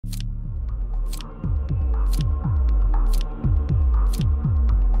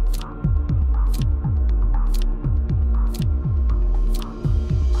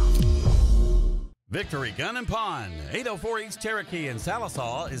Victory Gun and Pawn, 804 East Cherokee in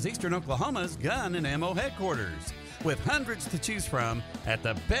Sallisaw is Eastern Oklahoma's gun and ammo headquarters, with hundreds to choose from at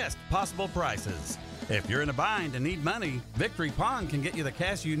the best possible prices. If you're in a bind and need money, Victory Pawn can get you the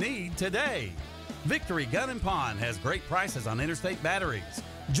cash you need today. Victory Gun and Pawn has great prices on interstate batteries,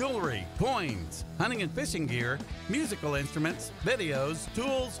 jewelry, coins, hunting and fishing gear, musical instruments, videos,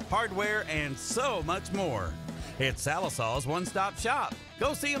 tools, hardware, and so much more. It's Sallisaw's one-stop shop.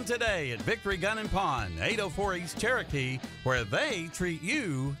 Go see them today at Victory Gun and Pawn, 804 East Cherokee, where they treat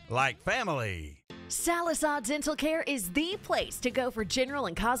you like family. Sallisaw Dental Care is the place to go for general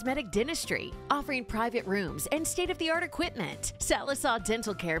and cosmetic dentistry, offering private rooms and state-of-the-art equipment. Sallisaw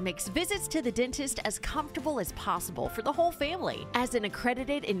Dental Care makes visits to the dentist as comfortable as possible for the whole family. As an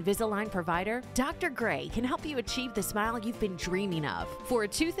accredited Invisalign provider, Dr. Gray can help you achieve the smile you've been dreaming of. For a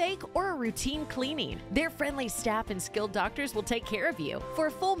toothache or a routine cleaning, their friendly staff and skilled doctors will take care of you. For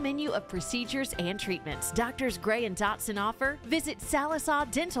a full menu of procedures and treatments Doctors Gray and Dotson offer, visit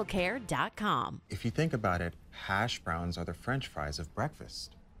SallisawDentalCare.com. If you think about it, hash browns are the French fries of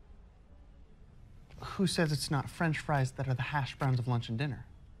breakfast. Who says it's not French fries that are the hash browns of lunch and dinner?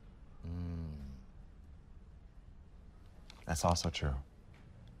 That's also true.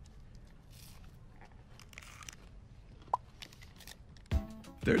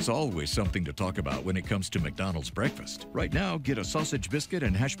 There's always something to talk about when it comes to McDonald's breakfast. Right now, get a sausage biscuit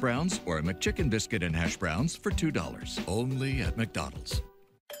and hash browns or a McChicken biscuit and hash browns for $2. Only at McDonald's.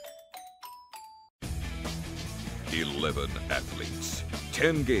 11 athletes,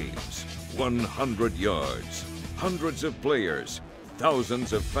 10 games, 100 yards, hundreds of players,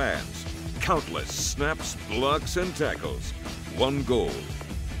 thousands of fans, countless snaps, blocks, and tackles. One goal.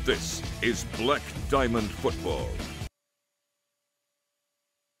 This is Black Diamond Football.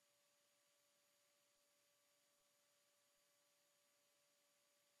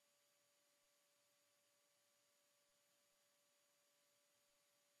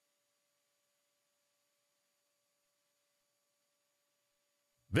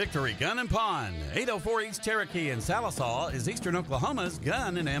 Victory Gun and Pawn, 804 East Cherokee in Sallisaw is Eastern Oklahoma's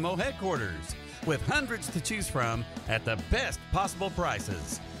gun and ammo headquarters, with hundreds to choose from at the best possible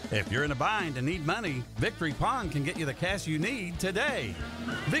prices. If you're in a bind and need money, Victory Pawn can get you the cash you need today.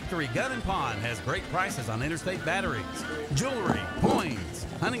 Victory Gun and Pawn has great prices on interstate batteries, jewelry, coins,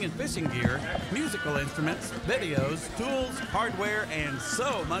 hunting and fishing gear, musical instruments, videos, tools, hardware, and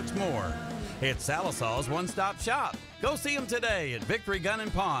so much more. It's Sallisaw's one-stop shop. Go see them today at Victory Gun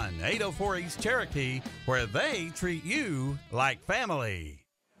and Pawn, 804 East Cherokee, where they treat you like family.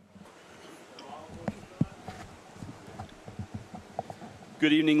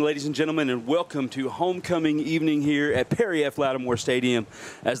 Good evening, ladies and gentlemen, and welcome to homecoming evening here at Perry F. Lattimore Stadium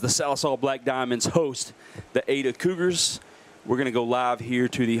as the Sallisaw Black Diamonds host the Ada Cougars. We're going to go live here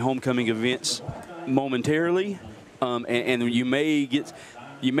to the homecoming events momentarily, and you may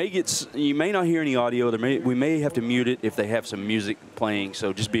not hear any audio. We may have to mute it if they have some music playing,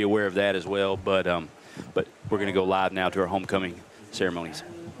 so just be aware of that as well. But we're going to go live now to our homecoming ceremonies.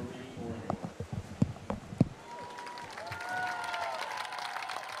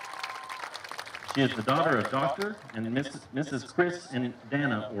 She is the daughter of Dr. and Mrs. Chris and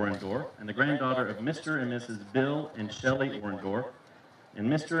Dana Orendorf, and the granddaughter of Mr. and Mrs. Bill and Shelley Orendorf,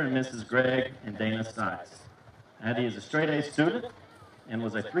 and Mr. and Mrs. Greg and Dana Stites. Addie is a straight-A student and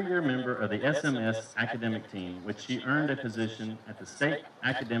was a 3-year member of the SMS academic team, which she earned a position at the state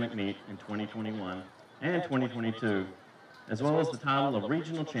academic meet in 2021 and 2022, as well as the title of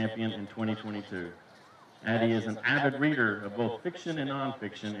regional champion in 2022. Addie is an avid reader of both fiction and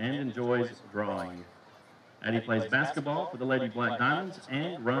nonfiction and enjoys drawing. Addie plays basketball for the Lady Black Diamonds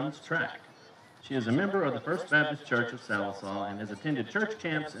and runs track. She is a member of the First Baptist Church of Sallisaw and has attended church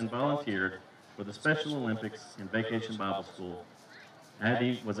camps and volunteered for the Special Olympics and Vacation Bible School.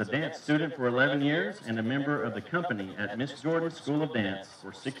 Addie was a dance student for 11 years and a member of the company at Miss Jordan's School of Dance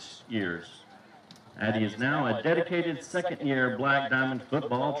for 6 years. Addie is now a dedicated second-year Black Diamond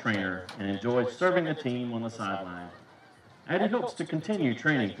football trainer and enjoys serving the team on the sideline. Addie hopes to continue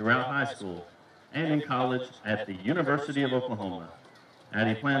training throughout high school and in college at the University of Oklahoma.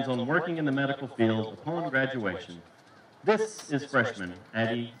 Addie plans on working in the medical field upon graduation. This is freshman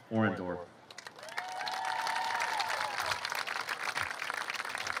Addie Orendorf.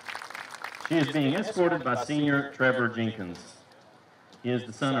 She is being escorted by senior Trevor Jenkins. He is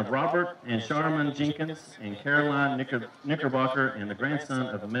the son of Robert and Sharman Jenkins and Caroline Knickerbocker, and the grandson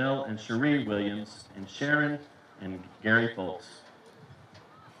of Mel and Cherie Williams and Sharon and Gary Foltz.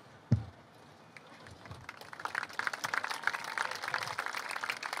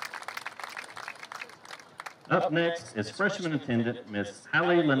 Up next is freshman attendant Miss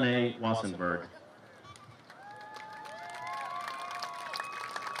Hallie Lene Wassenberg.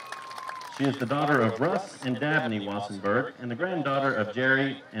 She is the daughter of Russ and Dabney Wassenberg and the granddaughter of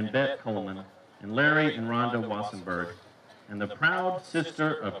Jerry and Bette Coleman and Larry and Rhonda Wassenberg, and the proud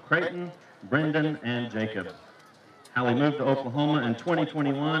sister of Creighton, Brendan, and Jacob. Hallie moved to Oklahoma in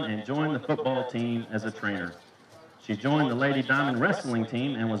 2021 and joined the football team as a trainer. She joined the Lady Diamond Wrestling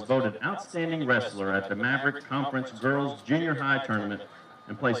team and was voted Outstanding Wrestler at the Maverick Conference Girls Junior High Tournament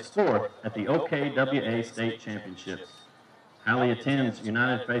and placed 4th at the OKWA State Championships. Hallie attends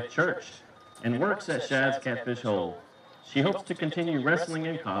United Faith Church and works at Shad's Catfish Hole. She hopes to continue wrestling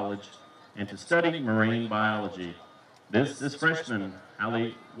in college and to study marine biology. This is freshman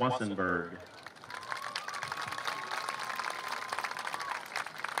Hallie Wassenberg.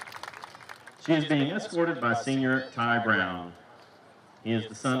 She is being escorted by senior Ty Brown. He is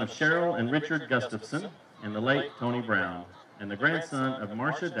the son of Cheryl and Richard Gustafson and the late Tony Brown, and the grandson of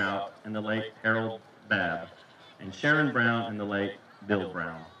Marcia Doubt and the late Harold Babb, and Sharon Brown and the late Bill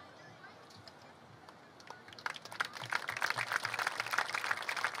Brown.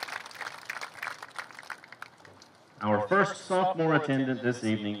 Our first sophomore attendant this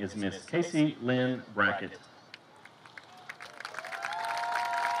evening is Miss Casey Lynn Brackett.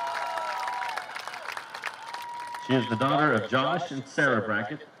 She is the daughter of Josh and Sarah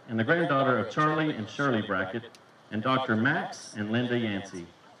Brackett and the granddaughter of Charlie and Shirley Brackett and Dr. Max and Linda Yancey.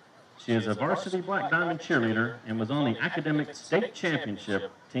 She is a varsity Black Diamond cheerleader and was on the academic state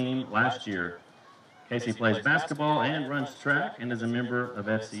championship team last year. Casey plays basketball and runs track and is a member of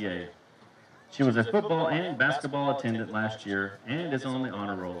FCA. She was a football and basketball attendant last year and is on the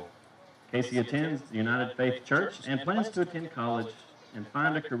honor roll. Casey attends the United Faith Church and plans to attend college and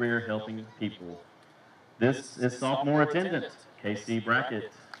find a career helping people. This is sophomore attendant, Casey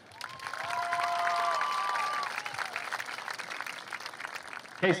Brackett.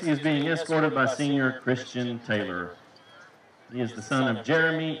 Casey is being escorted by senior Christian Taylor. He is the son of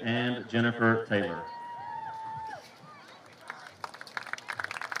Jeremy and Jennifer Taylor.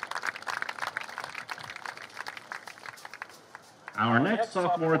 Our next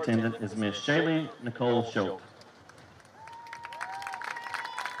sophomore attendant is Miss Shaylee Nicole Schultz.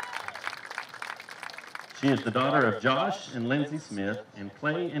 She is the daughter of Josh and Lindsay Smith and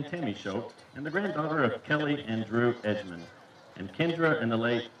Clay and Tammy Schultz, and the granddaughter of Kelly and Drew Edgman, and Kendra and the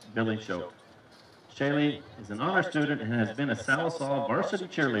late Billy Schultz. Shaylee is an honor student and has been a Sallisaw varsity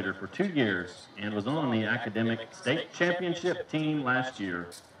cheerleader for 2 years and was on the academic state championship team last year.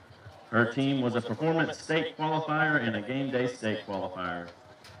 Her team was a performance state qualifier and a game day state qualifier.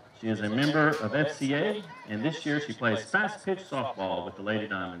 She is a member of FCA, and this year she plays fast pitch softball with the Lady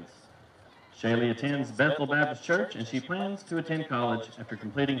Diamonds. Shaylee attends Bethel Baptist Church, and she plans to attend college after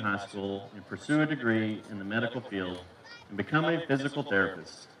completing high school and pursue a degree in the medical field and become a physical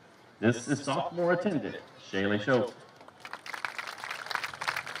therapist. This is sophomore attendant, Shaylee Schultz.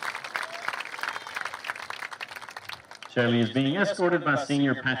 Shaylee is being escorted by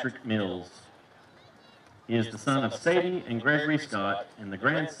senior Patrick Mills. He is the son of Sadie and Gregory Scott and the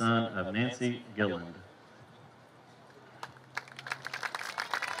grandson of Nancy Gilland.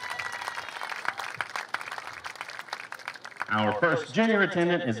 Our first junior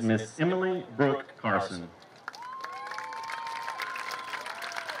attendant is Miss Emily Brooke Carson.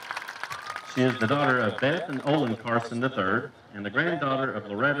 She is the daughter of Beth and Olin Carson III and the granddaughter of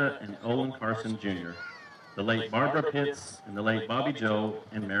Loretta and Olin Carson Jr., the late Barbara Pitts and the late Bobby Joe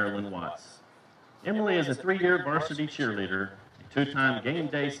and Marilyn Watts. Emily is a 3-year varsity cheerleader, a 2-time game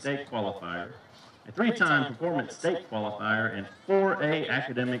day state qualifier, a 3-time performance state qualifier, and 4A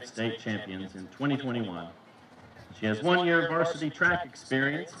academic state champions in 2021. She has 1 year varsity track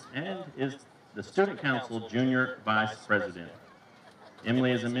experience and is the Student Council Junior Vice President.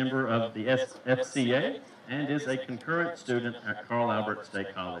 Emily is a member of the FCA and is a concurrent student at Carl Albert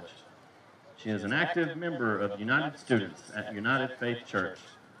State College. She is an active member of United Students at United Faith Church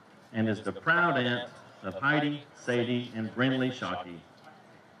and is the proud aunt of Heidi, Sadie, and Brinley Shockey.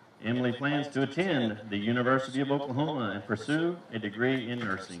 Emily plans to attend the University of Oklahoma and pursue a degree in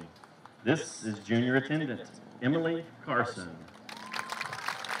nursing. This is junior attendant, Emily Carson.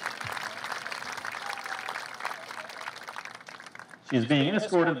 She is being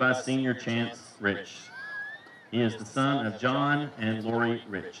escorted by senior Chance Rich. He is the son of John and Lori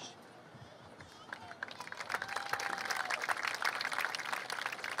Rich.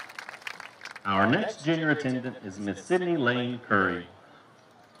 Our next junior attendant is Miss Sydney Lane Curry.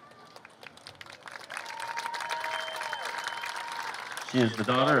 She is the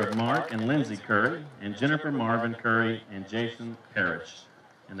daughter of Mark and Lindsay Curry and Jennifer Marvin Curry and Jason Parrish,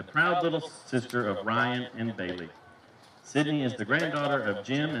 and the proud little sister of Ryan and Bailey. Sydney is the granddaughter of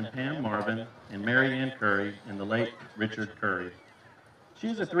Jim and Pam Marvin and Mary Ann Curry and the late Richard Curry. She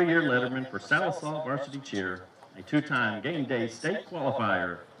is a 3-year letterman for Sallisaw Varsity Cheer, a 2-time Game Day State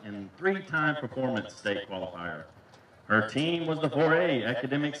Qualifier, and 3-time Performance State Qualifier. Her team was the 4A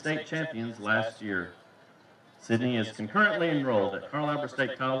Academic State Champions last year. Sydney is concurrently enrolled at Carl Albert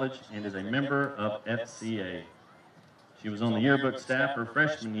State College and is a member of FCA. She was on the yearbook staff her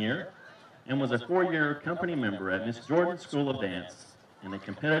freshman year and was a 4-year company member at Miss Jordan's School of Dance and a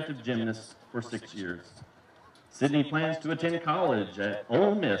competitive gymnast for 6 years. Sydney plans to attend college at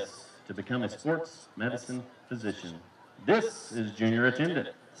Ole Miss to become a sports medicine physician. This is junior attendant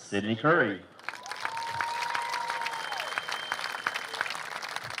Sydney Curry.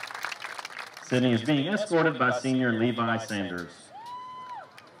 Sydney is being escorted by senior Levi Sanders.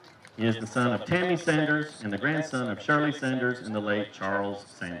 He is the son of Tammy Sanders and the grandson of Shirley Sanders and the late Charles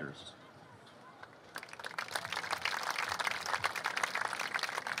Sanders.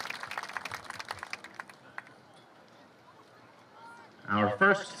 Our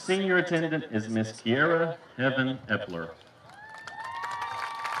first senior attendant is Miss Kiera Heaven Epler.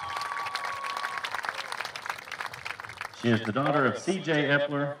 She is the daughter of C.J.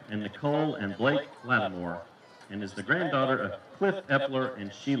 Epler and Nicole and Blake Lattimore, and is the granddaughter of Cliff Epler and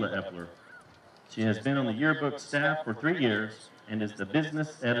Sheila Epler. She has been on the yearbook staff for 3 years and is the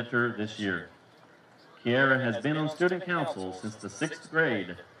business editor this year. Kiera has been on student council since the 6th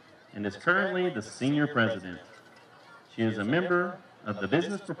grade and is currently the senior president. She is a member of the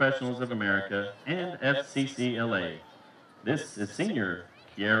Business Professionals of America and FCCLA. This is senior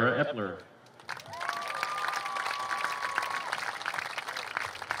Kiera Epler.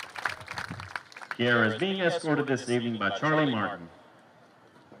 Kiera is being escorted this evening by Charlie Martin.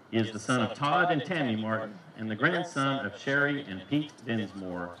 He is the son of Todd and Tammy Martin and the grandson of Sherry and Pete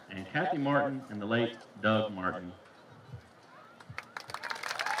Dinsmore and Kathy Martin and the late Doug Martin.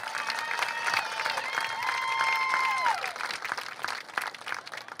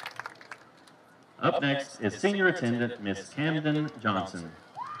 Up next is senior attendant Miss Camden Johnson.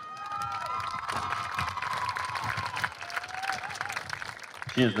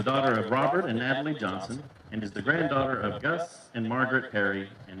 She is the daughter of Robert and Natalie Johnson and is the granddaughter of Gus and Margaret Perry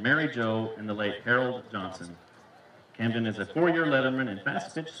and Mary Jo and the late Harold Johnson. Camden is a 4-year letterman in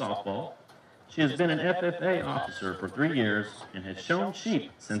fast pitch softball. She has been an FFA officer for 3 years and has shown sheep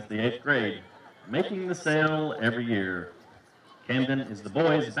since the 8th grade, making the sale every year. Camden is the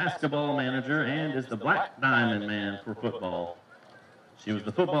boys' basketball manager and is the Black Diamond man for football. She was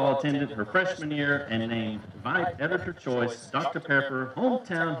the football attendant her freshman year and named Vipe Editor Choice Dr. Pepper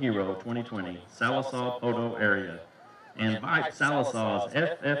Hometown Hero 2020, Sallisaw Poto Area, and Vipe Sallisaw's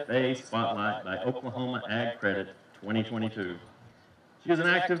FFA Spotlight by Oklahoma Ag Credit 2022. She is an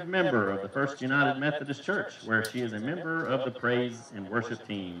active member of the First United Methodist Church, where she is a member of the praise and worship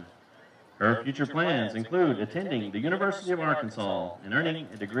team. Her future plans include attending the University of Arkansas and earning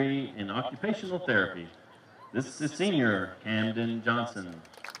a degree in occupational therapy. This is senior Camden Johnson.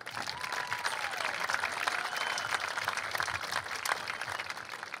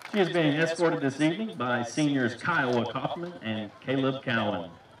 She is being escorted this evening by seniors Kiowa Kaufman and Caleb Cowan.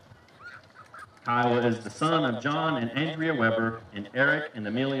 Kiowa is the son of John and Andrea Weber and Eric and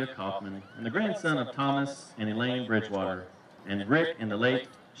Amelia Kaufman and the grandson of Thomas and Elaine Bridgewater and Rick and the late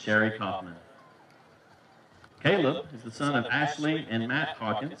Sherry Kaufman. Caleb is the son of Ashley and Matt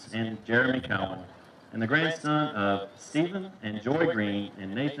Hawkins and Jeremy Cowan, and the grandson of Stephen and Joy Green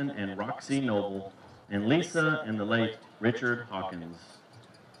and Nathan and Roxy Noble, and Lisa and the late Richard Hawkins.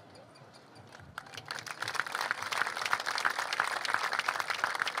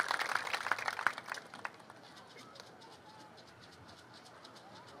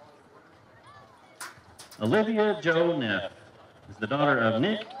 Olivia Jo Neff is the daughter of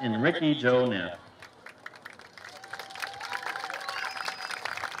Nick and Ricky Jo Neff.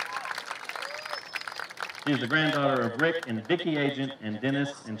 She is the granddaughter of Rick and Vicki Agent and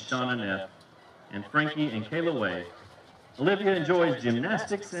Dennis and Shauna Neff, and Frankie and Kayla Way. Olivia enjoys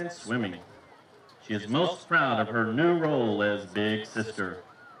gymnastics and swimming. She is most proud of her new role as Big Sister.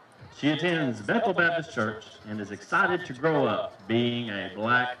 She attends Bethel Baptist Church and is excited to grow up being a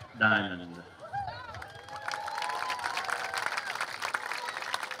Black Diamond.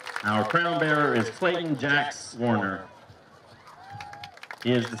 Our crown bearer is Clayton Jax Warner.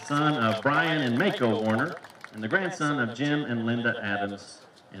 He is the son of Brian and Mako Warner, and the grandson of Jim and Linda Adams,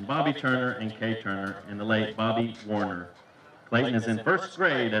 and Bobby Turner and Kay Turner, and the late Bobby Warner. Clayton is in 1st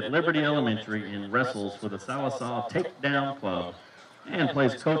grade at Liberty Elementary and wrestles for the Sallisaw Takedown Club, and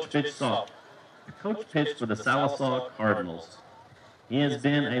plays coach pitch for the Sallisaw Cardinals. He has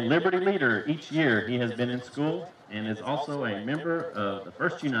been a Liberty leader each year he has been in school, and is also a member of the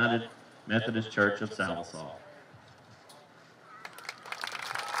First United Methodist Church of Sallisaw.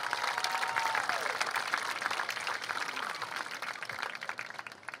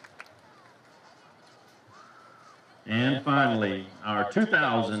 And finally, our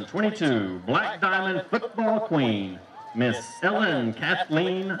 2022 Black Diamond Football Queen, Miss Ellen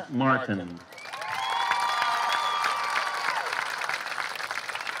Kathleen Martin.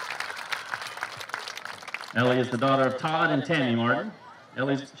 Ellie is the daughter of Todd and Tammy Martin.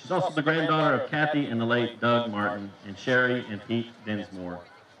 She's also the granddaughter of Kathy and the late Doug Martin, and Sherry and Pete Dinsmore.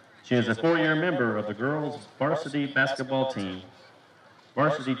 She is a 4-year member of the girls' varsity basketball team,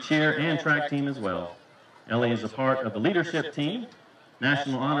 varsity cheer and track team as well. Ellie is a part of the leadership team,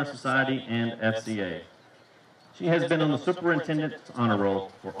 National Honor Society, and FCA. She has been on the superintendent's honor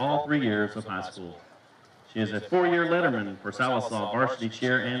roll for all 3 years of high school. She is a 4-year letterman for Sallisaw varsity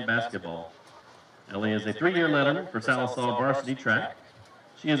cheer and basketball. Ellie is a 3-year letterman for Sallisaw varsity track.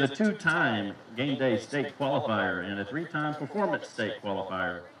 She is a 2-time game day state qualifier and a 3-time performance state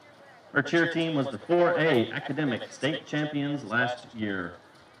qualifier. Her cheer team was the 4A academic state champions last year.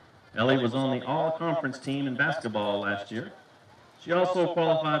 Ellie was on the all-conference team in basketball last year. She also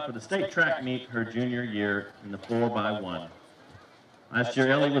qualified for the state track meet her junior year in the 4x1. Last year,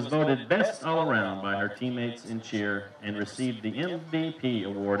 Ellie was voted best all-around by her teammates in cheer and received the MVP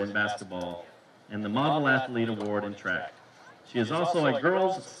award in basketball and the Model Athlete Award in track. She is also a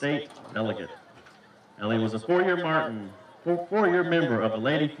girls' state delegate. Ellie was a 4-year member of the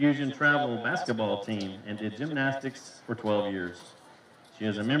Lady Fusion Travel basketball team and did gymnastics for 12 years. She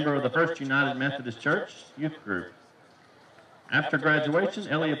is a member of the First United Methodist Church youth group. After graduation,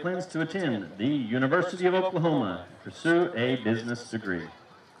 Ellie plans to attend the University of Oklahoma and pursue a business degree.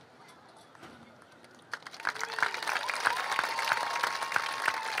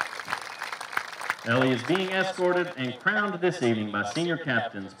 Ellie is being escorted and crowned this evening by senior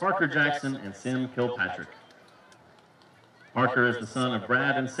captains Parker Jackson and Sim Kilpatrick. Parker is the son of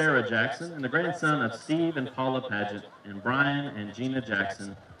Brad and Sarah Jackson and the grandson of Steve and Paula Paget and Brian and Gina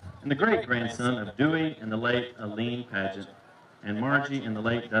Jackson and the great-grandson of Dewey and the late Aline Paget and Margie and the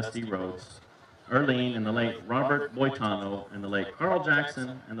late Dusty Rhodes, Erlene and the late Robert Boitano and the late Carl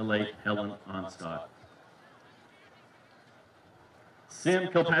Jackson and the late Helen Onstott. Sim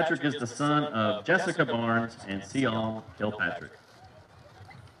Kilpatrick is the son of Jessica Barnes and Sion Kilpatrick.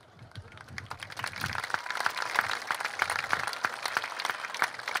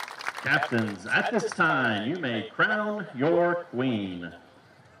 Captains, at this time, you may crown your queen.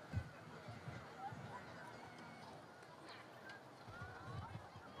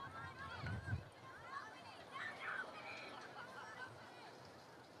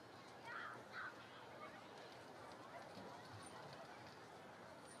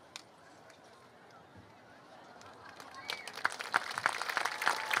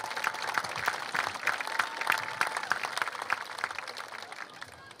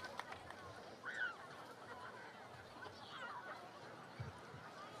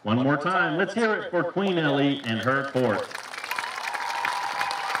 One more time, let's hear it for Queen Ellie and her court.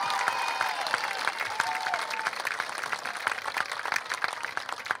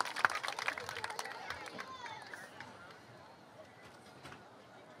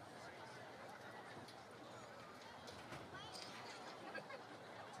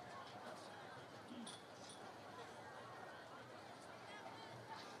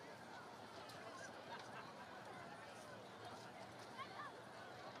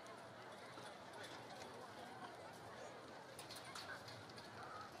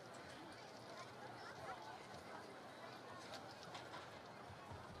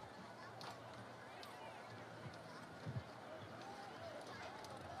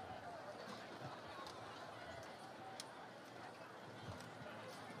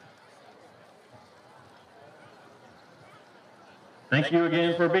 Thank you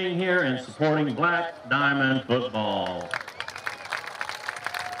again for being here and supporting Black Diamond Football.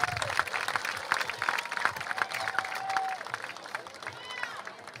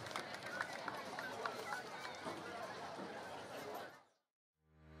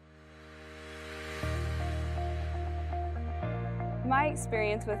 My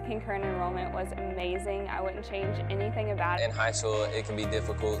experience with concurrent enrollment was amazing. I wouldn't change anything about it. In high school, it can be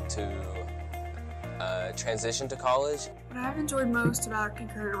difficult to transition to college. What I've enjoyed most about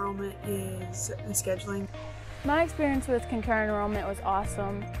concurrent enrollment is the scheduling. My experience with concurrent enrollment was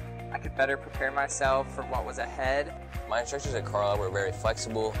awesome. I could better prepare myself for what was ahead. My instructors at Carlisle were very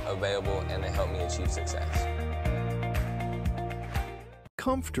flexible, available, and they helped me achieve success.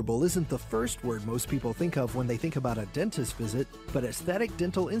 Comfortable isn't the first word most people think of when they think about a dentist visit, but Aesthetic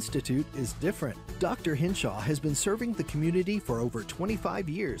Dental Institute is different. Dr. Hinshaw has been serving the community for over 25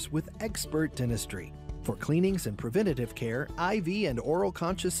 years with expert dentistry. For cleanings and preventative care, IV and oral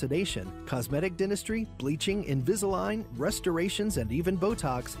conscious sedation, cosmetic dentistry, bleaching, Invisalign, restorations, and even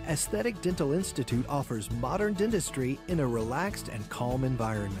Botox, Aesthetic Dental Institute offers modern dentistry in a relaxed and calm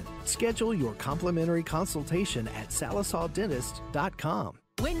environment. Schedule your complimentary consultation at salisawdentist.com.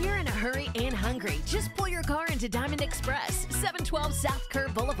 When you're in a hurry and hungry, just pull your car into Diamond Express, 712 South Kerr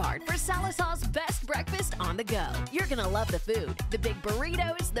Boulevard for Sallisaw's best breakfast on the go. You're going to love the food, the big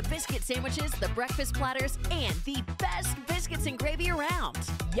burritos, the biscuit sandwiches, the breakfast platters, and the best biscuits and gravy around.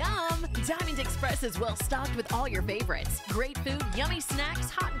 Yum! Diamond Express is well stocked with all your favorites. Great food, yummy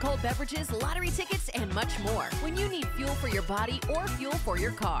snacks, hot and cold beverages, lottery tickets, and much more. When you need fuel for your body or fuel for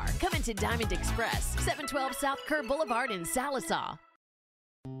your car, come into Diamond Express, 712 South Kerr Boulevard in Sallisaw.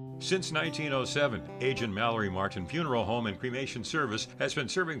 Since 1907, Agent Mallory Martin Funeral Home and Cremation Service has been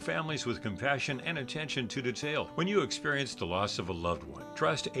serving families with compassion and attention to detail. When you experience the loss of a loved one,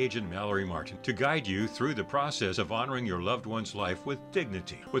 trust Agent Mallory Martin to guide you through the process of honoring your loved one's life with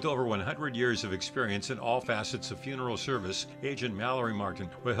dignity. With over 100 years of experience in all facets of funeral service, Agent Mallory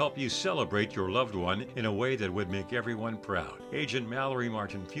Martin will help you celebrate your loved one in a way that would make everyone proud. Agent Mallory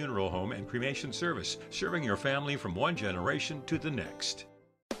Martin Funeral Home and Cremation Service, serving your family from one generation to the next.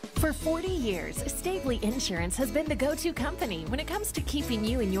 For 40 years, Stavely Insurance has been the go-to company when it comes to keeping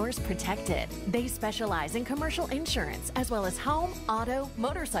you and yours protected. They specialize in commercial insurance as well as home, auto,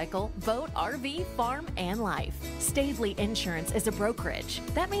 motorcycle, boat, RV, farm, and life. Stavely Insurance is a brokerage.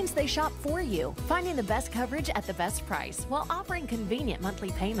 That means they shop for you, finding the best coverage at the best price while offering convenient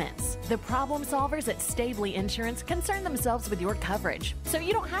monthly payments. The problem solvers at Stavely Insurance concern themselves with your coverage, so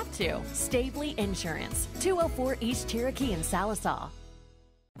you don't have to. Stavely Insurance, 204 East Cherokee in Sallisaw.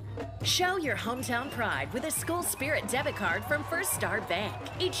 Show your hometown pride with a School Spirit debit card from First Star Bank.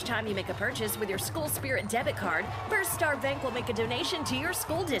 Each time you make a purchase with your School Spirit debit card, First Star Bank will make a donation to your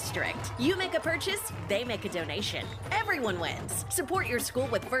school district. You make a purchase, they make a donation. Everyone wins. Support your school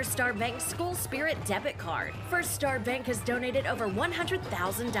with First Star Bank's School Spirit debit card. First Star Bank has donated over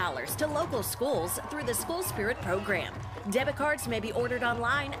 $100,000 to local schools through the School Spirit program. Debit cards may be ordered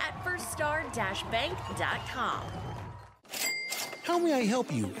online at firststar-bank.com. How may I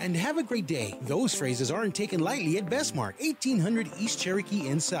help you? And have a great day. Those phrases aren't taken lightly at Bestmark, 1800 East Cherokee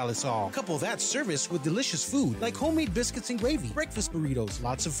in Sallisaw. Couple that service with delicious food like homemade biscuits and gravy, breakfast burritos,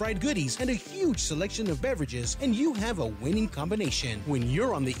 lots of fried goodies, and a huge selection of beverages, and you have a winning combination. When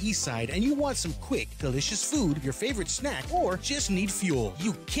you're on the east side and you want some quick, delicious food, your favorite snack, or just need fuel,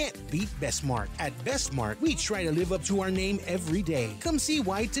 you can't beat Bestmark. At Bestmark, we try to live up to our name every day. Come see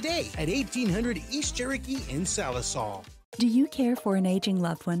why today at 1800 East Cherokee in Sallisaw. Do you care for an aging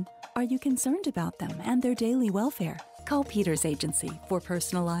loved one? Are you concerned about them and their daily welfare? Call Peters Agency for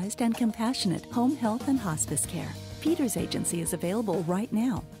personalized and compassionate home health and hospice care. Peters Agency is available right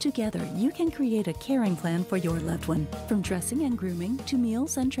now. Together, you can create a caring plan for your loved one. From dressing and grooming to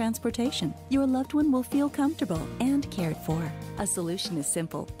meals and transportation, your loved one will feel comfortable and cared for. A solution is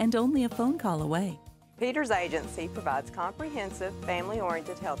simple and only a phone call away. Peters Agency provides comprehensive,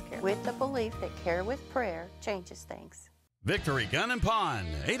 family-oriented health care with the belief that care with prayer changes things. Victory Gun and Pawn,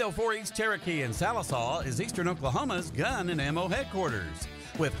 804 East Cherokee in Sallisaw is Eastern Oklahoma's gun and ammo headquarters,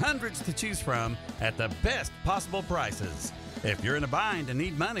 with hundreds to choose from at the best possible prices. If you're in a bind and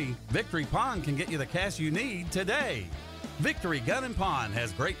need money, Victory Pawn can get you the cash you need today. Victory Gun and Pawn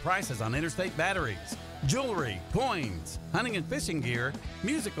has great prices on interstate batteries, jewelry, coins, hunting and fishing gear,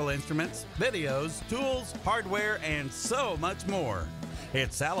 musical instruments, videos, tools, hardware, and so much more.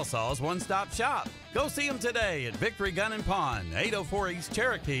 It's Sallisaw's one-stop shop. Go see them today at Victory Gun and Pawn, 804 East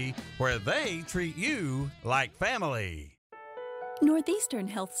Cherokee, where they treat you like family. Northeastern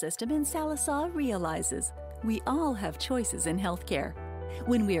Health System in Sallisaw realizes we all have choices in healthcare.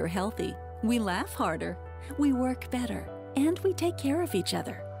 When we are healthy, we laugh harder, we work better, and we take care of each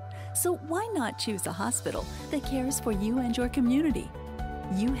other. So why not choose a hospital that cares for you and your community?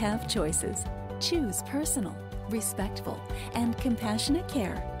 You have choices. Choose personal, respectful, and compassionate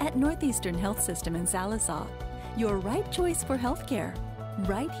care at Northeastern Health System in Sallisaw. Your right choice for healthcare,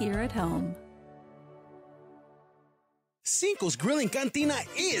 right here at home. Cinco's Grill and Cantina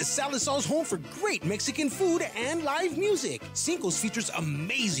is Sallisaw's home for great Mexican food and live music. Cinco's features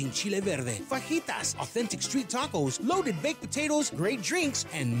amazing chile verde, fajitas, authentic street tacos, loaded baked potatoes, great drinks,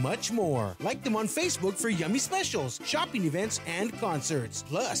 and much more. Like them on Facebook for yummy specials, shopping events, and concerts.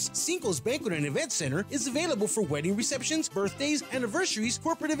 Plus, Cinco's Banquet and Event Center is available for wedding receptions, birthdays, anniversaries,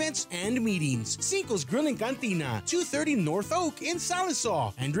 corporate events, and meetings. Cinco's Grill and Cantina, 230 North Oak in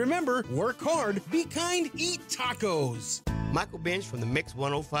Sallisaw. And remember, work hard, be kind, eat tacos. Michael Bench from the Mix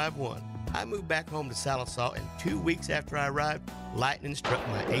 1051. I moved back home to Sallisaw, and 2 weeks after I arrived, lightning struck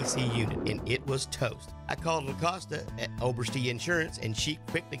my AC unit, and it was toast. I called LaCosta at Oberste Insurance, and she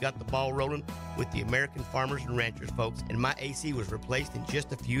quickly got the ball rolling with the American Farmers and Ranchers folks, and my AC was replaced in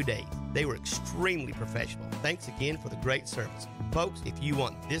just a few days. They were extremely professional. Thanks again for the great service. Folks, if you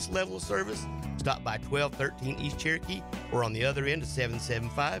want this level of service, stop by 1213 East Cherokee or on the other end of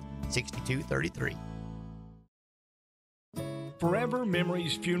 775-6233. Forever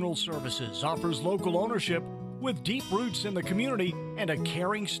Memories Funeral Services offers local ownership with deep roots in the community and a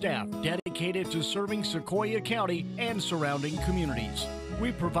caring staff dedicated to serving Sequoyah County and surrounding communities.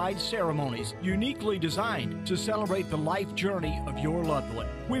 We provide ceremonies uniquely designed to celebrate the life journey of your loved one.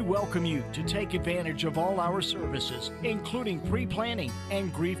 We welcome you to take advantage of all our services, including pre-planning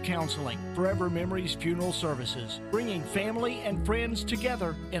and grief counseling. Forever Memories Funeral Services, bringing family and friends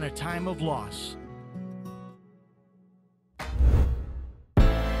together in a time of loss.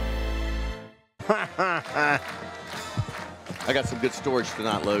 I got some good storage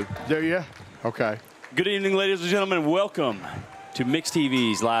tonight, Lou. Do you? Okay. Good evening, ladies and gentlemen. Welcome to Mix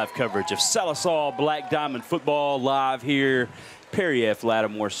TV's live coverage of Sallisaw Black Diamond football live here, Perry F.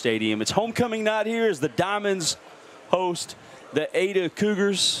 Lattimore Stadium. It's homecoming night here as the Diamonds host the Ada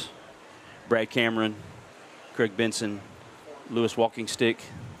Cougars. Brad Cameron, Craig Benson, Lewis Walking Stick.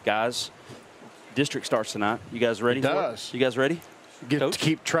 Guys, district starts tonight. You guys ready? It does. You guys ready? Get to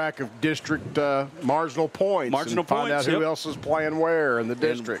keep track of district marginal points. Marginal and find points, out who yep. else is playing where in the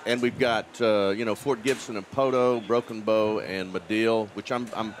district. And we've got, Fort Gibson and Poto, Broken Bow, and Medill, which I'm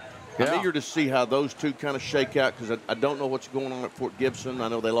eager to see how those two kind of shake out because I don't know what's going on at Fort Gibson. I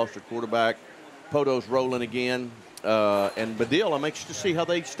know they lost their quarterback. Poto's rolling again. And Medill, I'm anxious to see how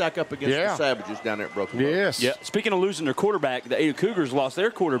they stack up against the Savages down there at Broken Bow. Yes. Yeah. Speaking of losing their quarterback, the Ada Cougars lost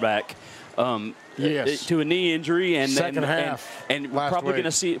their quarterback to a knee injury, and second half, and probably going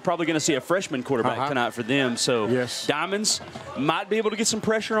to see a freshman quarterback tonight for them. So Diamonds might be able to get some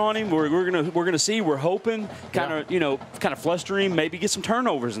pressure on him. We're gonna see. We're hoping kind of fluster him, maybe get some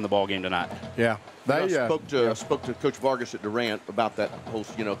turnovers in the ball game tonight. Yeah. I spoke to Coach Vargas at Durant about that whole,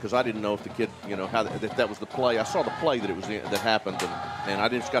 because I didn't know if the kid, how that was the play. I saw the play that that happened, and I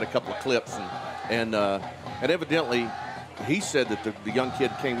just got a couple of clips, and evidently he said that the young kid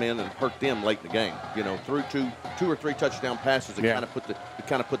came in and hurt them late in the game. Threw two or three touchdown passes that kind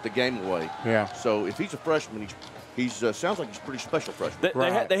of put the game away. Yeah. So if he's a freshman, he's sounds like he's a pretty special freshman.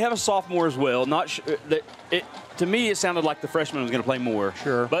 They have a sophomore as well. To me, it sounded like the freshman was going to play more.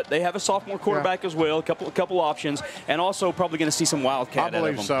 Sure. But they have a sophomore quarterback as well, a couple options, and also probably going to see some Wildcat. I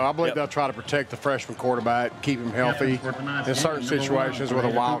believe so. I believe they'll try to protect the freshman quarterback, keep him healthy in certain situations with a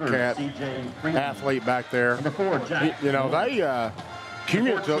Wildcat athlete back there. They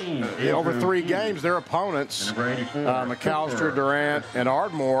cumulative over 3 games, their opponents, McAllister, Durant, and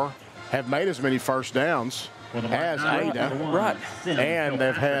Ardmore, have made as many first downs as Ada, right? And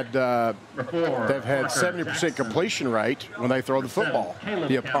they've had 70% completion rate when they throw the football.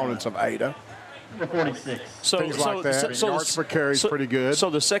 The opponents of Ada. Things like that. Yards per carry is pretty good. So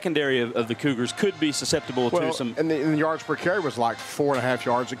the secondary of the Cougars could be susceptible to some. And the yards per carry was like 4.5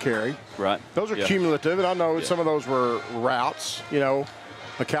 yards a carry. Right. Those are cumulative, and I know some of those were routes.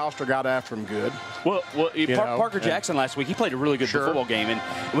 McAllister got after him good. Well, Parker Jackson last week, he played a really good football game and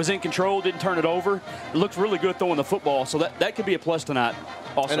was in control, didn't turn it over. It looked really good throwing the football, so that could be a plus tonight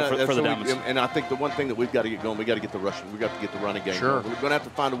also for the Diamonds. And I think the one thing that we've got to get going, we got to get the rushing. We've got to get the running game going. We're going to have to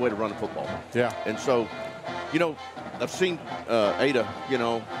find a way to run the football. Yeah. And so, I've seen Ada,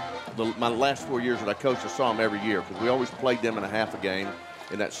 my last 4 years that I coached, I saw them every year because we always played them in a half a game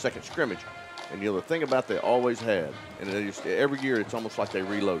in that second scrimmage. And the thing about they always had, and every year it's almost like they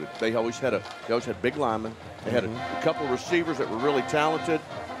reloaded. They always had big linemen. They had a couple of receivers that were really talented,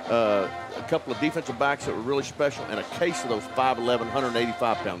 a couple of defensive backs that were really special, and a case of those 5'11",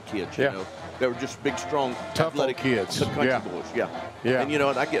 185-pound kids. They were just big, strong, tough athletic kids, country boys. Yeah. And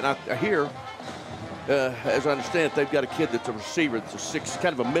I hear. As I understand it, they've got a kid that's a receiver that's a 6,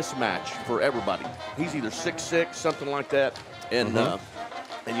 kind of a mismatch for everybody. He's either 6'6", something like that, and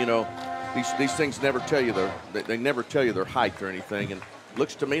these things never tell you they never tell you their height or anything, and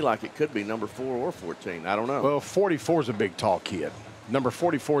looks to me like it could be number 4 or 14. I don't know. Well, 44 is a big, tall kid. Number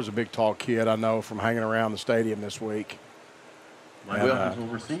 44 is a big, tall kid. I know from hanging around the stadium this week.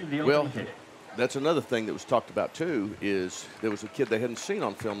 That's another thing that was talked about too. Is there was a kid they hadn't seen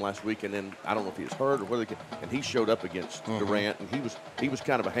on film last week, and then I don't know if he was hurt or whether, and he showed up against Durant, and he was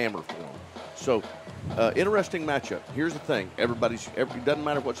kind of a hammer for him. So, interesting matchup. Here's the thing: it doesn't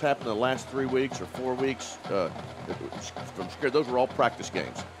matter what's happened in the last 3 weeks or 4 weeks. Those were all practice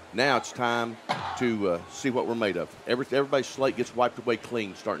games. Now it's time to see what we're made of. Everybody's slate gets wiped away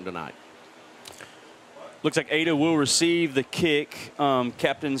clean starting tonight. Looks like Ada will receive the kick.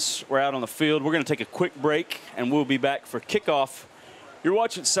 Captains were out on the field. We're going to take a quick break, and we'll be back for kickoff. You're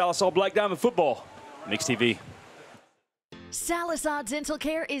watching Sallisaw Black Diamond Football, Mix TV. Sallisaw Dental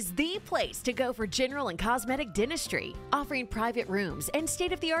Care is the place to go for general and cosmetic dentistry, offering private rooms and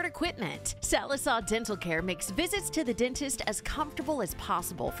state-of-the-art equipment. Sallisaw Dental Care makes visits to the dentist as comfortable as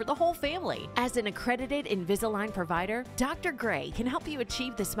possible for the whole family. As an accredited Invisalign provider, Dr. Gray can help you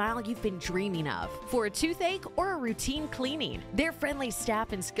achieve the smile you've been dreaming of. For a toothache or a routine cleaning, their friendly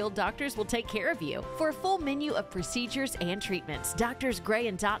staff and skilled doctors will take care of you. For a full menu of procedures and treatments Doctors Gray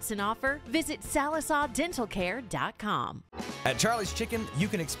and Dotson offer, visit SallisawDentalCare.com. At Charlie's Chicken, you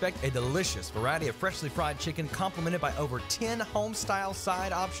can expect a delicious variety of freshly fried chicken complemented by over 10 home-style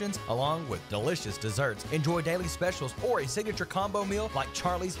side options along with delicious desserts. Enjoy daily specials or a signature combo meal like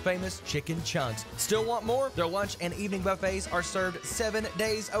Charlie's famous chicken chunks. Still want more? Their lunch and evening buffets are served 7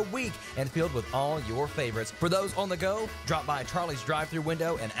 days a week and filled with all your favorites. For those on the go, drop by Charlie's drive-thru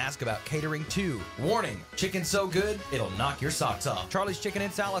window and ask about catering too. Warning, chicken's so good, it'll knock your socks off. Charlie's Chicken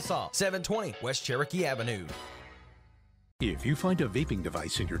in Sallisaw, 720 West Cherokee Avenue. If you find a vaping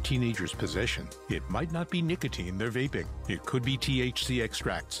device in your teenager's possession, it might not be nicotine they're vaping. It could be THC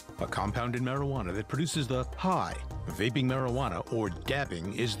extracts, a compound in marijuana that produces the high. Vaping marijuana, or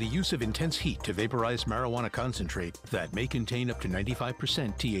dabbing, is the use of intense heat to vaporize marijuana concentrate that may contain up to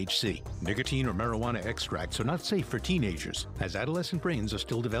 95% THC. Nicotine or marijuana extracts are not safe for teenagers, as adolescent brains are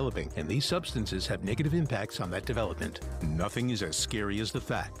still developing, and these substances have negative impacts on that development. Nothing is as scary as the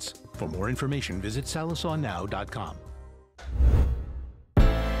facts. For more information, visit salisawnow.com.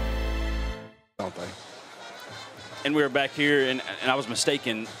 Don't they? And we're back here, and I was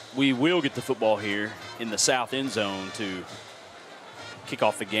mistaken. We will get the football here in the south end zone to kick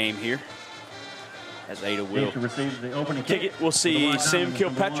off the game here. As Ada will receive the opening kick it. We'll see Sim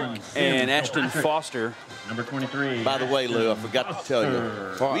Kilpatrick and Ashton Foster. Number 23. By the way, Lou, I forgot to tell you,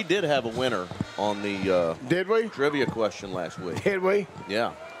 we did have a winner on the did we? Trivia question last week. Did we?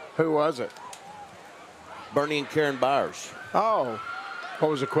 Yeah. Who was it? Bernie and Karen Byers. Oh, what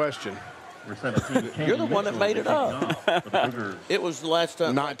was the question? You're the one that made it up. It was the last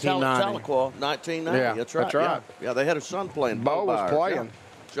time. 1990. Tahlequah, 1990. Yeah, that's right. that's right. Yeah, they had a son playing. Bo was Byers. playing. Yeah.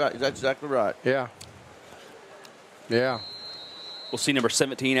 That's right. That's exactly right. Yeah. Yeah. We'll see number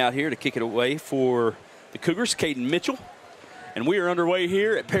 17 out here to kick it away for the Cougars, Caden Mitchell. And we are underway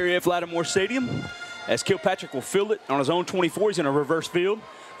here at Perry F. Lattimore Stadium as Kilpatrick will field it on his own 24. He's in a reverse field.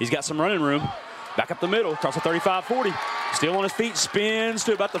 He's got some running room. Back up the middle, across the 35-40. Still on his feet, spins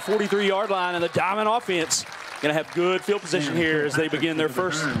to about the 43-yard line, and the Diamond offense going to have good field position here as they begin their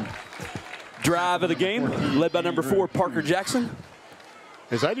first drive of the game, led by number 4, Parker Jackson.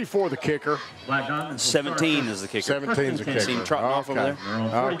 Is 84 the kicker? 17 is the kicker. 17 is the kicker. See him trotting off over there.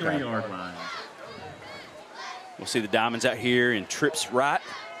 Okay. We'll see the Diamonds out here in trips right.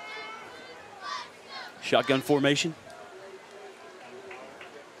 Shotgun formation.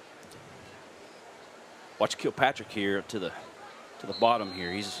 Watch Kilpatrick here to the bottom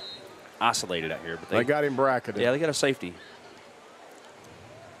here. He's isolated out here, but they got him bracketed. Yeah, they got a safety.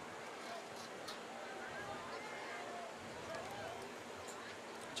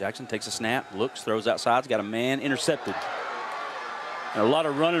 Jackson takes a snap, looks, throws outside, got a man intercepted. And a lot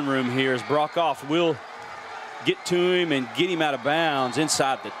of running room here as Brockoff will get to him and get him out of bounds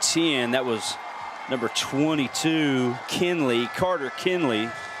inside the 10. That was number 22, Carter Kinley.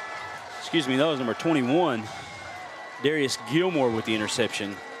 Excuse me, that was number 21, Darius Gilmore with the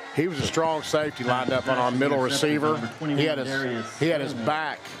interception. He was a strong safety lined up on our middle receiver. He had his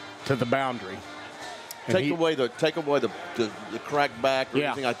back to the boundary. Take away the crack back or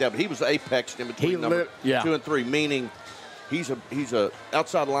anything like that, but he was apex in between number 2 and 3, meaning he's a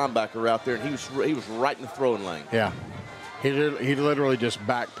outside linebacker out there, and he was right in the throwing lane. Yeah, he literally just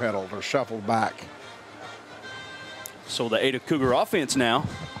backpedaled or shuffled back. So the Ada Cougar offense now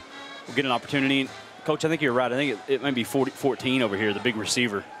will get an opportunity. Coach, I think you're right. I think it might be 14 over here, the big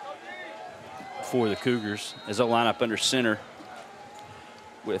receiver for the Cougars, as they'll line up under center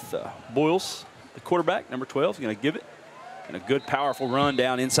with Boyles, the quarterback, number 12, is going to give it. And a good, powerful run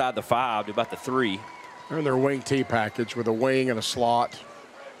down inside the 5 to about the 3. They're in their wing T package with a wing and a slot.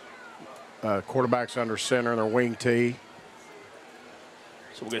 Quarterback's under center in their wing T.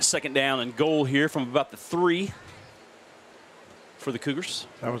 So we'll get a second down and goal here from about the 3 for the Cougars.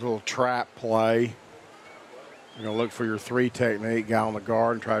 That was a little trap play. You're going to look for your 3 technique, guy on the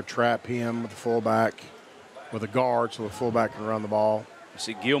guard, and try to trap him with the fullback, with a guard, so the fullback can run the ball. You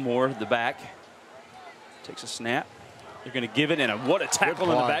see Gilmore, the back, takes a snap. They're going to give it, and what a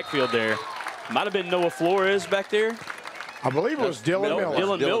tackle in the backfield there. Might have been Noah Flores back there. I believe it was Dylan Miller.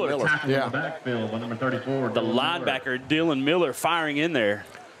 Dylan Miller. Yeah. The backfield, number 34. The linebacker, Dylan Miller, firing in there.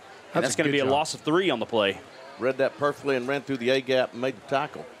 And that's going to be a loss of 3 on the play. Read that perfectly and ran through the A-gap and made the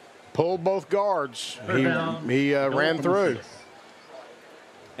tackle. Pulled both guards. He ran through.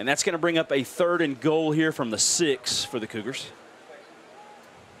 And that's going to bring up a 3rd and goal here from the 6 for the Cougars.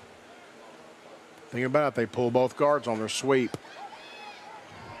 Think about it. They pull both guards on their sweep.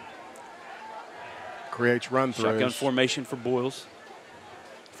 Creates run-throughs. Shotgun formation for Boyles.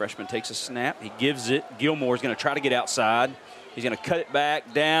 Freshman takes a snap. He gives it. Gilmore's going to try to get outside. He's going to cut it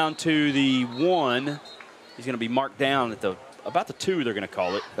back down to the 1. He's going to be marked down at about the 2, they're going to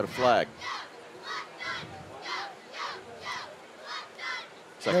call it. Got a flag.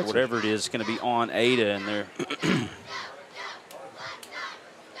 It's like whatever it is, going to be on Ada, and they're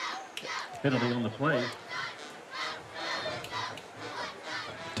penalty on the play.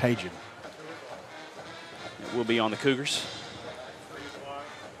 Tajin. It will be on the Cougars.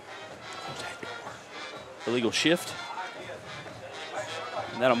 Illegal shift.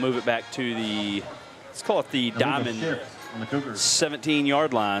 And that'll move it back to the, let's call it the Diamond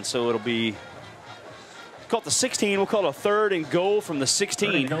 17-yard line. So it'll be, call it the 16. We'll call it a 3rd and goal from the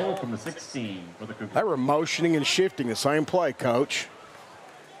 16. 3rd and goal from the 16 for the Cougars. They were motioning and shifting the same play, Coach.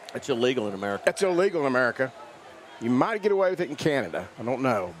 That's illegal in America. That's illegal in America. You might get away with it in Canada. I don't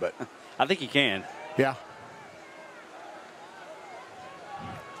know, but I think you can. Yeah.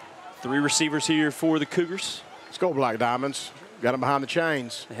 3 receivers here for the Cougars. Let's go, Black Diamonds. Got them behind the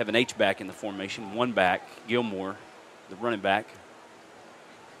chains. They have an H-back in the formation. 1 back, Gilmore, the running back.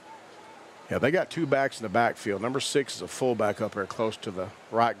 Yeah, they got 2 backs in the backfield. Number 6 is a fullback up there close to the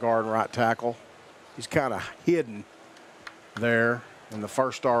right guard and right tackle. He's kind of hidden there in the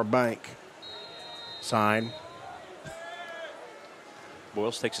First Star Bank sign.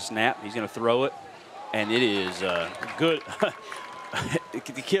 Boyles takes a snap. He's going to throw it, and it is good.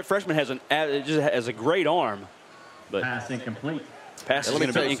 The kid freshman has a great arm, but pass incomplete. Pass is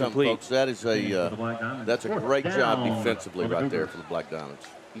going to be incomplete. Folks, that is that's a great job defensively right there for the Black Diamonds.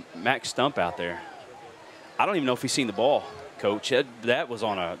 Max Stump out there. I don't even know if he's seen the ball, Coach. That was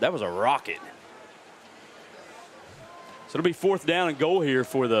a rocket. So it'll be 4th down and goal here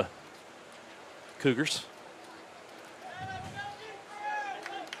for the Cougars.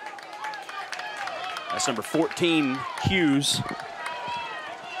 That's number 14, Hughes,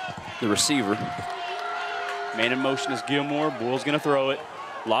 the receiver. Man in motion is Gilmore. Boyle's going to throw it.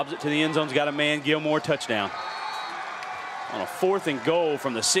 Lobs it to the end zone's got a man. Gilmore, touchdown. On a 4th and goal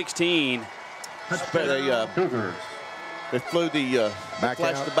from the 16. They flew the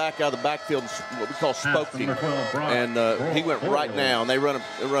flashed the back out of the backfield, what we call spoking, and he went right now. And they run a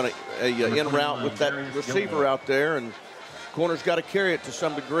in route with that receiver out there, and corner's got to carry it to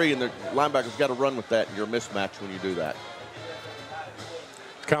some degree, and the linebacker's got to run with that. And you're a mismatch when you do that.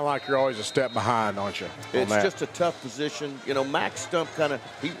 It's kind of like you're always a step behind, aren't you? It's just a tough position. You know, Max Stump kind of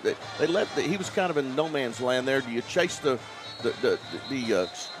he was kind of in no man's land there. Do you chase the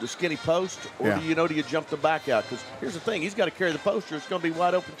skinny post, or do you jump the back out? Because here's the thing, he's got to carry the post, or it's going to be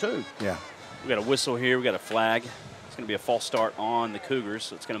wide open too. Yeah. We got a whistle here. We got a flag. It's going to be a false start on the Cougars,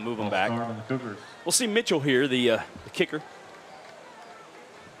 so it's going to move them back. On the Cougars. We'll see Mitchell here, the kicker.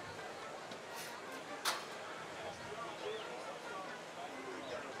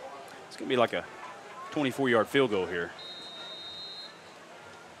 It's going to be like a 24-yard field goal here.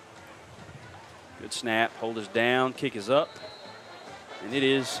 Good snap. Hold us down. Kick is up. And it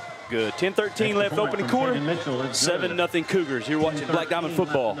is good. 10-13 left, opening quarter. 7-0 Cougars. You're watching Black Diamond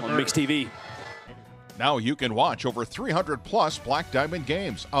football on Mix TV. Now you can watch over 300-plus Black Diamond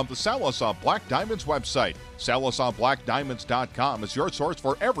games on the Sallisaw Black Diamonds website. SallisawBlackDiamonds.com is your source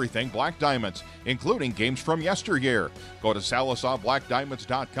for everything Black Diamonds, including games from yesteryear. Go to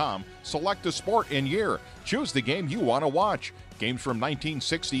SallisawBlackDiamonds.com, select a sport and year, choose the game you want to watch. Games from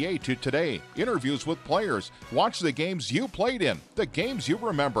 1968 to today, interviews with players, watch the games you played in, the games you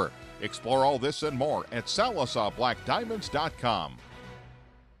remember. Explore all this and more at SallisawBlackDiamonds.com.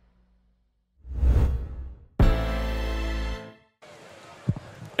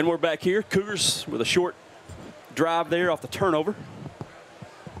 And we're back here. Cougars with a short drive there off the turnover.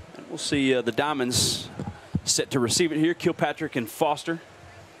 And we'll see the Diamonds set to receive it here. Kilpatrick and Foster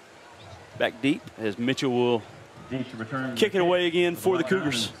back deep as Mitchell will kick it away again for the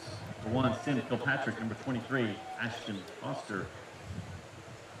Cougars. Number 1, Cindy Kilpatrick. Number 23, Ashton Foster.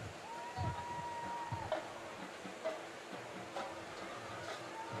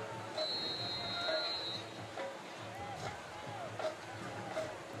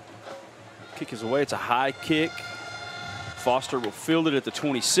 Kick is away. It's a high kick. Foster will field it at the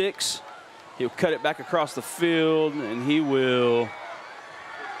 26. He'll cut it back across the field, and he will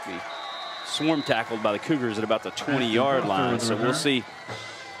be swarm tackled by the Cougars at about the 20-yard line. So we'll see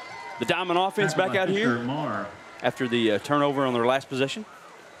the Diamond offense back out here after the turnover on their last possession,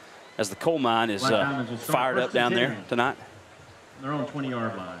 as the coal mine is fired up down there tonight. They're on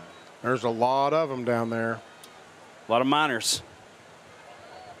 20-yard line. There's a lot of them down there. A lot of miners.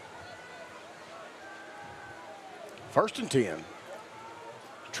 1st and 10.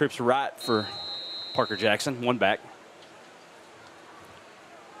 Trips right for Parker Jackson, one back.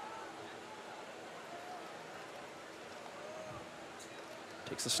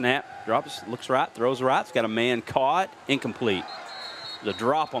 Takes the snap, drops, looks right, throws right. It's got a man caught, incomplete. The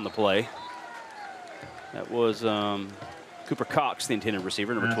drop on the play. That was Cooper Cox, the intended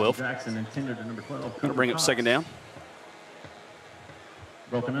receiver, number 12. Jackson intended to number 12. Going to bring up 2nd down.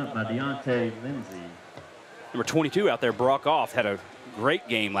 Broken up by Deontay Lindsay. Number 22 out there, Brock Off, had a great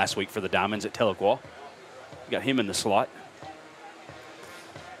game last week for the Diamonds at Tahlequah. Got him in the slot.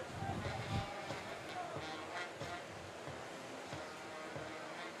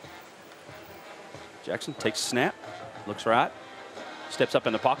 Jackson takes a snap, looks right, steps up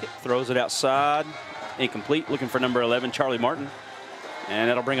in the pocket, throws it outside, incomplete, looking for number 11, Charlie Martin. And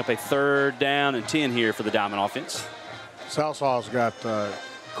that'll bring up a 3rd down and 10 here for the Diamond offense. Salsaw's got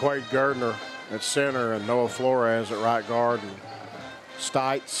Quade Gardner at center and Noah Flores at right guard, and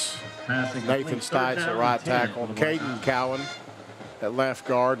Stites, Nathan Stites at right tackle, Caden Cowan at left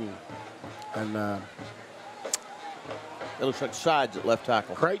guard, and it looks like Sides at left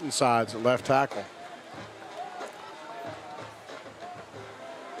tackle. Creighton Sides at left tackle.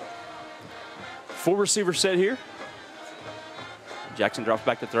 Full receiver set here. Jackson drops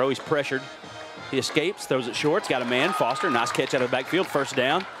back to throw. He's pressured. He escapes, throws it short. He's got a man, Foster. Nice catch out of the backfield, 1st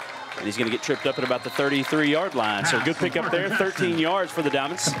down. And he's going to get tripped up at about the 33-yard line. So good pick up there, 13 yards for the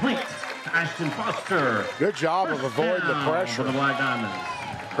Diamonds. Ashton Foster. Good job of avoiding the pressure. For the Black Diamonds.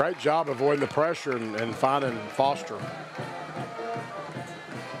 Great job avoiding the pressure and finding Foster.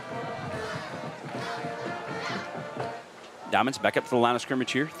 Diamonds back up to the line of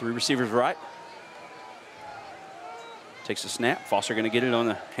scrimmage here. 3 receivers right. Takes a snap. Foster going to get it on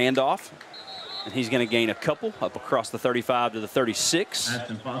the handoff. And he's going to gain a couple up across the 35 to the 36.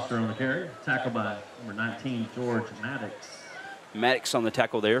 Ashton Foster on the carry. Tackled by number 19, George Maddox. Maddox on the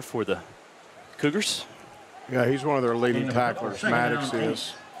tackle there for the Cougars. Yeah, he's one of their leading tacklers. Maddox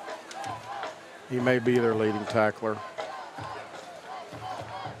is. He may be their leading tackler.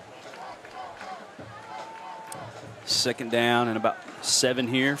 Second down and about 7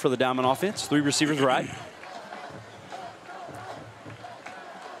 here for the Diamond offense. 3 receivers right.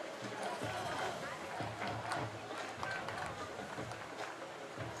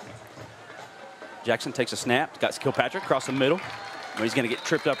 Jackson takes a snap. Got Kilpatrick across the middle. He's going to get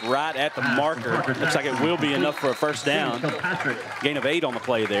tripped up right at the marker. Looks like it will be enough for a 1st down. Gain of 8 on the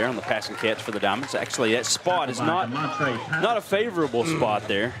play there on the passing catch for the Diamonds. Actually, that spot is not a favorable spot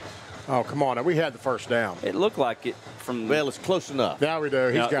there. Oh, come on. We had the 1st down. It looked like it from... Well, it's close enough. Now we do.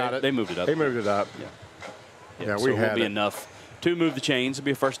 He's got it. They moved it up. He moved it up. Yeah, we so had it will be it. enough to move the chains. It'll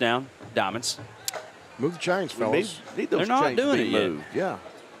be a 1st down. Diamonds. Move the chains, fellas. They're not doing it yet. Yeah.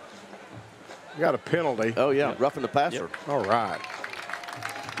 You got a penalty. Oh, yeah. Roughing the passer. Yep. All right.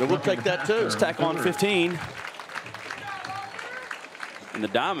 Then we'll take that, too. Let's tackle on 15. And the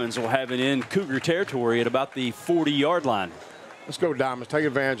Diamonds will have it in Cougar territory at about the 40-yard line. Let's go, Diamonds. Take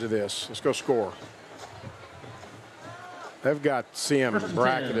advantage of this. Let's go score. They've got CM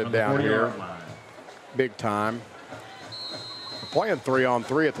bracketed down here. Big time. They're playing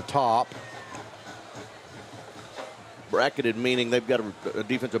 3-on-3 at the top. Bracketed meaning they've got a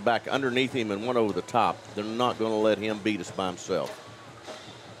defensive back underneath him and one over the top. They're not going to let him beat us by himself.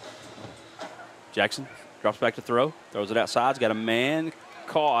 Jackson drops back to throw. Throws it outside. He's got a man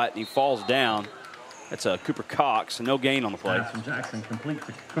caught. And he falls down. That's a Cooper Cox. No gain on the play. Pass from Jackson complete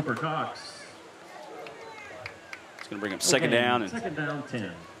to Cooper Cox. It's going to bring up 2nd down. And 2nd down,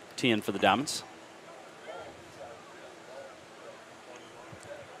 10. 10 for the Diamonds.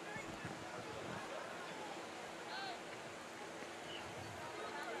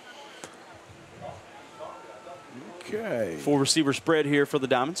 Okay. 4 receiver spread here for the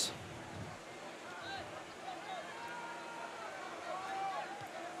Diamonds.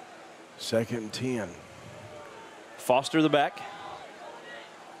 Second and 10. Foster the back.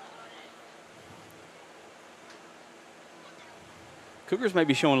 Cougars may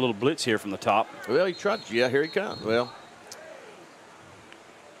be showing a little blitz here from the top. Well, he tried. Yeah, here he comes. Well,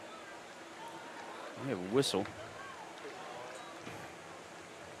 we have a whistle.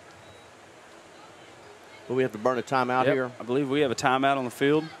 Will we have to burn a timeout here? I believe we have a timeout on the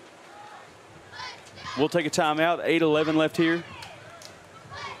field. We'll take a timeout. 8:11 left here.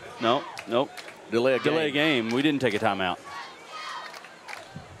 No, nope. Delay a game. We didn't take a timeout.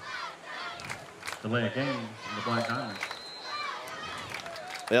 Delay a game in the Black Diamonds.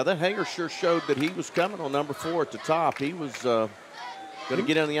 Yeah, that hanger sure showed that he was coming on number 4 at the top. He was going to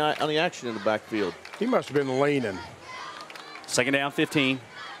get on the action in the backfield. He must have been leaning. Second down, 15.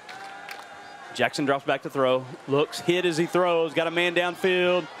 Jackson drops back to throw. Looks, hit as he throws. Got a man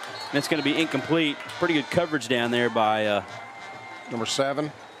downfield. And it's going to be incomplete. Pretty good coverage down there by number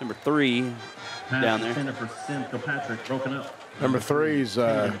 7. Number 3 down there. For Patrick, broken up. Number 3 is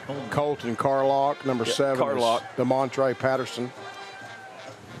Colton Carlock. Number 7 Carlock. is DeMontre Patterson.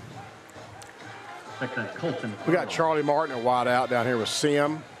 We got Charlie Martin at wide out down here with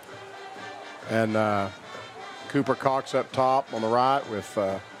Sim. And Cooper Cox up top on the right with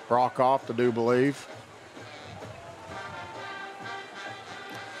Brockoff, I do believe.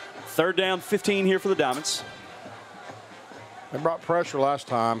 Third down, 15 here for the Diamonds. They brought pressure last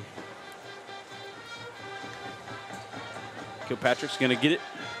time. Kilpatrick's going to get it.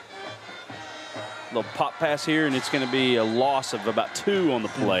 Little pop pass here, and it's going to be a loss of about 2 on the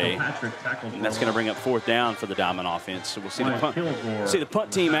play. And that's going to bring up 4th down for the Diamond offense. So we'll see the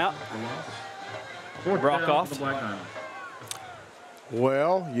punt team out. Brockoff.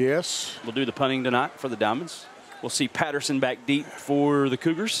 Well, yes. We'll do the punting tonight for the Diamonds. We'll see Patterson back deep for the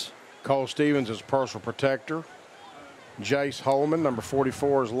Cougars. Cole Stevens is personal protector. Jace Holman, number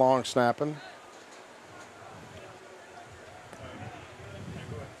 44, is long snapping.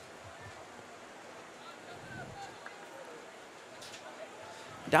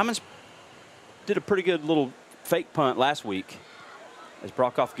 Diamonds did a pretty good little fake punt last week. As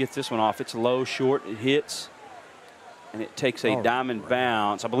Brockoff gets this one off, it's low, short, it hits, and it takes a diamond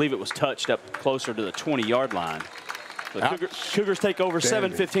bounce. I believe it was touched up closer to the 20-yard line. The Cougars take over.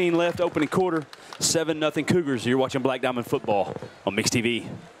 7:15 left, opening quarter. 7-0 Cougars. You're watching Black Diamond football on Mix TV.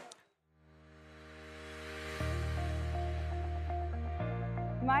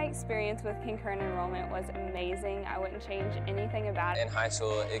 My experience with concurrent enrollment was amazing. I wouldn't change anything about it. In high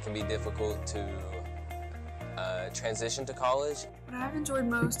school, it can be difficult to transition to college. What I've enjoyed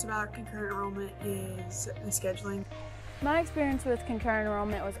most about concurrent enrollment is the scheduling. My experience with concurrent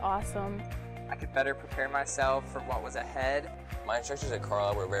enrollment was awesome. I could better prepare myself for what was ahead. My instructors at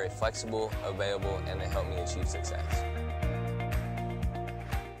Carlisle were very flexible, available, and they helped me achieve success.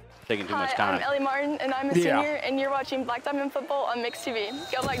 Taking too much time. I'm Ellie Martin, and I'm a senior, and you're watching Black Diamond football on Mix TV.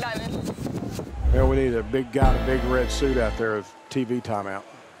 Go Black Diamond. Well, we need a big guy in a big red suit out there with TV timeout.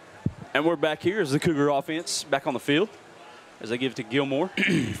 And we're back here as the Cougar offense back on the field as they give it to Gilmore.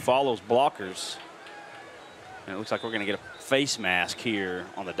 He follows blockers. And it looks like we're going to get a face mask here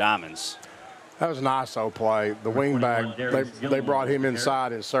on the Diamonds. That was an ISO play. The wingback, they brought him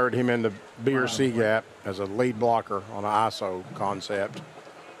inside, inserted him into B or C gap as a lead blocker on an ISO concept.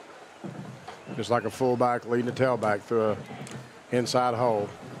 Just like a fullback leading a tailback through a inside hole.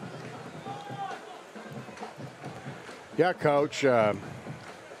 Yeah, Coach. Face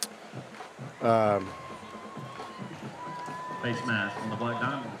mask on the Black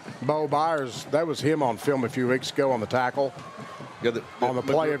Diamonds. Bo Byers, that was him on film a few weeks ago on the tackle. Yeah, on the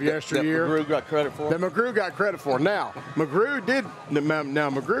play of yesteryear. That McGrew got credit for. That McGrew got credit for. Now,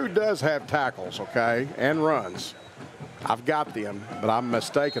 McGrew does have tackles, okay, and runs. I've got them, but I'm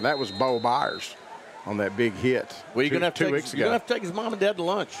mistaken. That was Bo Byers on that big hit. Well, you're going to have to take his mom and dad to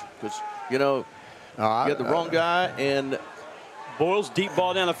lunch because, you know, you got the wrong guy. And Boyles, deep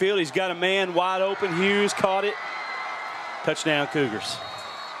ball down the field. He's got a man wide open. Hughes caught it. Touchdown, Cougars.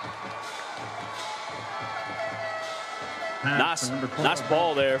 Nice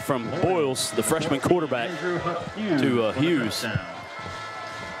ball there from Boyles, the freshman quarterback, to Hughes.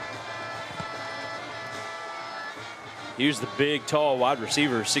 Here's the big, tall wide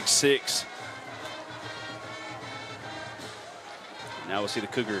receiver, 6'6". Now we'll see the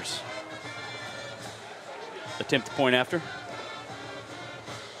Cougars attempt the point after.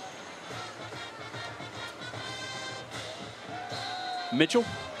 Mitchell.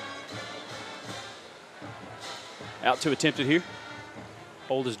 Out to attempt it here.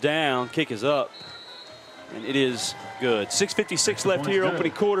 Hold is down, kick is up, and it is good. 6:56 left here,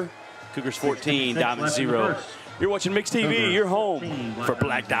 opening quarter. Cougars 14, Diamond 0. You're watching Mix TV, your home for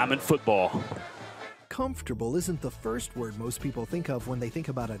Black Diamond football. Comfortable isn't the first word most people think of when they think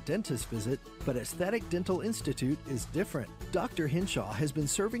about a dentist visit, but Aesthetic Dental Institute is different. Dr. Hinshaw has been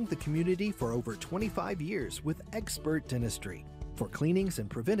serving the community for over 25 years with expert dentistry. For cleanings and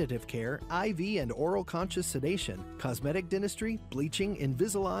preventative care, IV and oral conscious sedation, cosmetic dentistry, bleaching,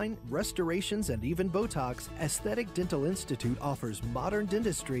 Invisalign, restorations, and even Botox, Aesthetic Dental Institute offers modern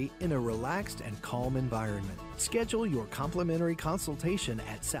dentistry in a relaxed and calm environment. Schedule your complimentary consultation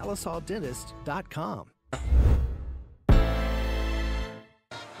at salisawdentist.com.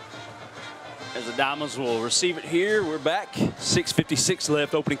 As the Diamonds will receive it here, we're back. 6:56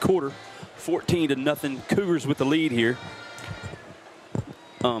 left, opening quarter. 14-0. Cougars with the lead here.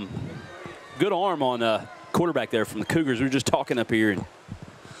 Good arm on quarterback there from the Cougars. We were just talking up here. And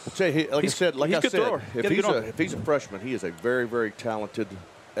I'll tell you, like I said, if he's a freshman, he is a very, very talented,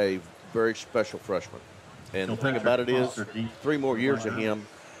 a very special freshman. And the thing about it is, 3 more years of him,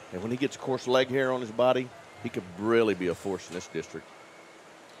 and when he gets coarse leg hair on his body, he could really be a force in this district.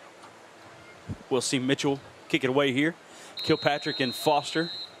 We'll see Mitchell kick it away here. Kilpatrick and Foster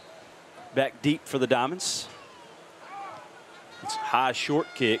back deep for the Diamonds. It's a high short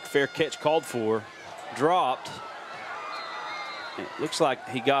kick. Fair catch called for. Dropped. It looks like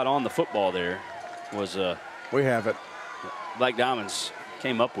he got on the football there. We have it. Black Diamonds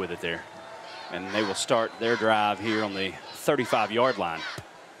came up with it there. And they will start their drive here on the 35-yard line.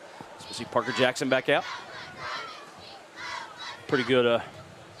 So we'll see Parker Jackson back out. Pretty good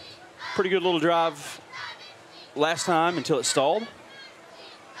little drive last time until it stalled.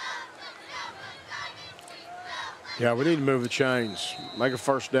 Yeah, we need to move the chains. Make a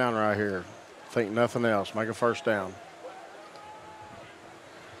first down right here. Think nothing else. Make a first down.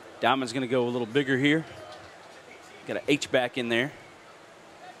 Diamond's going to go a little bigger here. Got an H-back in there.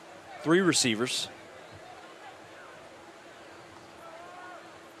 3 receivers.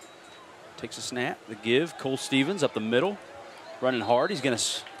 Takes a snap, the give. Cole Stevens up the middle, running hard. He's going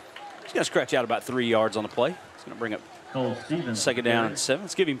to scratch out about 3 yards on the play. He's going to bring up Cole Stevens, second down and 7.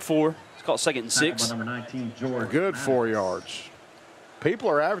 Let's give him 4. Let's call it 2nd and 6. Number 19, George. Good 4 yards. People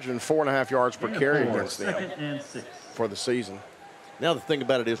are averaging 4.5 yards per carry against them 2nd and 6 for the season. Now the thing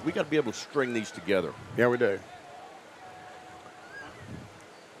about it is we got to be able to string these together. Yeah, we do.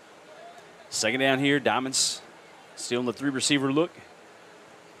 Second down here. Diamonds still in the 3 receiver look.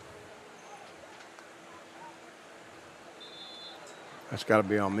 That's got to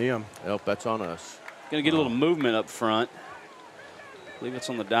be on them. Nope, that's on us. Going to get a little movement up front. I believe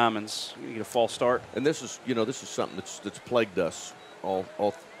it's on the Diamonds. You're going to get a false start. And this is, this is something that's plagued us all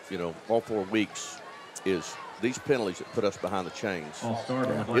 4 weeks. Is these penalties that put us behind the chains.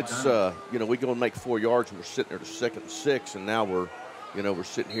 It's we go and make 4 yards and we're sitting there to 2nd and 6, and now we're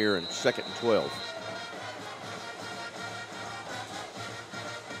sitting here in 2nd and 12.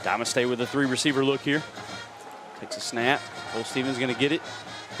 Diamonds stay with the 3 receiver look here. Takes a snap. Cole Stevens going to get it.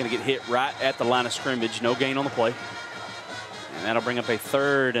 Going to get hit right at the line of scrimmage. No gain on the play. And that'll bring up a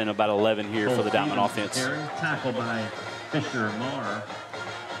 3rd and about 11 here for the Diamond offense. Tackled by Fisher Marr.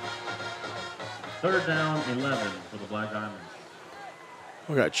 3rd down, 11 for the Black Diamonds.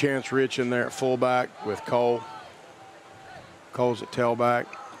 We got Chance Rich in there at fullback with Cole. Cole's at tailback.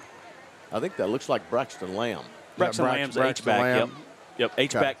 I think that looks like Braxton Lamb. Braxton Lamb's H-back. Yep.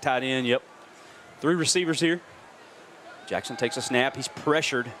 H-back tight end. Yep. 3 receivers here. Jackson takes a snap. He's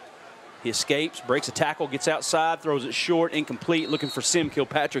pressured. He escapes, breaks a tackle, gets outside, throws it short, incomplete, looking for Sim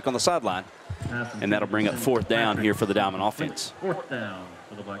Kilpatrick on the sideline. And that'll bring up 4th down here for the Diamond offense. 4th down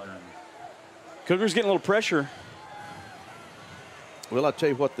for the Black Diamonds. Cougars getting a little pressure. Well, I'll tell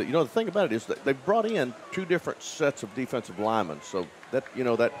you what, the thing about it is that they've brought in 2 different sets of defensive linemen. So that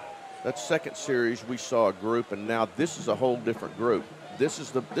 2nd series we saw a group, and now this is a whole different group.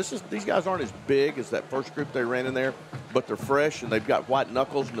 These guys aren't as big as that first group they ran in there, but they're fresh and they've got white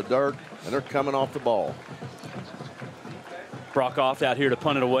knuckles in the dirt and they're coming off the ball. Brockoff out here to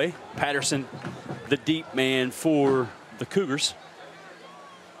punt it away. Patterson, the deep man for the Cougars.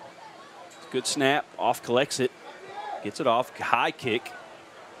 Good snap, off collects it, gets it off, high kick.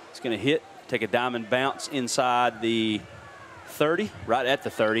 It's going to hit, take a diamond bounce inside the 30, right at the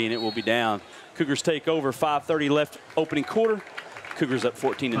 30, and it will be down. Cougars take over, 5:30 left opening quarter. Cougars up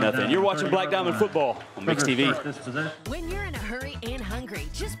 14-0. You're watching Black Diamond football on Mix TV. When you're in a hurry and hungry,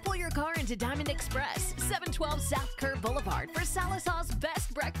 just pull your car into Diamond Express, 712 South Kerr Boulevard for Sallisaw's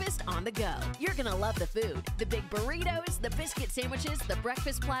best breakfast on the go. You're gonna love the food, the big burritos, the biscuit sandwiches, the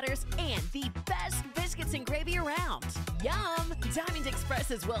breakfast platters, and the best biscuits and gravy around. Yum! Diamond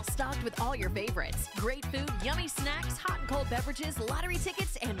Express is well stocked with all your favorites. Great food, yummy snacks, hot and cold beverages, lottery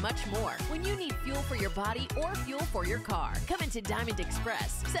tickets, and much more. When you need fuel for your body or fuel for your car, come into Diamond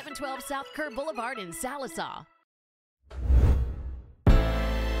Express, 712 South Kerr Boulevard in Sallisaw.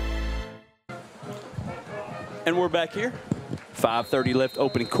 And we're back here. 5:30 left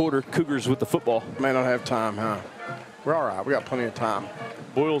opening quarter. Cougars with the football. May not have time, huh? We're all right. We got plenty of time.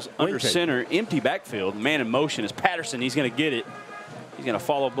 Boyles under center, empty backfield. Man in motion is Patterson. He's going to get it. He's going to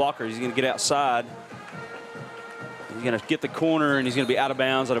follow blocker. He's going to get outside. He's going to get the corner, and he's going to be out of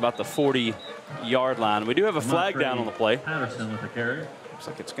bounds at about the 40-yard line. We do have a flag down on the play. Patterson with the carry. Looks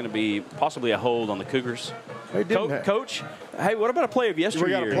like it's going to be possibly a hold on the Cougars. They didn't Coach, hey, what about a play of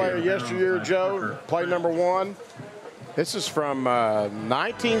yesteryear? We got a play of yesteryear, Joe. Play number 1. This is from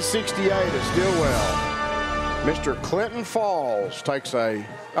 1968 at Stillwell. Mr. Clinton Falls takes a.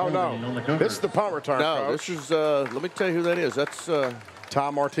 Oh no, this is the punt return. No, Coach. this is. Let me tell you who that is. That's Ty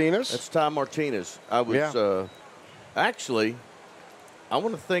Martinez. That's Ty Martinez. I was actually. I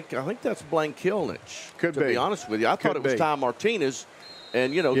think that's Blaine Kilnich. Could to be honest with you, I thought it was Ty Martinez,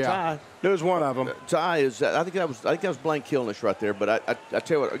 and you know Ty. There was one of them. Ty is. I think that was Blaine Kilnich right there. But I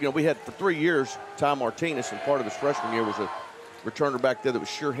tell you what, you know, we had for 3 years Ty Martinez, and part of his freshman year was a returner back there that was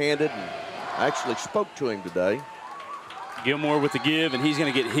sure-handed. And I actually spoke to him today. Gilmore with the give, and he's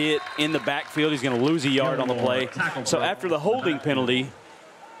going to get hit in the backfield. He's going to lose a yard on the play. So after the holding penalty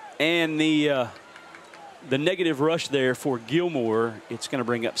and the negative rush there for Gilmore, it's going to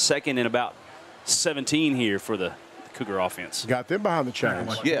bring up second and about 17 here for the Cougar offense. Got them behind the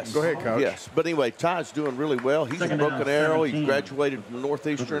chains. Yes. Go ahead, Coach. Yes. But anyway, Ty's doing really well. He's a Broken Arrow. He graduated from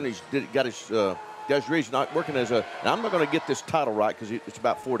Northeastern. He's got his degree. He's not working as a. Now I'm not going to get this title right because it's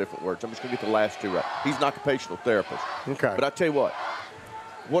about 4 different words. I'm just going to get the last 2 right. He's an occupational therapist. Okay. But I tell you what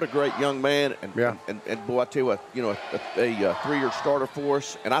a great young man. And boy, I tell you what, you know, a 3-year starter for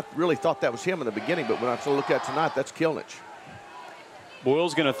us. And I really thought that was him in the beginning. But when I look at tonight, that's Kilnich.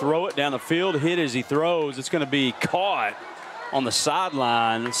 Boyle's going to throw it down the field, hit as he throws. It's going to be caught on the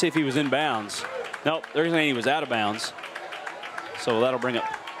sideline. Let's see if he was in bounds. Nope, they're saying he was out of bounds. So that'll bring up.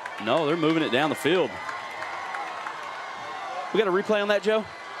 No, they're moving it down the field. We got a replay on that, Joe?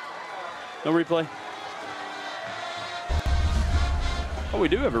 No replay? Oh, we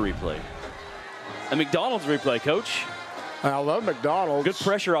do have a replay. A McDonald's replay, Coach. I love McDonald's. Good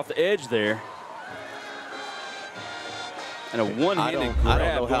pressure off the edge there. And a one-handed grab.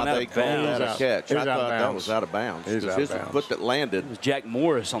 I don't know how they called bounds. that a catch. I thought that was out of bounds. It was out of his bounds. foot that landed. It was Jack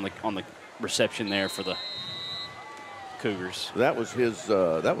Morris on the reception there for the Cougars. That was his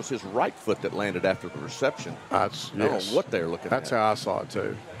right foot that landed after the reception. I don't know what they're looking at. That's how I saw it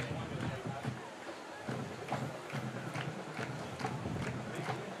too.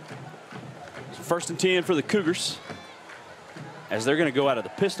 So 1st and 10 for the Cougars as they're going to go out of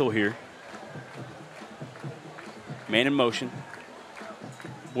the pistol here. Man in motion.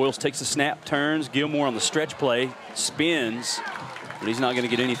 Boyles takes the snap, turns. Gilmore on the stretch play, spins, but he's not going to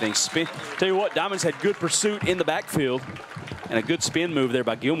get anything. Tell you what, Diamonds had good pursuit in the backfield and a good spin move there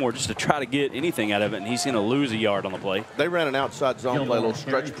by Gilmore just to try to get anything out of it, and he's going to lose a yard on the play. They ran an outside zone play, a little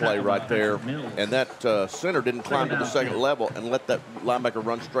stretch play right there, and that center didn't climb to the second level and let that linebacker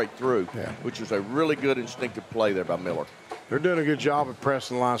run straight through, which was a really good instinctive play there by Miller. They're doing a good job of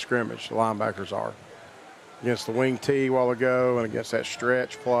pressing the line of scrimmage, the linebackers are. Against the wing tee a while ago and against that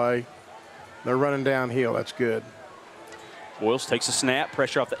stretch play. They're running downhill. That's good. Boyles takes a snap,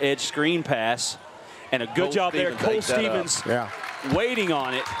 pressure off the edge, screen pass, and a good job there. Cole Stevens waiting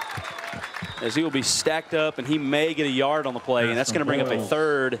on it as he will be stacked up, and he may get a yard on the play, and that's going to bring up a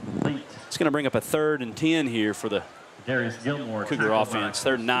third. It's going to bring up a 3rd and 10 here for the Cougar offense.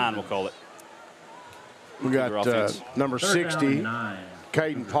 3rd and 9, we'll call it. We got number 60,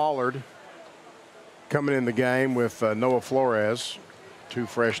 Caden Pollard, coming in the game with Noah Flores, 2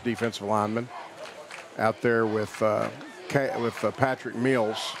 fresh defensive linemen, out there with Patrick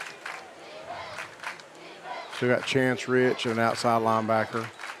Mills. So we got Chance Rich, an outside linebacker.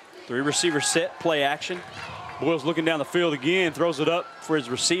 3 receiver set, play action. Boyles looking down the field again, throws it up for his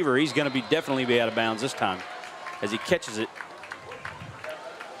receiver. He's going to definitely be out of bounds this time as he catches it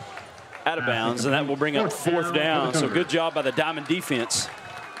out of bounds, and that will bring up 4th down. So good job by the Diamond defense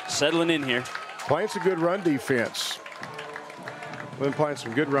settling in here. Playing some good run defense. We've been playing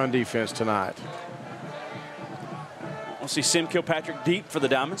some good run defense tonight. We'll see Sim Kilpatrick deep for the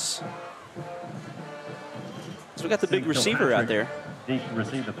Diamonds. So we got the big receiver out there.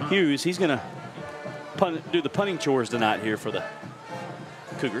 Hughes, he's going to do the punting chores tonight here for the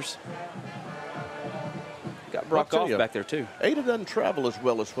Cougars. Got Brock off back there too. Ada doesn't travel as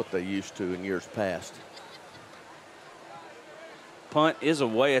well as what they used to in years past. Punt is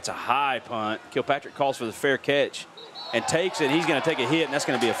away. It's a high punt. Kilpatrick calls for the fair catch and takes it. He's going to take a hit, and that's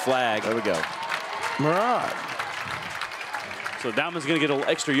going to be a flag. There we go. All right. So Diamond's going to get a little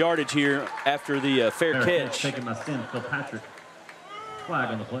extra yardage here after the fair catch. Taken by Sim Kilpatrick.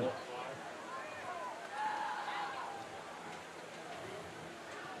 Flag on the play.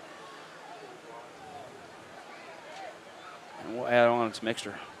 And we'll add on some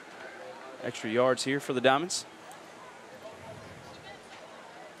extra yards here for the Diamonds.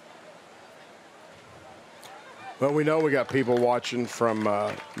 Well, we know we got people watching from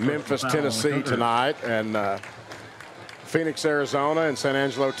Memphis, Tennessee tonight, and Phoenix, Arizona, and San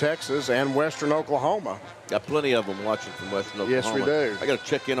Angelo, Texas, and Western Oklahoma. Got plenty of them watching from Western Oklahoma. Yes, we do. I got to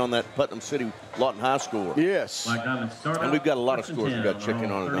check in on that Putnam City Lawton High score. Yes. And we've got a lot of scores we've got to check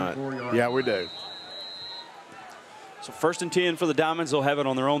in on tonight. Yeah, we do. So 1st and 10 for the Diamonds. They'll have it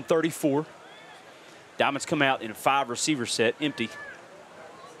on their own 34. Diamonds come out in a 5-receiver set, empty.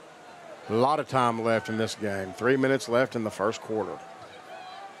 A lot of time left in this game. 3 minutes left in the first quarter.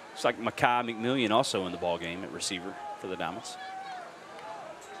 Looks like Mekhi McMillian also in the ball game at receiver for the Diamonds.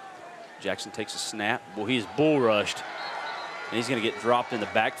 Jackson takes a snap. Well, he's bull rushed, and he's going to get dropped in the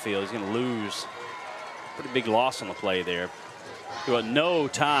backfield. He's going to lose. Pretty big loss on the play there. There was no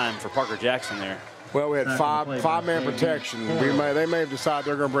time for Parker Jackson there. Well, we had five-man protection. They may have decided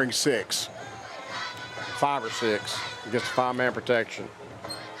they're going to bring 6. 5 or 6 against 5-man protection.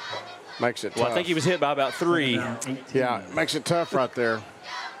 Makes it tough. Well, I think he was hit by about 3. Yeah, makes it tough right there.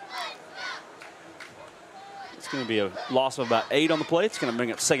 It's going to be a loss of about 8 on the play. It's going to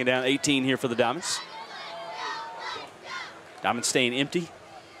bring up 2nd down, 18 here for the Diamonds. Diamonds staying empty.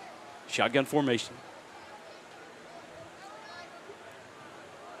 Shotgun formation.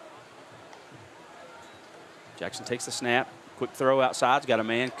 Jackson takes the snap. Quick throw outside. He's got a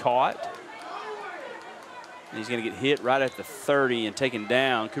man caught. And he's going to get hit right at the 30 and taken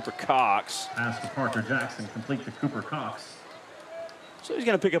down. Cooper Cox. Pass to Parker Jackson, complete to Cooper Cox. So he's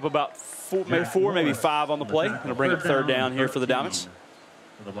going to pick up about 4, maybe 5 on the play. Going to bring up 3rd down here for the Diamonds.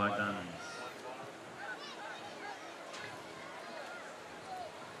 For the Black Diamonds.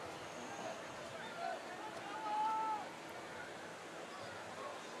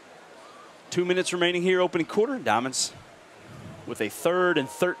 Two minutes remaining here, opening quarter. Diamonds with a 3rd and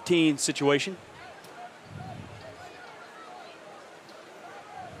 13 situation.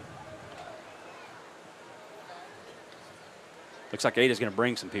 Looks like Ada's going to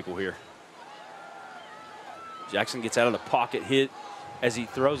bring some people here. Jackson gets out of the pocket, hit as he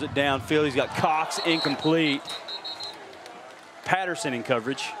throws it downfield. He's got Cox incomplete. Patterson in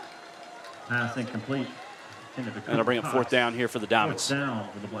coverage. Pass incomplete. And they'll bring up 4th down here for the Diamonds. 4th down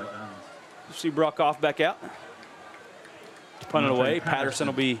for the Black Diamonds. See Brockhoff back out. To punt it away. Patterson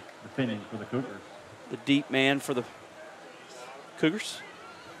will be defending for the Cougars. The deep man for the Cougars.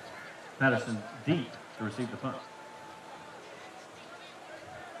 Patterson deep to receive the punt.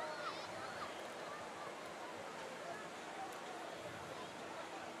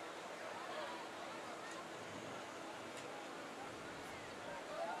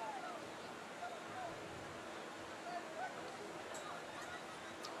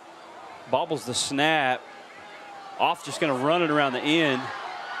 Bobbles the snap. Off just going to run it around the end.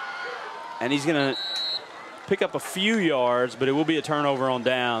 And he's going to pick up a few yards, but it will be a turnover on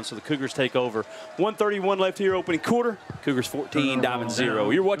down, so the Cougars take over. 1:31 left here, opening quarter. Cougars 14, Diamond 0.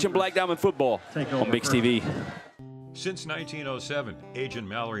 You're watching Black Diamond Football on Mix TV. Since 1907, Agent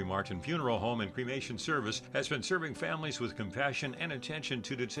Mallory Martin Funeral Home and Cremation Service has been serving families with compassion and attention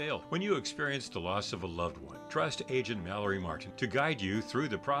to detail. When you experience the loss of a loved one, trust Agent Mallory Martin to guide you through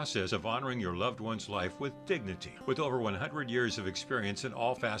the process of honoring your loved one's life with dignity. With over 100 years of experience in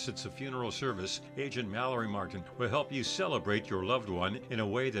all facets of funeral service, Agent Mallory Martin will help you celebrate your loved one in a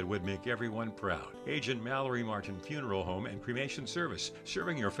way that would make everyone proud. Agent Mallory Martin Funeral Home and Cremation Service,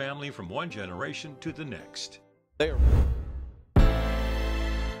 serving your family from one generation to the next.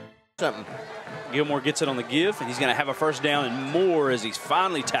 Gilmore gets it on the give, and he's going to have a 1st down and more as he's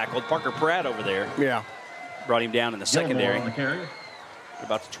finally tackled. Parker Pratt over there. Yeah. Brought him down in the secondary. On the carry.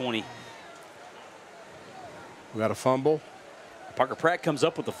 About the 20. We got a fumble. Parker Pratt comes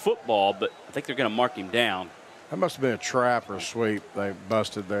up with the football, but I think they're going to mark him down. That must have been a trap or a sweep they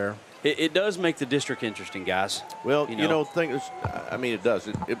busted there. It does make the district interesting, guys. Well, you know thing is, I mean, it does.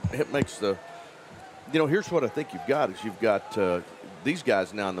 It makes the, here's what I think you've got is you've got these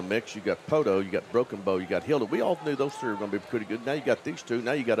guys now in the mix. You got Poto, you got Broken Bow, you got Hilda. We all knew those 3 were going to be pretty good. Now you got these 2.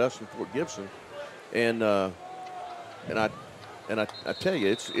 Now you got us and Fort Gibson, and I tell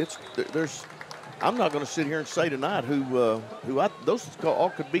you, there's. I'm not going to sit here and say tonight those all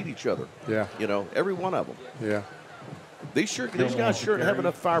could beat each other. Yeah. Every one of them. Yeah. These guys sure have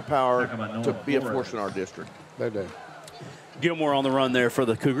enough firepower to be a force in our district. They do. Gilmore on the run there for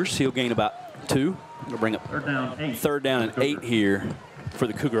the Cougars. He'll gain about 2. He'll bring up 3rd down and 8 here for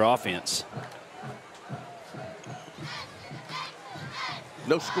the Cougar offense.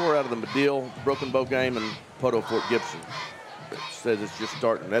 No score out of the Medill, Broken Bow game, and Poto Fort Gibson. It says it's just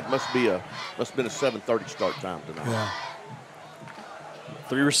starting. That must have been a 7:30 start time tonight. Yeah.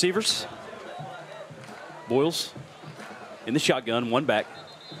 Three receivers. Boyles in the shotgun,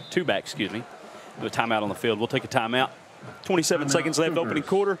 two back, excuse me. A timeout on the field. We'll take a timeout. 27 seconds left, opening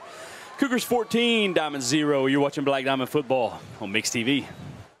quarter. Cougars 14, Diamonds 0. You're watching Black Diamond Football on Mix TV.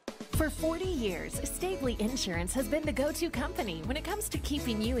 For 40 years, Stavely Insurance has been the go-to company when it comes to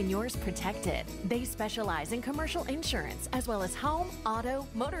keeping you and yours protected. They specialize in commercial insurance as well as home, auto,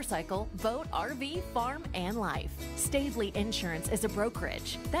 motorcycle, boat, RV, farm, and life. Stavely Insurance is a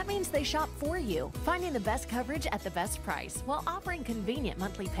brokerage. That means they shop for you, finding the best coverage at the best price while offering convenient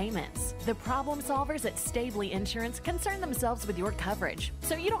monthly payments. The problem solvers at Stavely Insurance concern themselves with your coverage,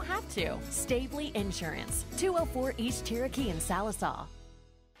 so you don't have to. Stavely Insurance, 204 East Cherokee in Sallisaw.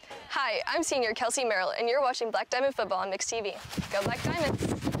 Hi, I'm senior Kelsey Merrill, and you're watching Black Diamond Football on Mix TV. Go Black Diamonds!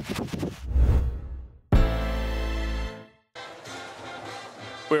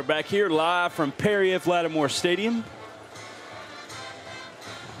 We're back here live from Perry F. Lattimore Stadium.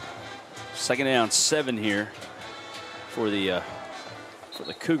 Second down, 7 here for the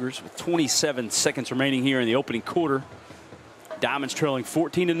Cougars with 27 seconds remaining here in the opening quarter. Diamonds trailing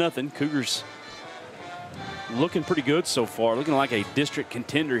 14-0. Cougars looking pretty good so far, looking like a district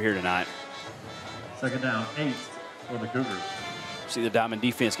contender here tonight. Second down, 8 for the Cougars. See the Diamond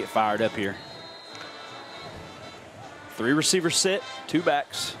defense get fired up here. 3 receivers set, 2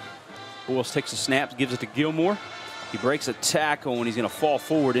 backs. Boyles takes the snaps, gives it to Gilmore. He breaks a tackle and he's going to fall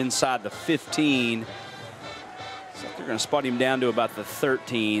forward inside the 15. So they're going to spot him down to about the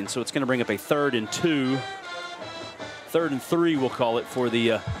 13. So it's going to bring up a 3rd and 2. 3rd and 3, we'll call it, for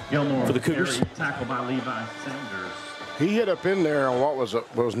the Cougars. Tackle by Levi Sanders. He hit up in there on what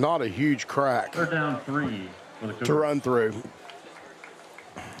was not a huge crack. 3rd down 3 for the Cougars to run through.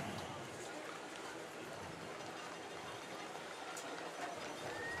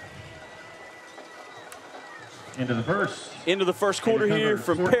 Into the first quarter here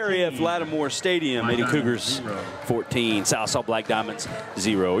from Perry F. Lattimore Stadium. Lady Cougars 14, Sallisaw Black Diamonds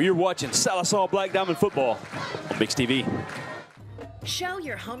 0. You're watching Sallisaw Black Diamond Football on Mix TV. Show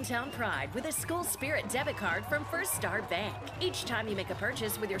your hometown pride with a School Spirit debit card from First Star Bank. Each time you make a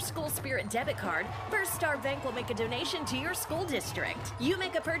purchase with your School Spirit debit card, First Star Bank will make a donation to your school district. You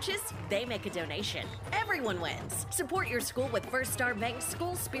make a purchase, they make a donation. Everyone wins. Support your school with First Star Bank's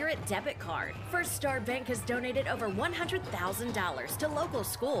School Spirit debit card. First Star Bank has donated over $100,000 to local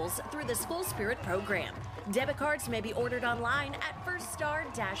schools through the School Spirit program. Debit cards may be ordered online at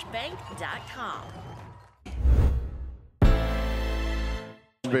firststar-bank.com.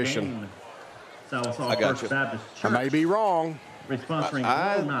 Suspicion. I got you. I may be wrong. You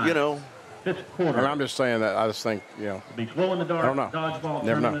know, and I'm just saying that. I just think, Be glow in the dark. I don't know. Dodgeball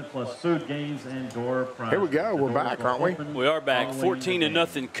Never tournament know. plus food games and door prizes. Here we go. We're back, aren't we? We are back.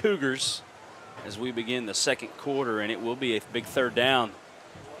 14-0 Cougars as we begin the second quarter, and it will be a big 3rd down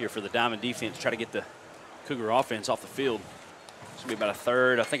here for the Diamond defense to try to get the Cougar offense off the field. It's going to be about a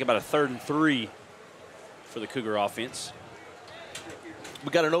 3rd and 3 for the Cougar offense. We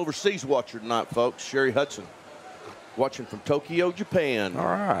got an overseas watcher tonight, folks. Sherry Hudson, watching from Tokyo, Japan. All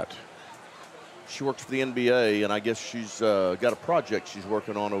right. She works for the NBA, and I guess she's got a project she's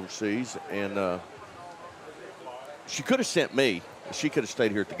working on overseas. And she could have sent me. She could have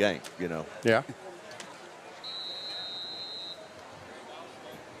stayed here at the game, Yeah.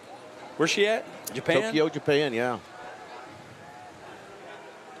 Where's she at? Japan? Tokyo, Japan, yeah.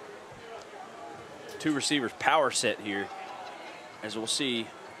 2 receivers power set here. As we'll see,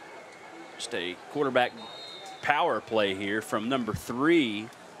 just a quarterback power play here from number 3,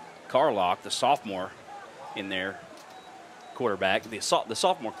 Carlock, the sophomore in there, quarterback, the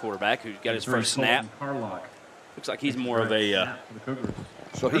sophomore quarterback who got his first snap. Looks like he's more of a.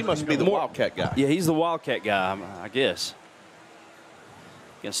 So he must be the Wildcat guy. Yeah, he's the Wildcat guy, I guess.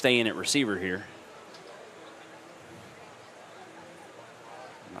 Gonna stay in at receiver here.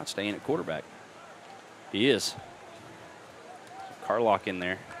 Not staying at quarterback. He is. Carlock in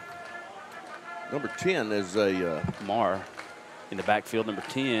there. Number 10 is a Marr in the backfield, number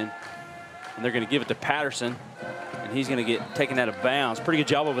 10. And they're going to give it to Patterson, and he's going to get taken out of bounds. Pretty good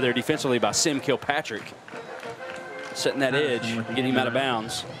job over there defensively by Sim Kilpatrick. Setting that edge, getting him out of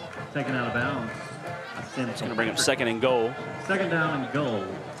bounds. Taken out of bounds. It's going to bring up 2nd and goal. 2nd down and goal.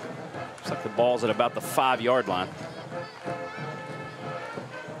 Looks like the ball's at about the 5-yard line.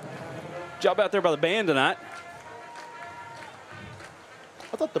 Job out there by the band tonight.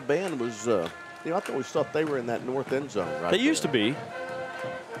 I thought the band was, I always thought they were in that north end zone, right? They used to be.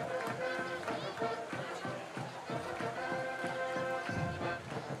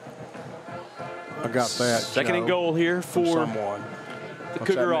 I got that. 2nd and goal here for the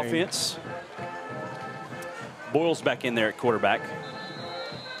Cougar offense. Boyles back in there at quarterback.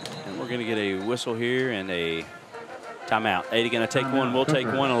 going to get a whistle here and a timeout. Ada going to take one. We'll take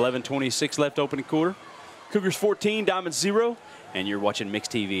one. 11:26 left opening quarter. Cougars 14, Diamonds 0. And you're watching Mix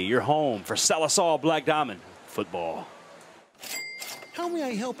TV. You're home for Sallisaw Black Diamond football. How may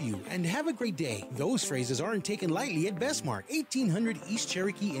I help you? And have a great day. Those phrases aren't taken lightly at Bestmark, 1800 East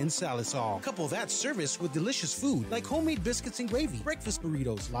Cherokee in Sallisaw. Couple that service with delicious food like homemade biscuits and gravy, breakfast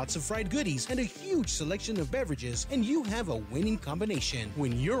burritos, lots of fried goodies, and a huge selection of beverages, and you have a winning combination.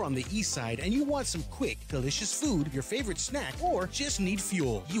 When you're on the east side and you want some quick, delicious food, your favorite snack, or just need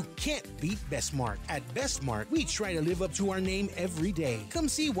fuel, you can't beat Bestmark. At Bestmark, we try to live up to our name every day. Come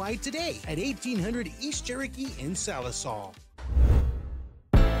see why today at 1800 East Cherokee in Sallisaw.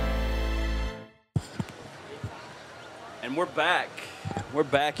 And we're back. We're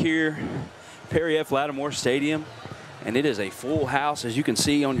back here, Perry F. Lattimore Stadium, and it is a full house, as you can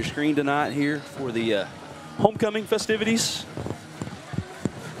see on your screen tonight here for the homecoming festivities.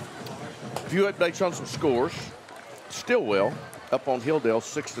 A few updates on some scores. Stillwell up on Hilldale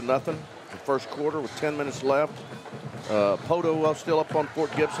 6-0 the first quarter with 10 minutes left. Poto still up on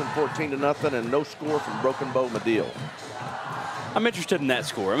Fort Gibson 14-0, and no score from Broken Bow Medill. I'm interested in that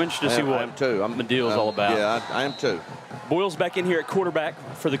score. I'm interested to see what Medill's all about. Yeah, I am too. Boyle's back in here at quarterback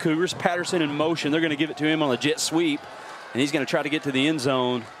for the Cougars. Patterson in motion. They're going to give it to him on a jet sweep, and he's going to try to get to the end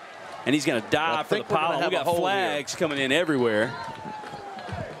zone, and he's going to dive for the pile. We got flags coming in everywhere.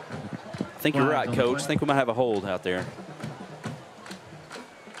 I think you're right, Coach. I think we might have a hold out there.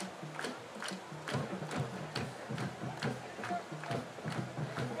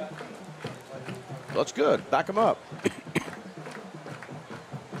 That's good. Back him up.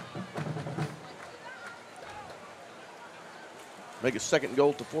 Make it second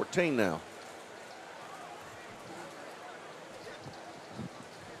goal to 14 now.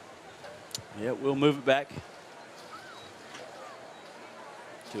 Yeah, we'll move it back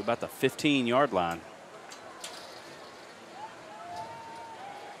to about the 15-yard line.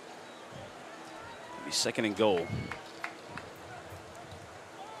 It'll be second and goal.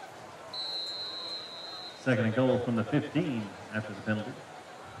 Second and goal from the 15 after the penalty.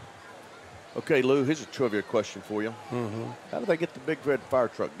 Okay, Lou, here's a trivia question for you. How do they get the big red fire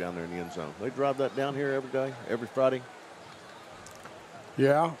truck down there in the end zone? They drive that down here every day, every Friday?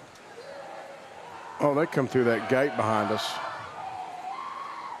 Yeah. Oh, they come through that gate behind us.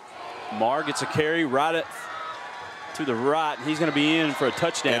 Marr gets a carry right to the right, and he's going to be in for a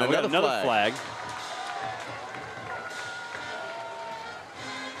touchdown. And another flag.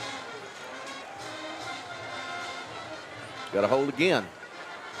 Got a hold again.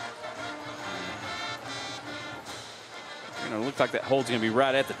 It looks like that hold's going to be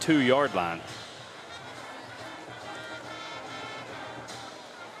right at the 2-yard line.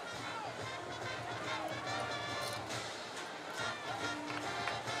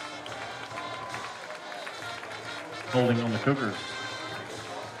 Holding on the Cougars.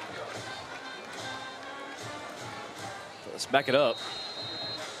 So let's back it up.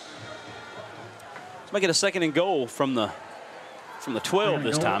 Let's make it a second and goal from the 12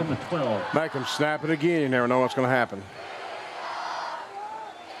 this time. From the 12. Make them snap it again. You never know what's going to happen.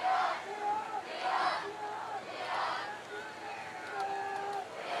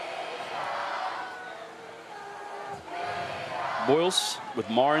 Boyles with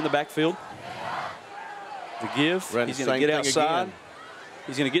Marr in the backfield. The give. He's going to get outside. Again.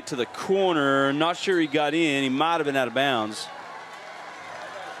 He's going to get to the corner. Not sure he got in. He might have been out of bounds.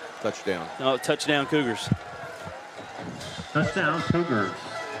 Touchdown. No, touchdown Cougars. Touchdown Cougars.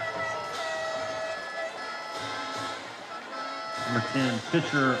 Number 10,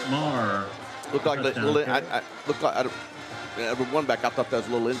 Fisher Marr. Looked like one back. I thought that was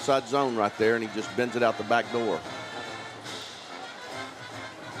a little inside zone right there, and he just bends it out the back door.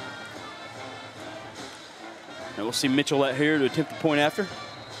 And we'll see Mitchell out here to attempt the point after.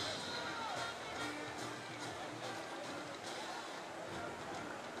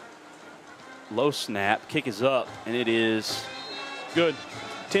 Low snap, kick is up, and it is good.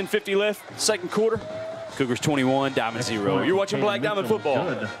 10:50 left, second quarter. Cougars 21, Diamond 0. You're watching Black Diamond football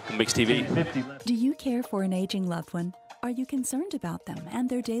on Mix TV. Do you care for an aging loved one? Are you concerned about them and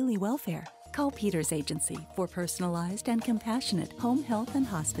their daily welfare? Call Peters Agency for personalized and compassionate home health and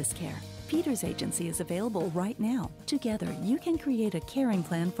hospice care. Peters Agency is available right now. Together, you can create a caring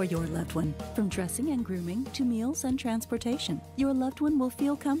plan for your loved one. From dressing and grooming to meals and transportation, your loved one will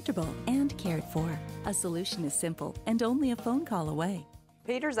feel comfortable and cared for. A solution is simple and only a phone call away.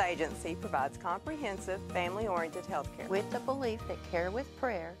 Peters Agency provides comprehensive, family-oriented health care with the belief that care with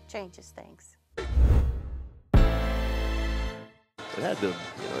prayer changes things. It had to,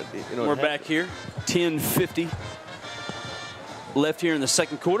 we're back here, 10:50 left here in the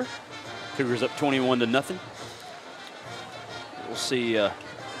second quarter. Cougars up 21-0. We'll see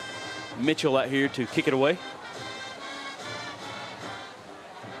Mitchell out here to kick it away.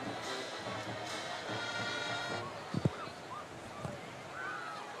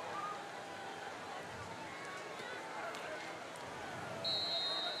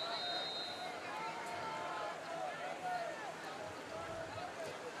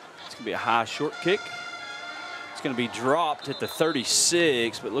 It's going to be a high short kick. It's going to be dropped at the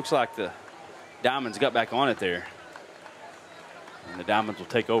 36, but it looks like the Diamonds got back on it there. And the Diamonds will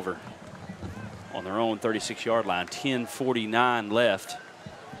take over on their own 36-yard line. 10:49 left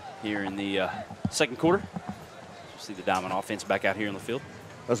here in the second quarter. See the Diamond offense back out here in the field.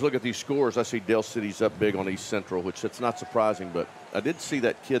 Let's look at these scores. I see Dale City's up big on East Central, which it's not surprising, but I did see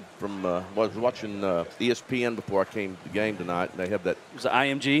that kid from, I was watching ESPN before I came to the game tonight, and they have that. It was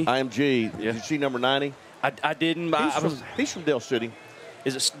IMG? IMG. Yeah. Did you see number 90? I didn't. He's from Dale City.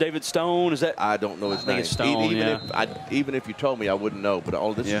 Is it David Stone? Is that? I don't know his name. I think it's Stone, even if you told me, I wouldn't know,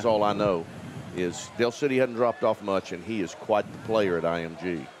 but this is all I know is Dale City hadn't dropped off much, and he is quite the player at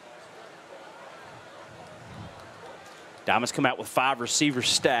IMG. Diamonds come out with 5 receivers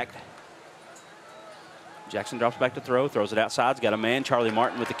stacked. Jackson drops back to throw, throws it outside. He's got a man, Charlie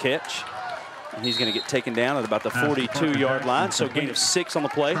Martin, with the catch. And he's going to get taken down at about the 42-yard line. So gain of 6 on the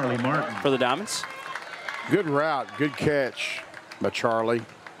play for the Diamonds. Good route, good catch by Charlie.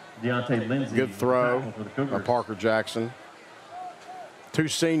 Deontay Lindsay. Good throw by Parker Jackson. 2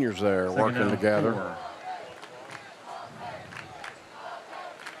 seniors there working together. 4.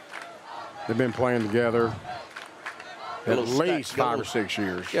 They've been playing together at least 5 or 6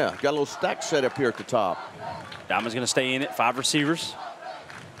 years. Yeah, got a little stack set up here at the top. Diamond's going to stay in it, 5 receivers.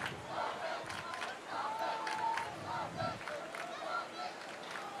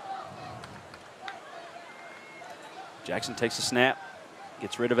 Jackson takes a snap,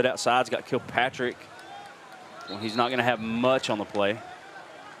 gets rid of it outside. He's got Kilpatrick. Well, he's not going to have much on the play.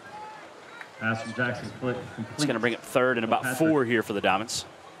 Pass from Jackson complete. It's going to bring up 3rd and about 4 here for the Diamonds.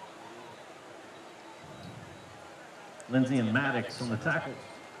 Lindsay and Maddox on the tackle.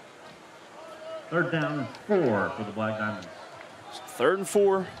 3rd down and 4 for the Black Diamonds. 3rd and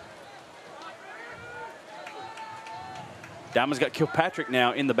 4. Diamonds got Kilpatrick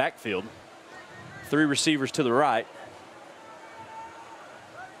now in the backfield. 3 receivers to the right.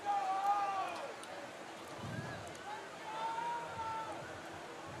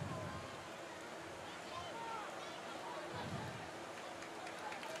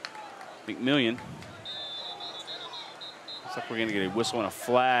 McMillian. Looks like we're going to get a whistle and a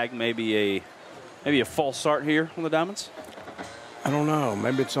flag, maybe a false start here on the Diamonds. I don't know.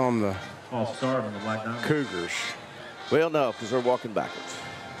 Maybe it's on the false start on the Black Diamonds. Cougars. Well, no, because they're walking backwards.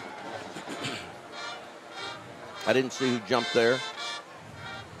 I didn't see who jumped there.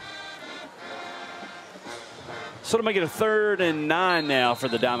 So to make it a 3rd and 9 now for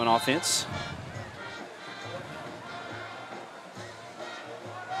the Diamond offense.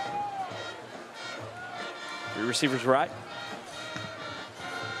 Three receivers right.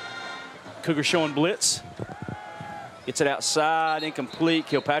 Cougar showing blitz. Gets it outside, incomplete.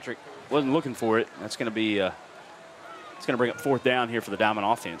 Kilpatrick wasn't looking for it. That's going to be, it's going to bring up 4th down here for the Diamond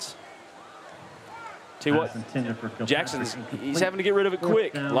offense. Tell you what, Jackson's, he's having to get rid of it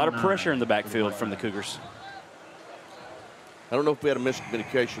quick. A lot of pressure in the backfield from the Cougars. I don't know if we had a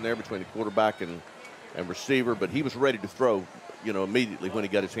miscommunication there between the quarterback and receiver, but he was ready to throw, immediately when he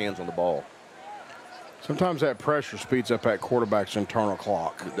got his hands on the ball. Sometimes that pressure speeds up that quarterback's internal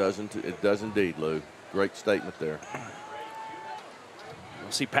clock. It does indeed, Lou. Great statement there.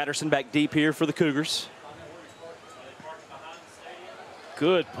 We'll see Patterson back deep here for the Cougars.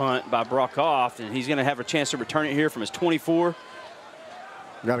 Good punt by Brockhoff, and he's going to have a chance to return it here from his 24.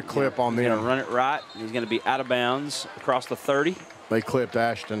 Got a clip on them. He's going to run it right. He's going to be out of bounds across the 30. They clipped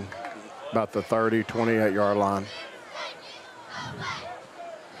Ashton about the 30, 28-yard line.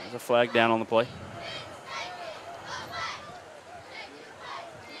 There's a flag down on the play.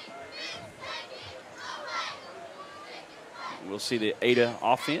 We'll see the Ada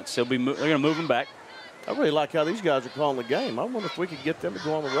offense. They're going to move them back. I really like how these guys are calling the game. I wonder if we could get them to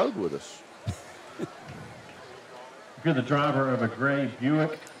go on the road with us. If you're the driver of a gray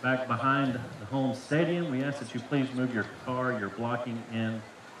Buick back behind the home stadium, we ask that you please move your car. You're blocking in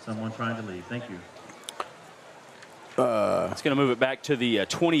someone trying to leave. Thank you. It's going to move it back to the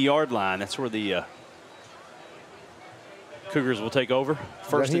 20-yard line. That's where the Cougars will take over.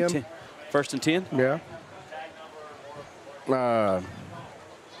 First and 10. Yeah. And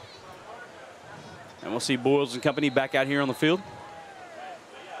we'll see Boyles and company back out here on the field.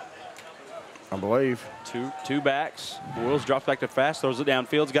 I believe. Two backs. Boyles drops back to fast, throws it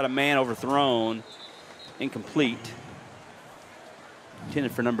downfield. Got a man overthrown. Incomplete.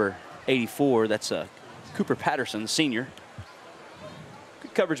 Intended for number 84. That's Cooper Patterson, senior.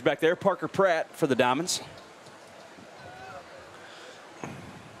 Good coverage back there. Parker Pratt for the Diamonds.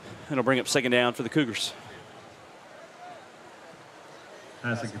 It'll bring up second down for the Cougars.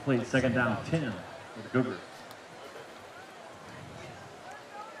 Pass incomplete. Second down, 10 for the Cougars.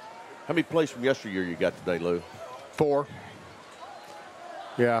 How many plays from yesteryear you got today, Lou? 4.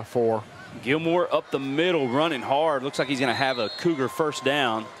 Yeah, 4. Gilmore up the middle, running hard. Looks like he's going to have a Cougar first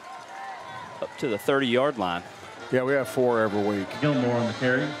down up to the 30-yard line. Yeah, we have 4 every week. Gilmore on the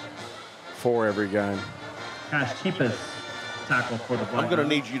carry. 4 every game. Cash cheapest tackle for the Black I'm going to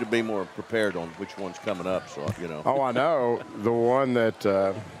Diamonds. need you to be more prepared on which one's coming up, so you know. Oh, I know. The one that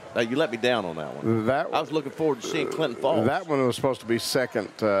you let me down on that one. I was looking forward to seeing Clinton Falls. That one was supposed to be second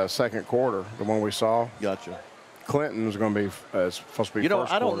quarter, the one we saw. Gotcha. Clinton was going to be supposed to be. You know,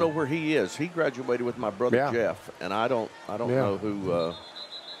 first I don't quarter. know where he is. He graduated with my brother Jeff, and I don't know who.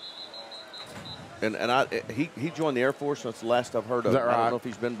 He joined the Air Force. That's the last I've heard of. Is that I right? don't know if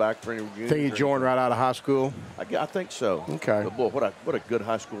he's been back for any reunions. Think he joined right out of high school? I think so. Okay. But boy, what a good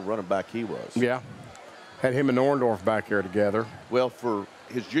high school running back he was. Yeah. Had him and Orndorff back there together. Well, for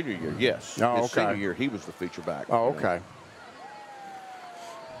his junior year, yes. Oh, his okay. senior year, he was the feature back. Oh, okay.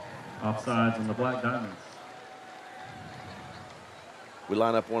 Offsides on the Black Diamonds. We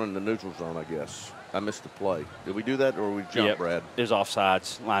line up one in the neutral zone, I guess. I missed the play. Did we do that, or we jump, Yep. Brad? There's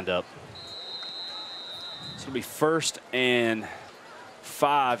offsides lined up. So it'll be 1st and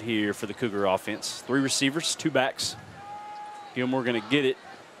 5 here for the Cougar offense. 3 receivers, 2 backs. Gilmore going to get it.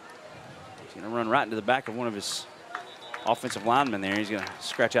 He's going to run right into the back of one of his offensive linemen there. He's going to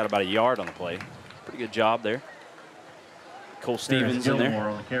scratch out about a yard on the play. Pretty good job there. Cole Stevens in there. Gilmore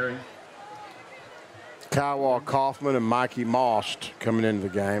on the carry. Kyle Kaufman and Mikey Most coming into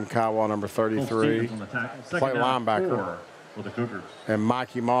the game. Kyle number 33, on the tackle. play Second down, linebacker. 4 for the Cougars. And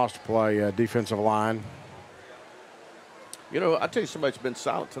Mikey Most play defensive line. You know, I tell you, somebody's been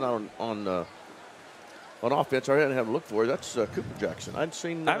silent tonight on offense. I didn't have a look for it. That's Cooper Jackson. I haven't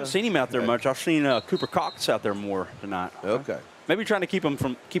seen him out there much. I've seen Cooper Cox out there more tonight. Okay. Maybe trying to keep him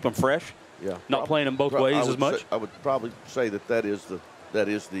fresh. Yeah. Not playing them both ways as much. I would probably say that is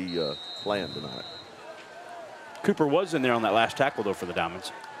the plan tonight. Cooper was in there on that last tackle, though, for the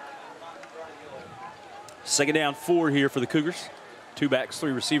Diamonds. Second down, 4 here for the Cougars. 2 backs,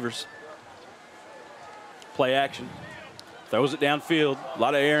 3 receivers. Play action. Throws it downfield. A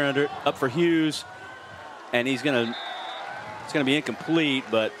lot of air under it. Up for Hughes. And it's going to be incomplete,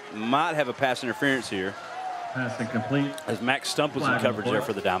 but might have a pass interference here. Pass incomplete. As Max Stump was in coverage there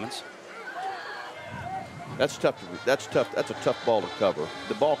for the Diamonds. That's tough. That's a tough ball to cover.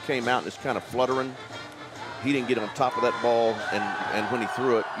 The ball came out and it's kind of fluttering. He didn't get on top of that ball, and when he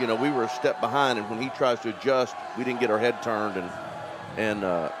threw it, you know, we were a step behind, and when he tries to adjust, we didn't get our head turned and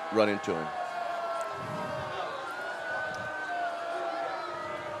run into him.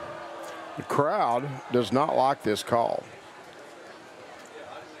 The crowd does not like this call.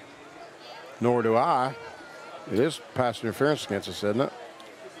 Nor do I. It is pass interference against us, isn't it?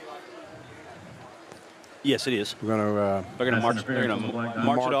 Yes, it is. We're going to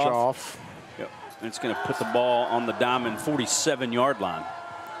march it off. Yep. And it's going to put the ball on the Diamond 47-yard line.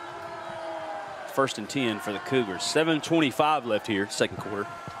 1st and 10 for the Cougars. 7:25 left here, second quarter.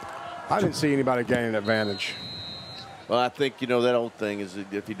 I didn't see anybody gaining advantage. Well, I think, you know, that old thing is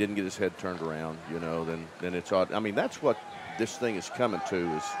that if he didn't get his head turned around, you know, then it's odd. I mean, that's what this thing is coming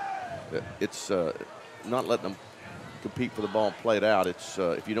to, is it's not letting them compete for the ball and play it out. It's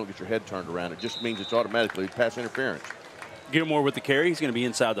if you don't get your head turned around, it just means it's automatically pass interference. Gilmore with the carry. He's going to be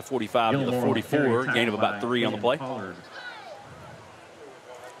inside the 45 to the 44. Gain of about 3 on the play.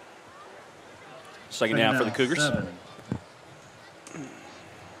 Second down for the Cougars. 7.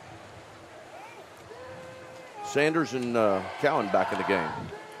 Sanders and Cowan back in the game.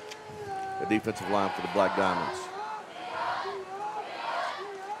 The defensive line for the Black Diamonds.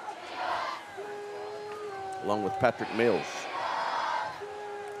 Along with Patrick Mills.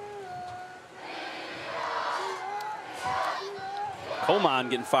 Coleman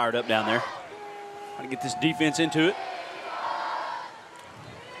getting fired up down there. Trying to get this defense into it.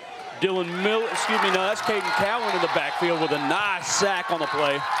 Dylan Miller, that's Caden Cowan in the backfield with a nice sack on the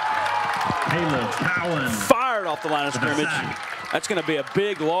play. Caleb Cowan. Fired off the line of scrimmage. That's going to be a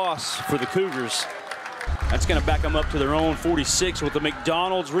big loss for the Cougars. That's going to back them up to their own 46 with the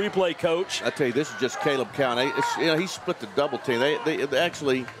McDonald's replay coach. I tell you, this is just Caleb Cowan. He split the double team. They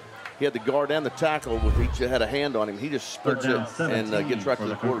actually, He had the guard and the tackle. With each had a hand on him. He just splits it and gets right to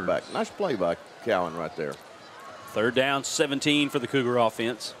the quarterback. Nice play by Cowan right there. 3rd down, 17 for the Cougar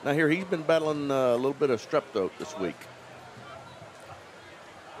offense. Now here, he's been battling a little bit of strep throat this week.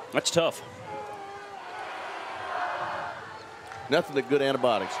 That's tough. Nothing that good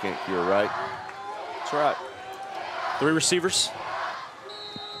antibiotics can't cure, right? That's right. 3 receivers.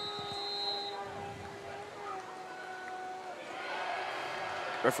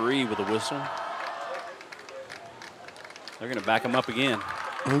 Referee with a whistle. They're going to back him up again.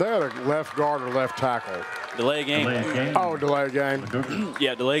 They're the left guard or left tackle. Delay game. Oh, delay game.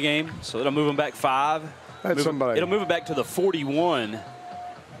 Yeah, delay game. So it'll move them back 5. That's somebody. It'll move it back to the 41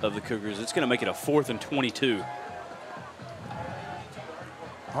 of the Cougars. It's going to make it a 4th and 22.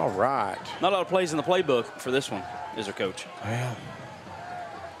 All right. Not a lot of plays in the playbook for this one, is there, Coach? Well,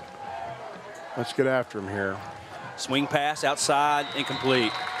 let's get after him here. Swing pass outside,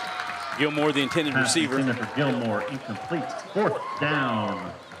 incomplete. Gilmore, the intended receiver. Intended for Gilmore, incomplete. 4th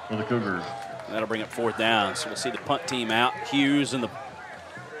down for the Cougars. That'll bring up 4th down. So we'll see the punt team out. Hughes and the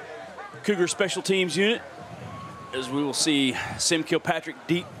Cougar special teams unit, as we will see Sim Kilpatrick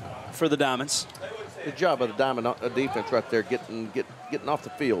deep for the Diamonds. Good job by the Diamond defense right there, getting off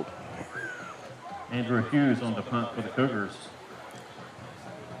the field. Andrew Hughes on the punt for the Cougars.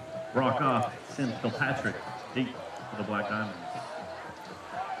 Brock off, Sim Kilpatrick deep for the Black Diamonds.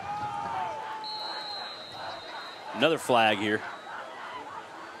 Another flag here.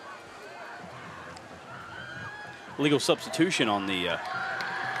 Legal substitution on the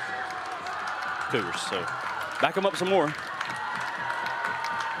Cougars. So back them up some more.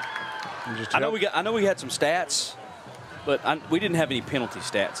 I know we had some stats, but we didn't have any penalty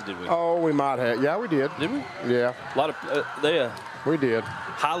stats, did we? Oh, we might have. Yeah, we did. Did we? Yeah. A lot of we did.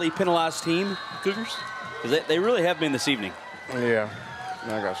 Highly penalized team, Cougars. Because they really have been this evening. Yeah,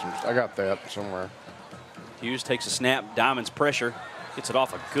 I got that somewhere. Hughes takes a snap. Diamond's pressure. Gets it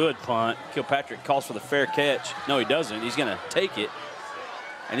off a good punt. Kilpatrick calls for the fair catch. No, he doesn't. He's going to take it.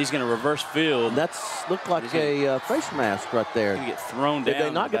 And he's going to reverse field. That's looked like a face mask right there. He's going to get thrown down. Did they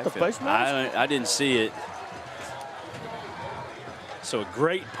not get the face mask? I didn't see it. So a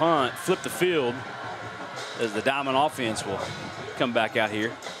great punt. Flip the field as the Diamond offense will come back out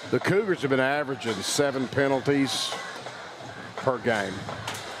here. The Cougars have been averaging 7 penalties per game.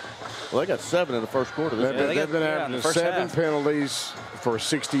 Well, they got 7 in the first quarter. They've been averaging 7 penalties for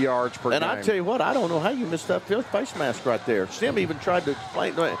 60 yards per game. And I tell you what, I don't know how you missed that face mask right there. Sim even tried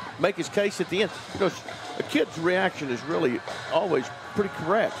to make his case at the end. You know, a kid's reaction is really always pretty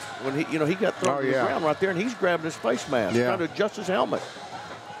correct. When he got thrown to the ground right there, and he's grabbing his face mask, trying to adjust his helmet.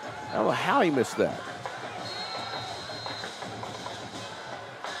 I don't know how he missed that.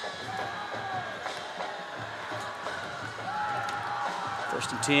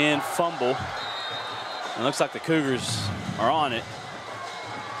 First and 10, fumble. It looks like the Cougars are on it.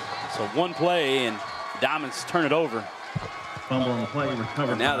 So one play, and Diamonds turn it over. Fumble on the play,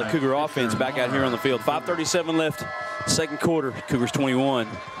 recovered. Now the Cougar offense back out here on the field. 5:37 left, second quarter. Cougars 21,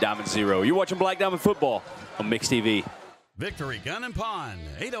 Diamonds 0. You're watching Black Diamond football on Mix TV. Victory Gun and Pawn,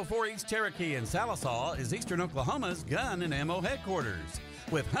 804 East Cherokee in Sallisaw is Eastern Oklahoma's gun and ammo headquarters,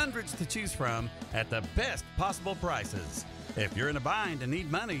 with hundreds to choose from at the best possible prices. If you're in a bind and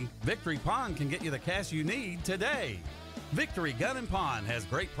need money, Victory Pawn can get you the cash you need today. Victory Gun and Pawn has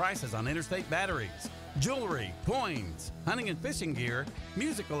great prices on interstate batteries, jewelry, coins, hunting and fishing gear,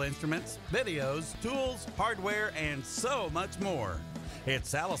 musical instruments, videos, tools, hardware, and so much more. It's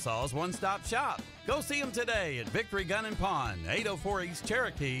Sallisaw's one-stop shop. Go see them today at Victory Gun and Pawn, 804 East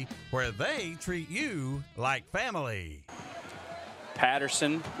Cherokee, where they treat you like family.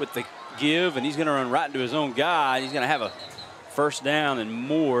 Patterson with the give, and he's going to run right into his own guy. He's going to have a first down and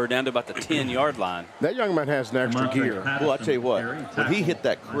more down to about the 10-yard line. That young man has an extra gear. Well, I tell you what, when he hit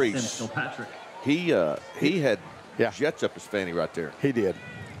that crease, he had jets up his fanny right there. He did.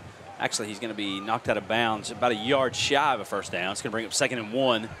 Actually, he's going to be knocked out of bounds about a yard shy of a first down. It's going to bring up 2nd and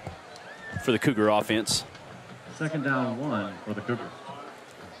 1 for the Cougar offense. 2nd down 1 for the Cougars.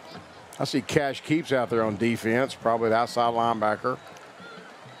 I see Cash Keeps out there on defense, probably the outside linebacker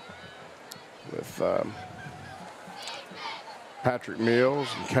with Patrick Mills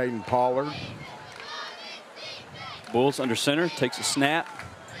and Caden Pollard. Bulls under center, takes a snap.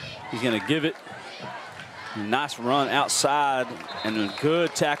 He's going to give it. Nice run outside and a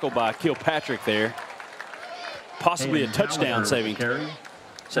good tackle by Kilpatrick there. Possibly a touchdown saving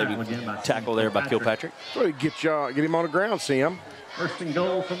tackle there by Kilpatrick. Well, get him on the ground, Sam. 1st and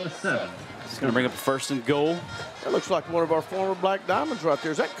goal from the 7. It's going to bring up 1st and goal. That looks like one of our former Black Diamonds right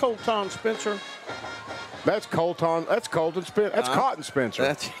there. Is that Colton Spencer? That's Colton. That's Colton Spencer. That's Cotton Spencer.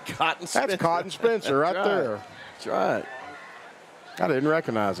 That's Cotton Spencer. That's Cotton Spencer right there. That's right. I didn't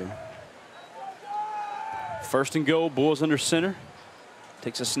recognize him. First and goal, Bulls under center.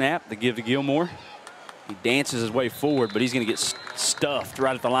 Takes a snap, they give to Gilmore. He dances his way forward, but he's going to get stuffed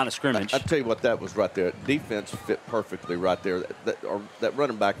right at the line of scrimmage. I tell you what, that was right there. Defense fit perfectly right there. That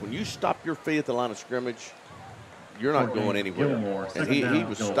running back, when you stop your feet at the line of scrimmage, you're not going anywhere. Gilmore, and he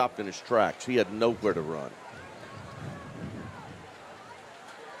was stopped in his tracks. He had nowhere to run.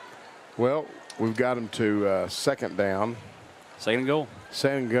 Well, we've got him to second down. Second and goal.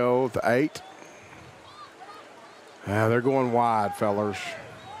 Second and goal at the 8. They're going wide, fellas.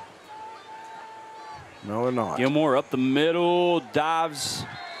 No, they're not. Gilmore up the middle, dives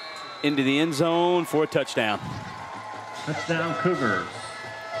into the end zone for a touchdown. Touchdown, Cougars.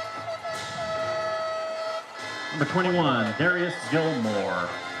 Number 21, Darius Gilmore,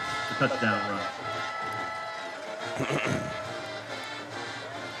 the touchdown run.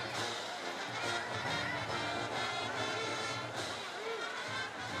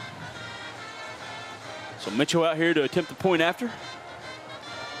 So Mitchell out here to attempt the point after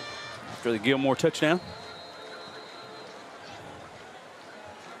the Gilmore touchdown.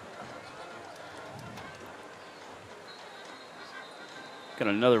 Got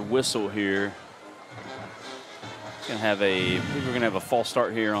another whistle here. We're gonna have a false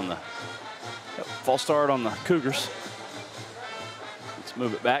start here on the false start on the Cougars. Let's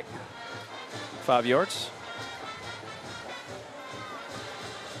move it back 5 yards.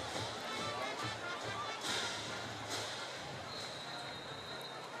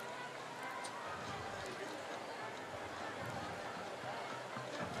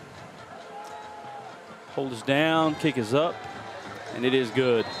 Hold is down, kick is up, and it is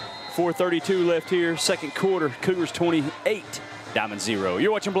good. 4:32 left here, second quarter. Cougars 28, Diamond 0.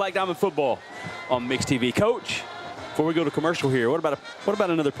 You're watching Black Diamond football on Mix TV. Coach, before we go to commercial here, what about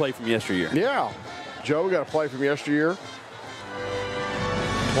another play from yesteryear? Yeah, Joe, we got a play from yesteryear.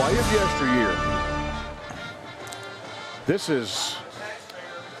 Play of yesteryear. This is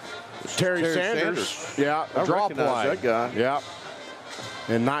Terry Sanders. Yeah, a draw play. That guy. Yeah.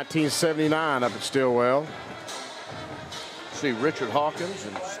 In 1979 up at Stillwell. See Richard Hawkins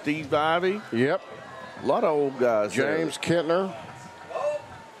and Steve Ivey. Yep. A lot of old guys. James Kentner.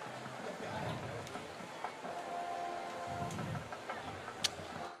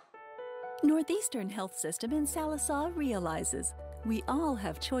 Northeastern Health System in Sallisaw realizes we all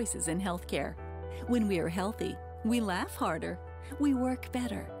have choices in healthcare. When we are healthy, we laugh harder, we work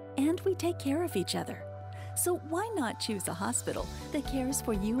better, and we take care of each other. So why not choose a hospital that cares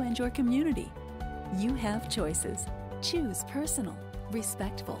for you and your community? You have choices. Choose personal,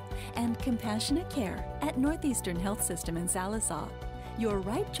 respectful, and compassionate care at Northeastern Health System in Sallisaw. Your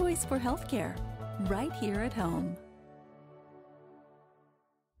right choice for healthcare, right here at home.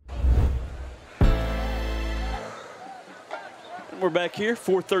 We're back here,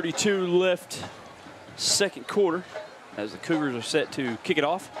 4:32 left, second quarter, as the Cougars are set to kick it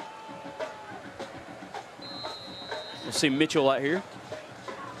off. We'll see Mitchell out here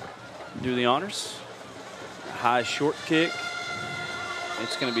do the honors. High short kick.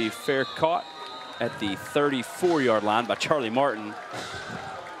 It's going to be fair caught at the 34-yard line by Charlie Martin.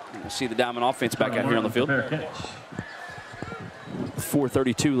 We'll see the Diamond offense back out here on the field.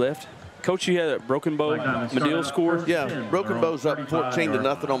 4:32 left. Coach, you had a Broken Bow Medill score? Yeah, Broken Bow's up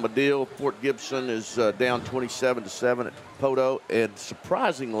 14-0 on Medill. Fort Gibson is down 27-7 at Poto. And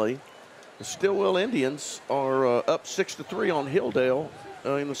surprisingly, the Stillwell Indians are up 6-3 on Hilldale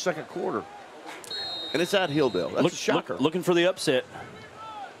in the second quarter. And it's at Hilldale. That's a shocker. Looking for the upset.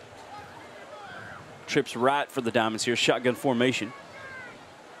 Trips right for the Diamonds here. Shotgun formation.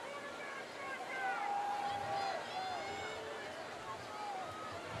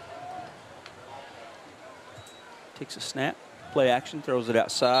 Takes a snap. Play action. Throws it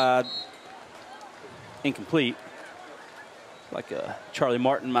outside. Incomplete. Like Charlie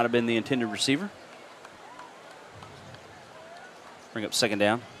Martin might have been the intended receiver. Bring up second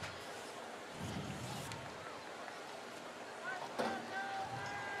down.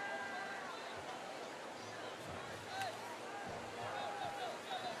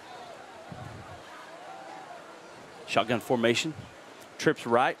 Shotgun formation. Trips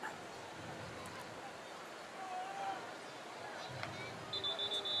right.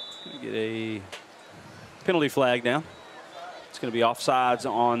 Get a penalty flag now. It's going to be offsides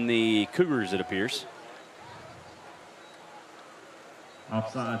on the Cougars, it appears.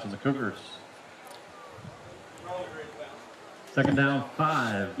 Offsides on the Cougars. Second down,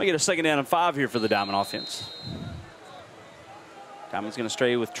 5. Make it a second down and 5 here for the Diamond offense. Diamond's going to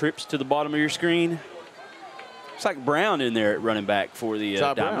stray with Trips to the bottom of your screen. Looks like Brown in there at running back for the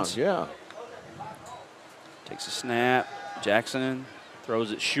Diamonds. Brown, yeah. Takes a snap. Jackson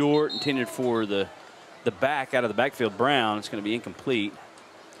throws it short, intended for the back out of the backfield. Brown. It's going to be incomplete.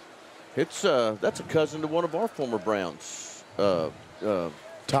 It's that's a cousin to one of our former Browns.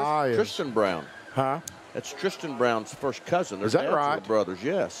 Tristan Brown. Huh? That's Tristan Brown's first cousin. Is that right? Brothers,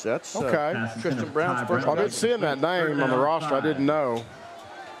 yes. That's okay. Tristan Brown's first cousin. I didn't see that name on the roster. I didn't know.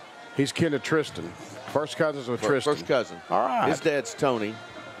 He's kin to Tristan. First cousins with Tristan. First cousin. All right. His dad's Tony.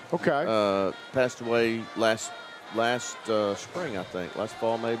 Okay. Passed away last spring, I think. Last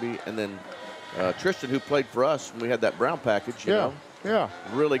fall, maybe. And then Tristan, who played for us when we had that Brown package, you know. Yeah.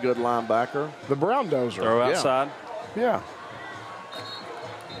 Really good linebacker. The Brown dozer. Throw outside. Yeah.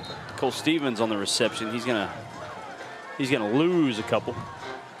 Cole Stevens on the reception. He's gonna lose a couple.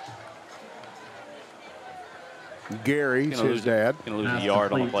 Gary's his dad. Gonna lose a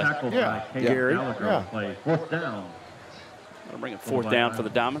yard on the play. Yeah. Gary. Yeah. Play. 4th down. Gonna bring it 4th down for the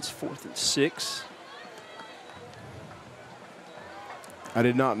Diamonds. 4th and 6. I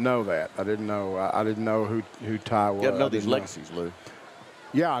did not know that. I didn't know who Ty was. You got to know these legacies, Lou.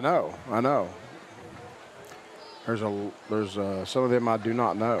 Yeah, I know. There's some of them I do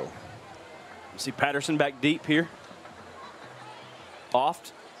not know. See Patterson back deep here.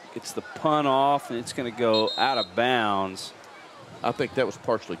 Oft gets the punt off, and it's going to go out of bounds. I think that was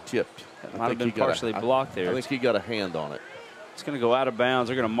partially tipped. That might have been partially blocked there. I think he got a hand on it. It's going to go out of bounds.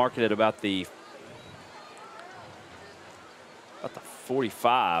 They're going to mark it at about the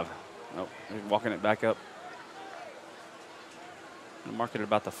 45. Nope, they're walking it back up. Mark it at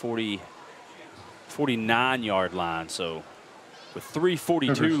about the 49-yard line. So with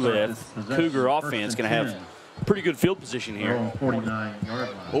 3:42 left, Cougar offense going to have pretty good field position here. 49-yard line.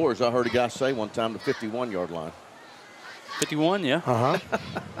 Or as I heard a guy say one time, the 51-yard line. 51, yeah. Uh-huh.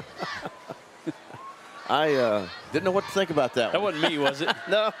 I didn't know what to think about that. That wasn't me, was it?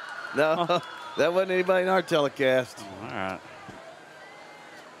 No. Oh. That wasn't anybody in our telecast. All right.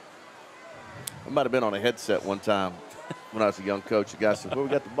 I might have been on a headset one time when I was a young coach. The guy said, "Where we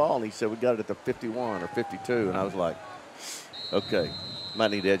got the ball?" And he said, "We got it at the 51 or 52." And I was like, "Okay,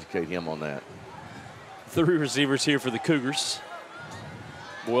 might need to educate him on that." 3 receivers here for the Cougars.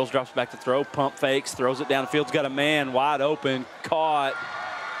 Boyles drops back to throw, pump fakes, throws it down the field. Got a man wide open, caught.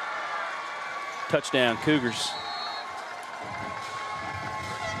 Touchdown, Cougars.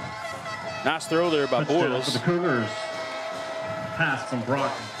 Nice throw there by Boyles. For the Cougars. Pass from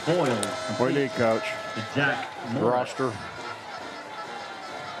Brock Boyles. What do you need, Coach? To Jack Morris. Roster.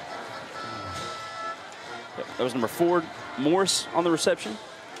 Yep, that was number 4, Morris on the reception.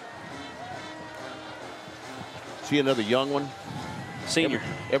 See another young one? Senior.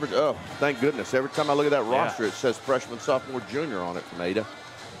 Oh, thank goodness. Every time I look at that roster, it says freshman, sophomore, junior on it from Ada.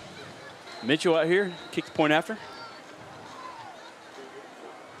 Mitchell out here, kick the point after.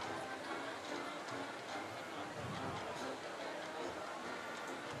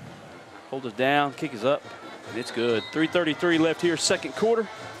 Hold it down, kick is up, and it's good. 3:33 left here, second quarter.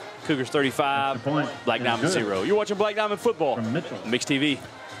 Cougars 35, Black Diamond 0. You're watching Black Diamond football, Mix TV.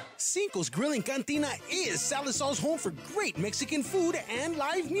 Cinco's Grill and Cantina is Sallisaw's home for great Mexican food and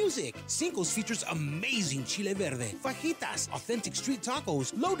live music. Cinco's features amazing chile verde, fajitas, authentic street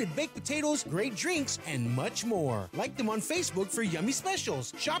tacos, loaded baked potatoes, great drinks, and much more. Like them on Facebook for yummy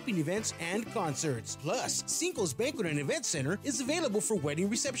specials, shopping events, and concerts. Plus, Cinco's Banquet and Event Center is available for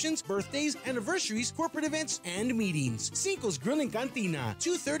wedding receptions, birthdays, anniversaries, corporate events, and meetings. Cinco's Grill and Cantina,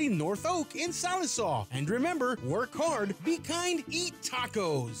 230 North Oak in Sallisaw. And remember, work hard, be kind, eat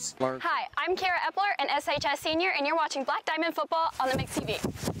tacos. Hi, I'm Kara Epler, an SHS senior, and you're watching Black Diamond Football on the Mix TV.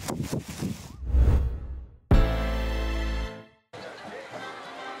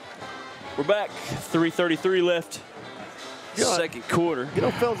 We're back, 3:33 left, second quarter. You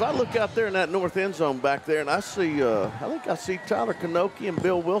know, fellas, I look out there in that north end zone back there, and I see, I think I see Tyler Kanoki and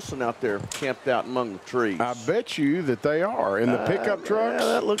Bill Wilson out there camped out among the trees. I bet you that they are in the pickup trucks.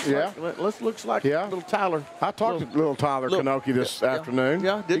 Yeah, that looks like little Tyler. I talked to little Tyler Kanoki this afternoon.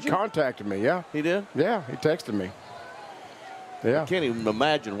 Yeah, did he you? contacted me, yeah. He did? Yeah, he texted me. Yeah. I can't even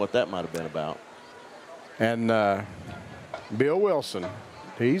imagine what that might have been about. And Bill Wilson.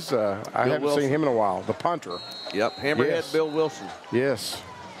 He's, I haven't seen him in a while, the punter. Yep, Hammerhead Bill Wilson. Yes.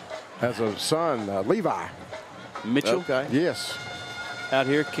 Has a son, Levi. Mitchell. Okay. Yes. Out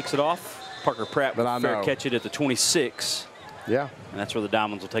here, kicks it off. Parker Pratt will fair catch it at the 26. Yeah. And that's where the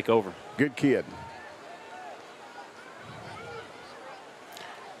Diamonds will take over. Good kid.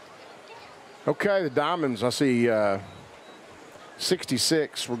 Okay, the Diamonds, I see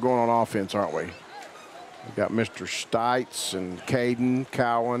 66. We're going on offense, aren't we? We've got Mr. Stites and Caden,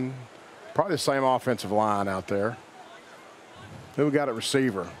 Cowan, Probably the same offensive line out there. Who we got at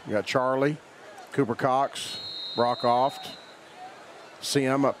receiver? We got Charlie, Cooper Cox, Brock Oft,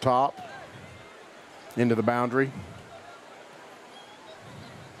 CM up top, into the boundary.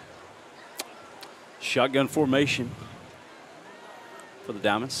 Shotgun formation for the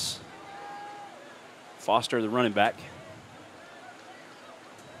Diamonds. Foster, the running back.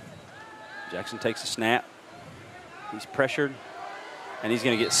 Jackson takes a snap. He's pressured, and he's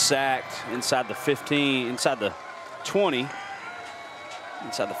going to get sacked inside the 15, inside the 20,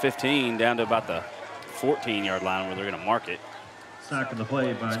 inside the 15, down to about the 14-yard line where they're going to mark it. Sack of the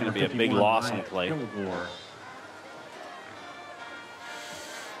play by it's going to be a big loss on the play. Kilgore.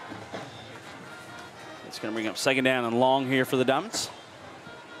 It's going to bring up second down and long here for the Diamonds.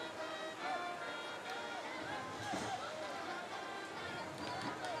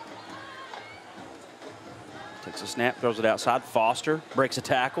 Takes a snap, throws it outside. Foster breaks a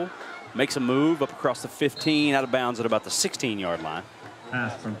tackle, makes a move up across the 15, out of bounds at about the 16-yard line.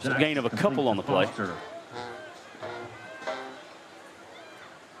 So a gain of a couple on the play.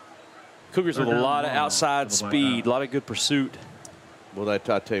 Cougars with a lot of outside speed, a lot of good pursuit. Well, I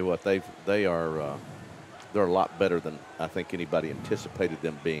tell you what, they're a lot better than I think anybody anticipated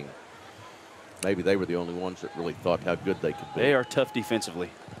them being. Maybe they were the only ones that really thought how good they could be. They are tough defensively.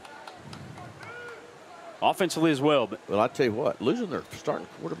 Offensively as well. But well, I tell you what, losing their starting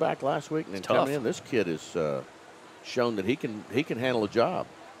quarterback last week and then coming in, this kid has shown that he can handle a job.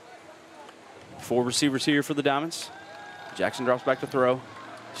 4 receivers here for the Diamonds. Jackson drops back to throw,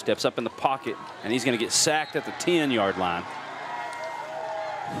 steps up in the pocket, and he's going to get sacked at the 10-yard line.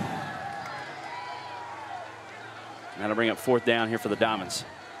 That'll bring up fourth down here for the Diamonds.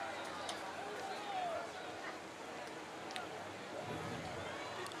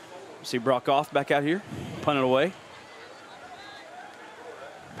 See Brock Off back out here, punt it away.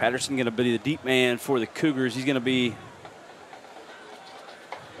 Patterson going to be the deep man for the Cougars. He's going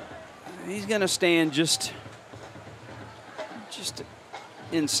to stand just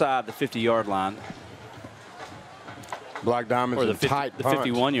inside the 50-yard line. Black Diamonds or the in tight the punt.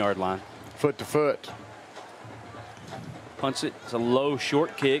 51-yard line. Foot to foot. Punts it. It's a low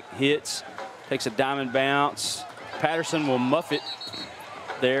short kick. Hits. Takes a diamond bounce. Patterson will muff it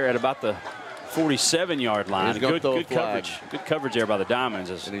there at about the 47-yard line. Good coverage. Good coverage there by the Diamonds.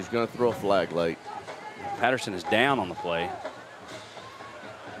 And he's going to throw a flag late. Patterson is down on the play.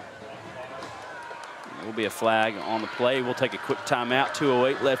 There will be a flag on the play. We'll take a quick timeout.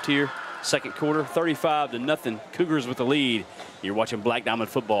 2:08 left here. Second quarter, 35-0. Cougars with the lead. You're watching Black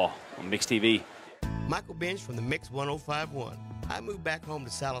Diamond football on Mix TV. Michael Bench from the Mix 105.1. I moved back home to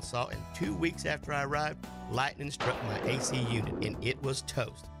Sallisaw, and 2 weeks after I arrived, lightning struck my AC unit, and it was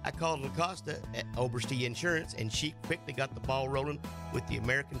toast. I called LaCosta at Oberste Insurance, and she quickly got the ball rolling with the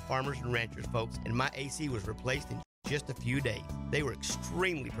American Farmers and Ranchers folks, and my AC was replaced in just a few days. They were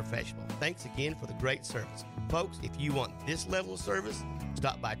extremely professional. Thanks again for the great service. Folks, if you want this level of service,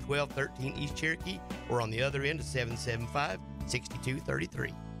 stop by 1213 East Cherokee or on the other end of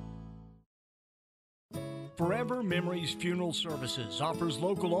 775-6233. Forever Memories Funeral Services offers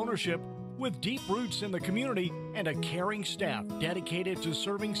local ownership with deep roots in the community and a caring staff dedicated to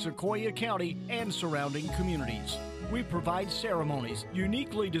serving Sequoyah County and surrounding communities. We provide ceremonies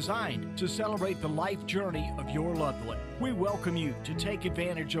uniquely designed to celebrate the life journey of your loved one. We welcome you to take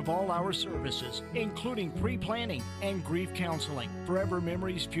advantage of all our services, including pre-planning and grief counseling. Forever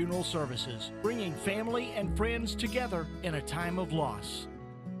Memories Funeral Services, bringing family and friends together in a time of loss.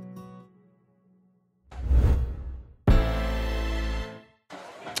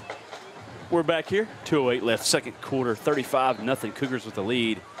 We're back here. 2:08 left, second quarter, 35-0. Cougars with the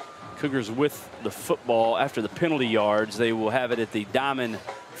lead. Cougars with the football after the penalty yards. They will have it at the Diamond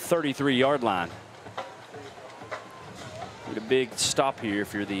 33-yard line. Need a big stop here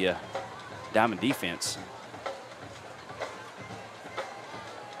if you're the Diamond defense.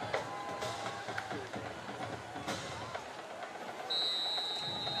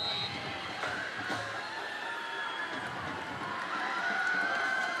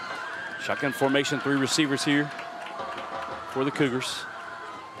 Shotgun formation, 3 receivers here for the Cougars.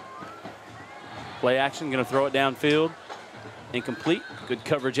 Play action, going to throw it downfield. Incomplete. Good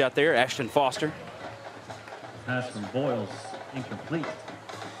coverage out there. Ashton Foster. Pass from Boyles, incomplete.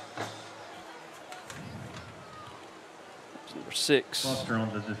 Number 6, Foster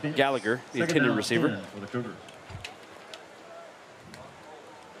on the defense. Gallagher, the Second intended down, receiver. 10 for the Cougars.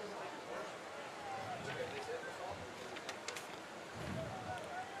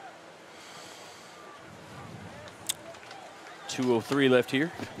 .203 left here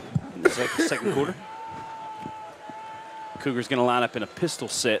in the second quarter. Cougars going to line up in a pistol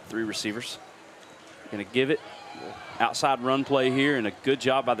set, 3 receivers. Going to give it outside run play here, and a good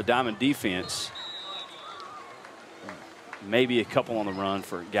job by the Diamond defense. Maybe a couple on the run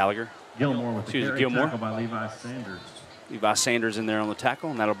for Gallagher. Gilmore with the Excuse me, carry, Gilmore. tackle by Levi Sanders. Levi Sanders in there on the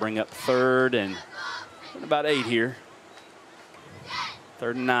tackle, and that'll bring up 3rd and about 8 here.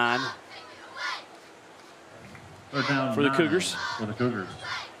 3rd and 9. 3rd down for the 9 Cougars. For the Cougars.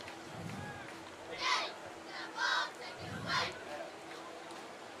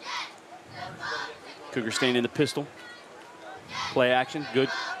 Cougars staying in the pistol. Play action. Good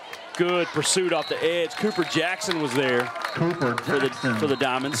pursuit off the edge. Cooper Jackson was there for the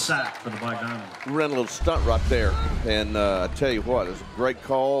Diamonds. Sack for the Black Diamonds. Ran a little stunt right there. And I tell you what, it was a great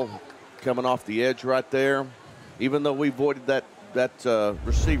call coming off the edge right there. Even though we avoided that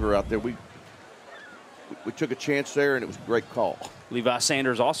receiver out there, we took a chance there, and it was a great call. Levi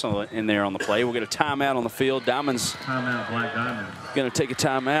Sanders also in there on the play. We'll get a timeout on the field. Diamonds. Timeout, Black Diamonds. Going to take a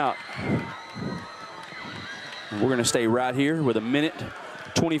timeout. We're going to stay right here with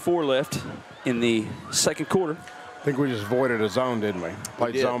 1:24 left in the second quarter. I think we just avoided a zone, didn't we?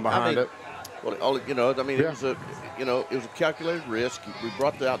 Played zone behind it. Well, it was a calculated risk. We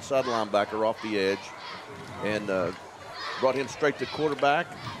brought the outside linebacker off the edge and brought him straight to quarterback.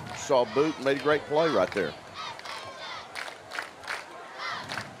 Saw a boot and made a great play right there.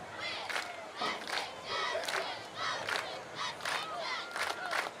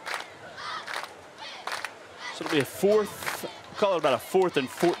 So it'll be a 4th, call it about a 4th and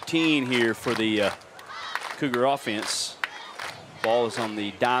 14 here for the Cougar offense. Ball is on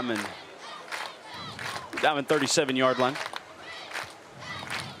the Diamond 37-yard line.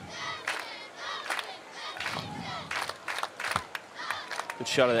 Good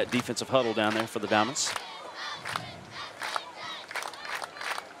shot of that defensive huddle down there for the Diamonds.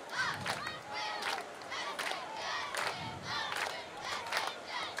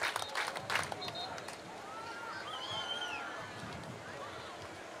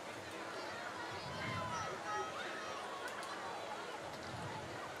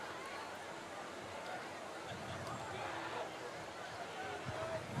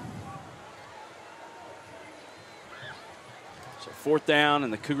 So 4th down,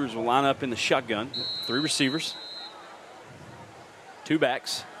 and the Cougars will line up in the shotgun. 3 receivers, 2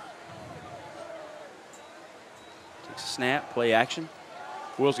 backs. Takes a snap, play action.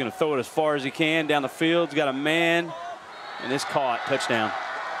 Will's going to throw it as far as he can down the field. He's got a man, and it's caught. Touchdown.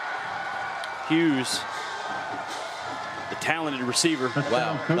 Hughes, the talented receiver.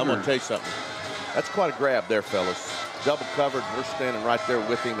 Wow, I'm going to tell you something. That's quite a grab there, fellas. Double covered, we're standing right there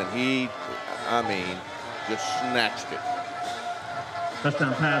with him, and he, just snatched it.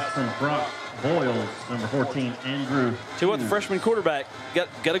 Touchdown pass from Brock Boyles, number 14, Andrew. Tell you what, the freshman quarterback got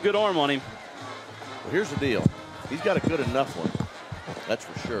a good arm on him. Well, here's the deal. He's got a good enough one. That's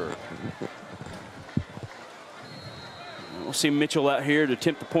for sure. We'll see Mitchell out here to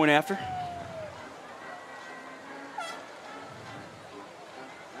attempt the point after.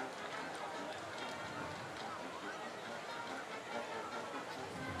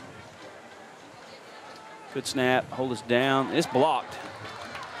 Good snap, hold us down. It's blocked.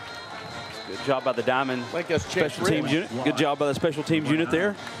 Good job by the Diamond special teams unit. Good job by the special teams unit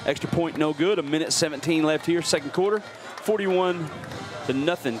there. Extra point, no good. 1:17 left here, second quarter.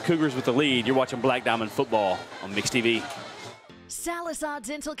 41-0. Cougars with the lead. You're watching Black Diamond football on Mix TV. Sallisaw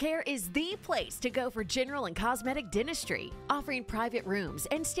Dental Care is the place to go for general and cosmetic dentistry, offering private rooms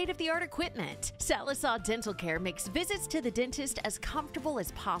and state-of-the-art equipment. Sallisaw Dental Care makes visits to the dentist as comfortable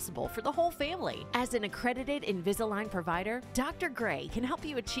as possible for the whole family. As an accredited Invisalign provider, Dr. Gray can help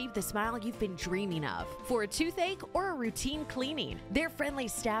you achieve the smile you've been dreaming of. For a toothache or a routine cleaning, their friendly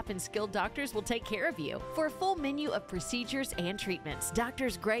staff and skilled doctors will take care of you. For a full menu of procedures and treatments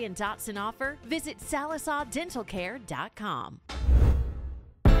Doctors Gray and Dotson offer, visit SallisawDentalCare.com.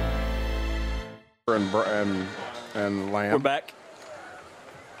 And Lamb. We're back.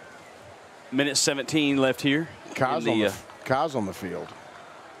 1:17 left here. Kai's on the field.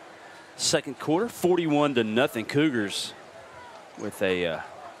 Second quarter, 41-0. Cougars with a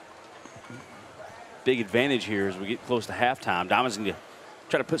big advantage here as we get close to halftime. Diamonds need to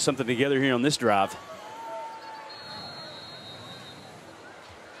try to put something together here on this drive.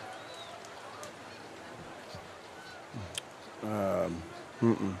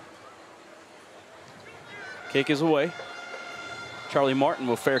 Kick is away. Charlie Martin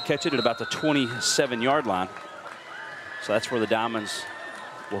will fair catch it at about the 27-yard line. So that's where the Diamonds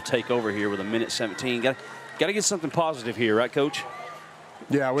will take over here with 1:17. Got to get something positive here, right, Coach?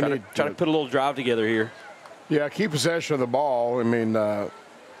 Yeah, we need try to put a little drive together here. Yeah, keep possession of the ball.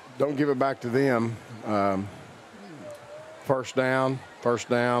 Don't give it back to them. First down.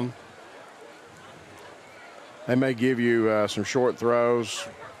 They may give you some short throws.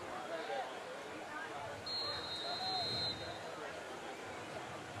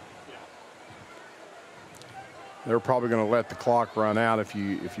 They're probably going to let the clock run out if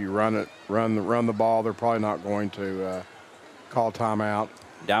you run the ball. They're probably not going to call timeout.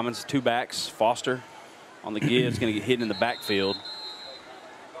 Diamonds 2 backs. Foster on the give is going to get hit in the backfield.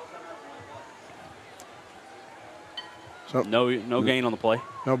 So, no gain on the play.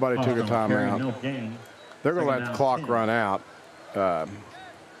 Nobody took a timeout. No gain. They're going to let the clock run out.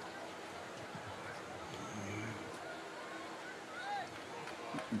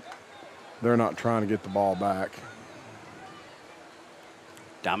 They're not trying to get the ball back.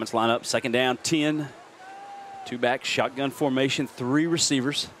 Diamonds line up, second down, 10. 2 back, shotgun formation, 3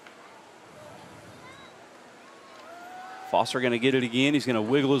 receivers. Foster going to get it again. He's going to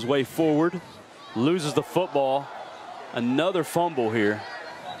wiggle his way forward. Loses the football. Another fumble here.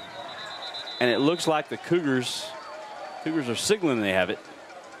 And it looks like the Cougars are signaling they have it.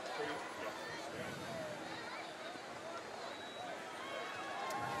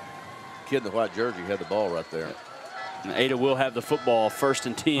 Kid in the white jersey had the ball right there. And Ada will have the football, 1st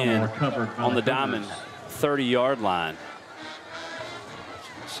and 10 on the Diamond 30-yard line.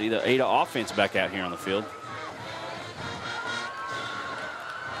 See the Ada offense back out here on the field.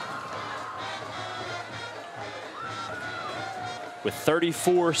 With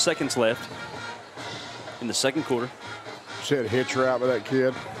 34 seconds left in the second quarter. See a hitch route with that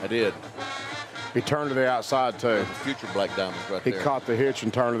kid? I did. He turned to the outside, too. The future Black Diamonds right there. He caught the hitch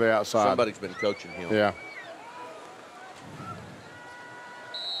and turned to the outside. Somebody's been coaching him. Yeah.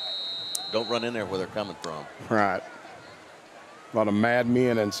 Don't run in there where they're coming from. Right. A lot of mad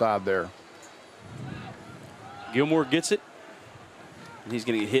men inside there. Gilmore gets it. And he's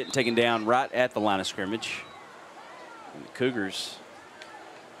going to get hit and taken down right at the line of scrimmage. And the Cougars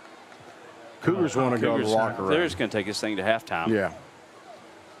want to go to the locker room. They're just going to take this thing to halftime. Yeah.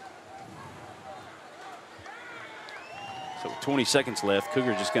 So with 20 seconds left,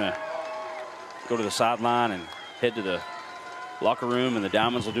 Cougars just going to go to the sideline and head to the locker room, and the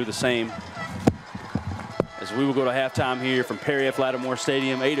Diamonds will do the same. As we will go to halftime here from Perry F. Lattimore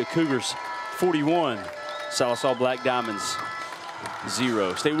Stadium. Ada Cougars 41, Sallisaw Black Diamonds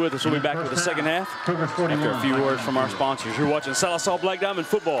 0. Stay with us. We'll be back with the second half after a few words from our sponsors. You're watching Sallisaw Black Diamond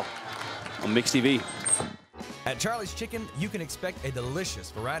football on Mix TV. At Charlie's Chicken, you can expect a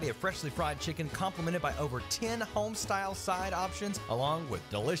delicious variety of freshly fried chicken complemented by over 10 home-style side options along with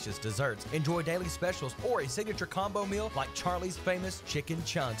delicious desserts. Enjoy daily specials or a signature combo meal like Charlie's famous chicken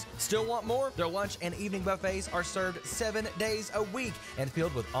chunks. Still want more? Their lunch and evening buffets are served 7 days a week and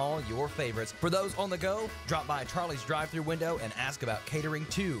filled with all your favorites. For those on the go, drop by Charlie's drive-thru window and ask about catering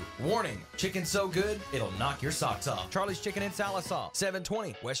too. Warning, chicken's so good, it'll knock your socks off. Charlie's Chicken in Sallisaw,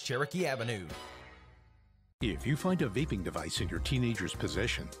 720 West Cherokee Avenue. If you find a vaping device in your teenager's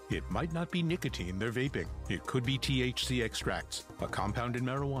possession, it might not be nicotine they're vaping. It could be THC extracts, a compound in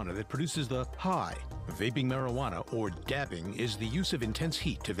marijuana that produces the high. Vaping marijuana, or dabbing, is the use of intense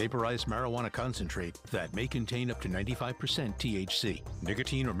heat to vaporize marijuana concentrate that may contain up to 95% THC.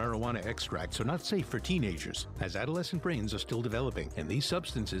 Nicotine or marijuana extracts are not safe for teenagers, as adolescent brains are still developing, and these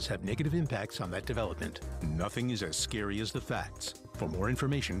substances have negative impacts on that development. Nothing is as scary as the facts. For more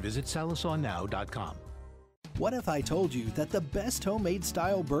information, visit salisawnow.com. What if I told you that the best homemade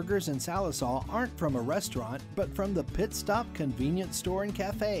style burgers in Sallisaw aren't from a restaurant, but from the Pit Stop Convenience Store and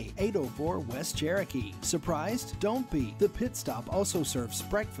Cafe, 804 West Cherokee? Surprised? Don't be. The Pit Stop also serves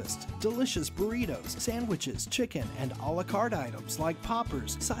breakfast, delicious burritos, sandwiches, chicken, and a la carte items like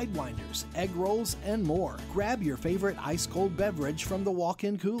poppers, sidewinders, egg rolls, and more. Grab your favorite ice-cold beverage from the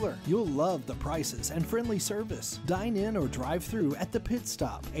walk-in cooler. You'll love the prices and friendly service. Dine in or drive through at the Pit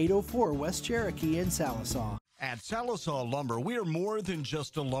Stop, 804 West Cherokee in Sallisaw. At Sallisaw Lumber, we are more than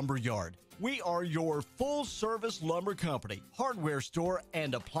just a lumber yard. We are your full-service lumber company, hardware store,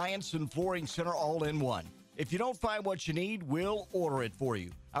 and appliance and flooring center all in one. If you don't find what you need, we'll order it for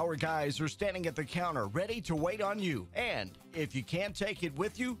you. Our guys are standing at the counter ready to wait on you. And if you can't take it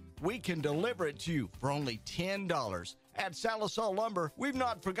with you, we can deliver it to you for only $10. At Sallisaw Lumber, we've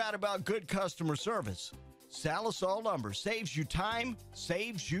not forgot about good customer service. Sallisaw Lumber saves you time,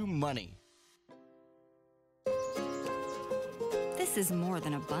 saves you money. This is more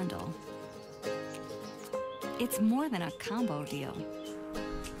than a bundle. It's more than a combo deal.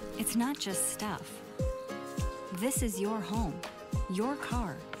 It's not just stuff. This is your home, your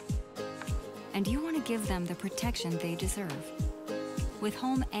car. And you want to give them the protection they deserve. With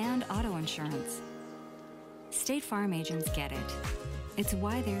home and auto insurance. State Farm agents get it. It's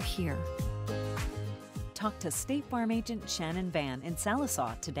why they're here. Talk to State Farm agent Shannon Van in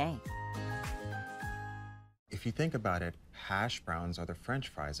Sallisaw today. If you think about it, hash browns are the French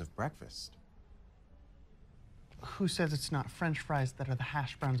fries of breakfast. Who says it's not French fries that are the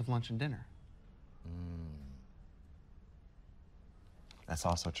hash browns of lunch and dinner? That's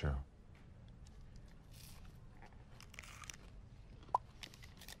also true.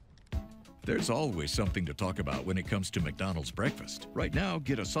 There's always something to talk about when it comes to McDonald's breakfast. Right now,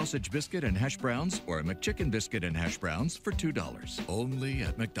 get a sausage biscuit and hash browns or a McChicken biscuit and hash browns for $2. Only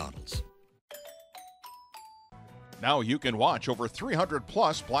at McDonald's. Now you can watch over 300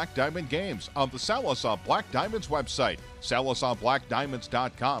 plus Black Diamond games on the Sallisaw Black Diamonds website.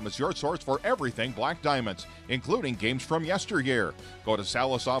 SallisawBlackDiamonds.com is your source for everything Black Diamonds, including games from yesteryear. Go to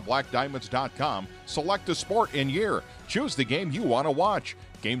SallisawBlackDiamonds.com, select a sport and year, choose the game you want to watch.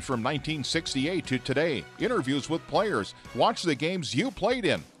 Games from 1968 to today, interviews with players, watch the games you played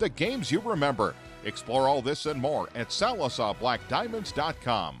in, the games you remember. Explore all this and more at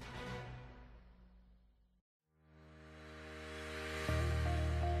SallisawBlackDiamonds.com.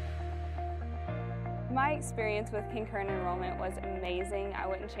 My experience with concurrent enrollment was amazing. I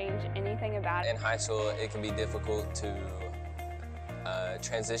wouldn't change anything about it. In high school, it can be difficult to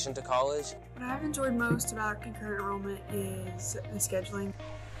transition to college. What I've enjoyed most about concurrent enrollment is the scheduling.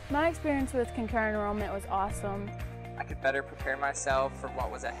 My experience with concurrent enrollment was awesome. I could better prepare myself for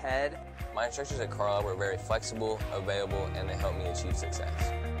what was ahead. My instructors at Carlisle were very flexible, available, and they helped me achieve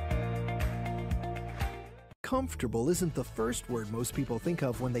success. Comfortable isn't the first word most people think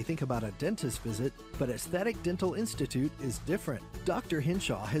of when they think about a dentist visit, but Aesthetic Dental Institute is different. Dr.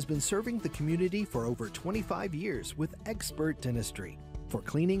 Henshaw has been serving the community for over 25 years with expert dentistry. For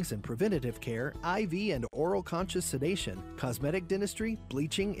cleanings and preventative care, IV and oral conscious sedation, cosmetic dentistry,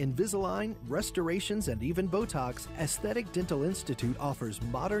 bleaching, Invisalign, restorations, and even Botox, Aesthetic Dental Institute offers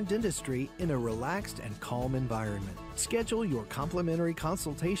modern dentistry in a relaxed and calm environment. Schedule your complimentary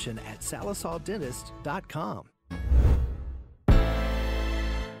consultation at SallisawDentist.com.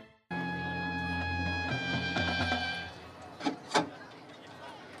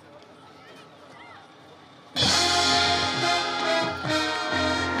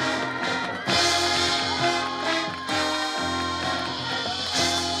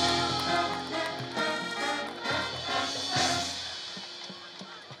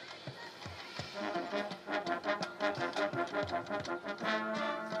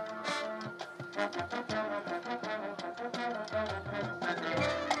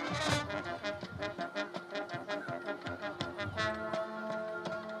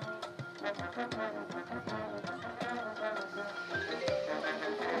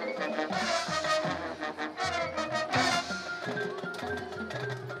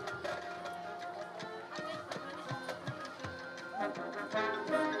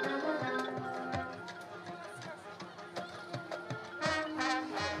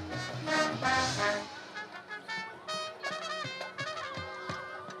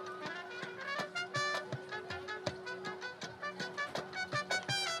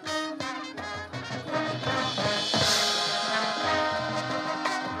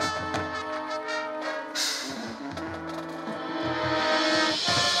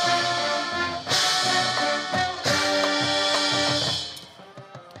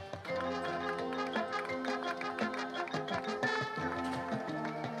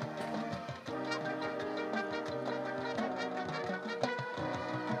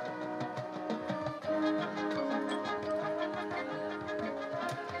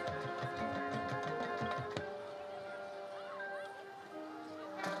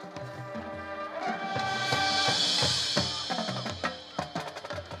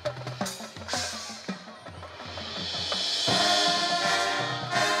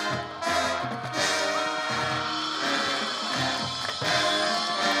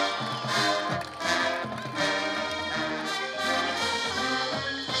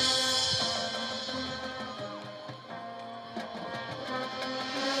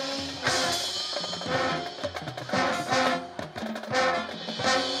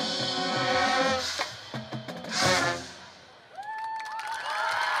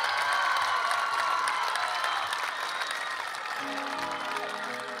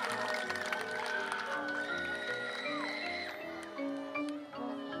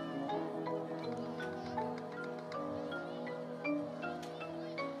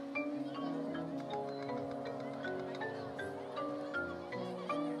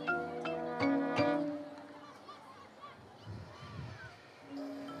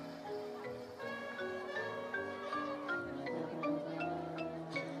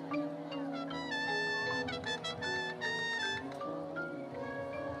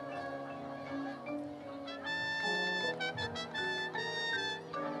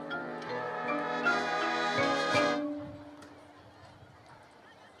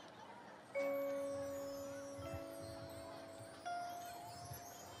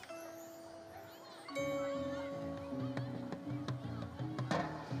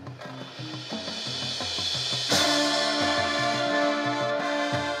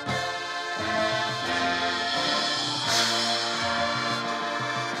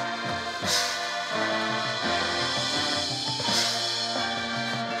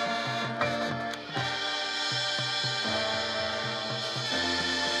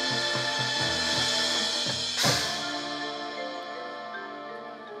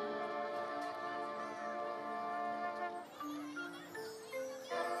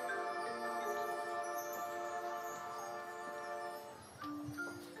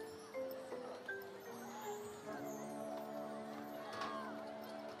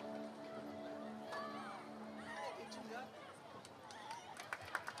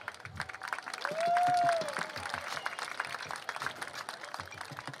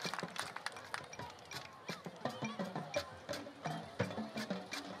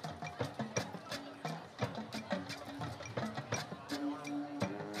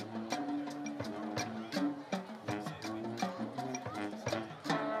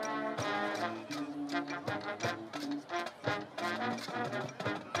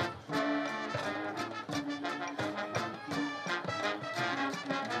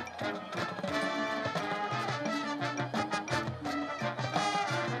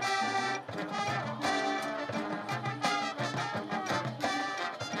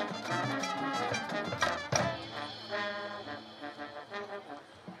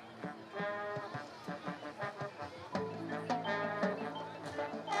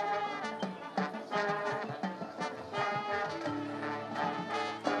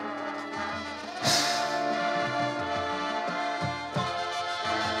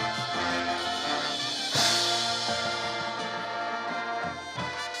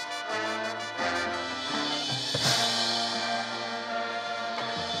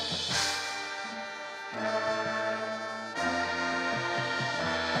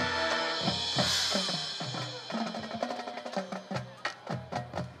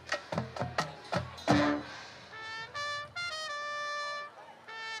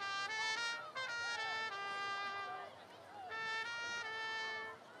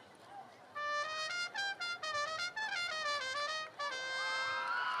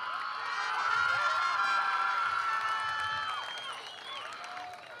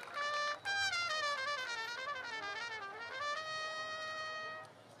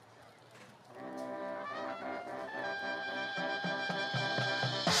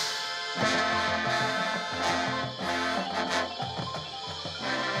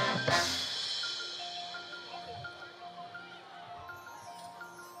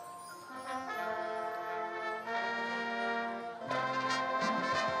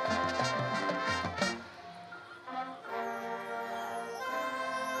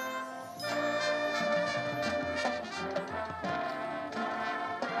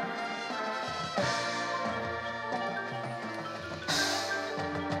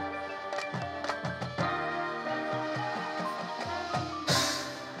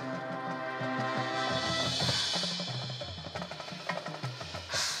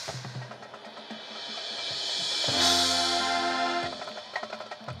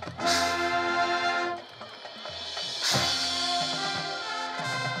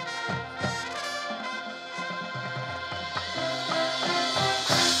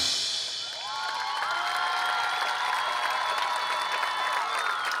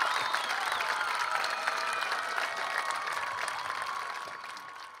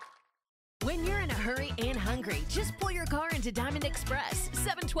 hungry, just pull your car into Diamond Express,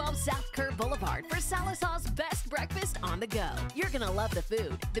 712 South Kerr Boulevard for Sallisaw's best breakfast on the go. You're going to love the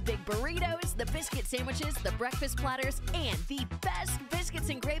food, the big burritos, the biscuit sandwiches, the breakfast platters, and the best biscuits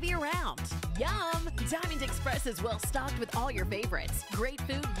and gravy around. Yum! Diamond Express is well stocked with all your favorites. Great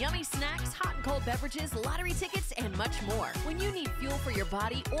food, yummy snacks, hot and cold beverages, lottery tickets, and much more. When you need fuel for your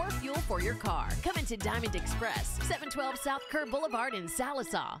body or fuel for your car, come into Diamond Express, 712 South Kerr Boulevard in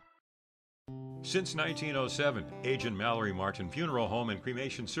Sallisaw. Since 1907, Agent Mallory Martin Funeral Home and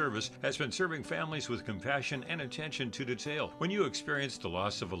Cremation Service has been serving families with compassion and attention to detail. When you experience the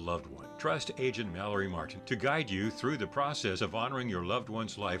loss of a loved one, trust Agent Mallory Martin to guide you through the process of honoring your loved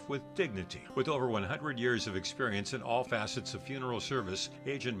one's life with dignity. With over 100 years of experience in all facets of funeral service,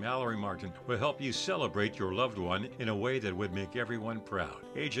 Agent Mallory Martin will help you celebrate your loved one in a way that would make everyone proud.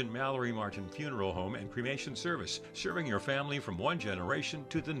 Agent Mallory Martin Funeral Home and Cremation Service, serving your family from one generation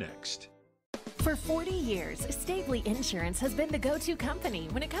to the next. For 40 years, Stavely Insurance has been the go-to company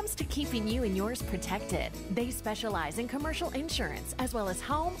when it comes to keeping you and yours protected. They specialize in commercial insurance as well as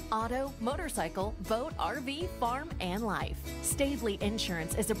home, auto, motorcycle, boat, RV, farm, and life. Stavely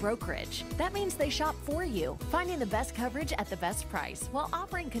Insurance is a brokerage. That means they shop for you, finding the best coverage at the best price while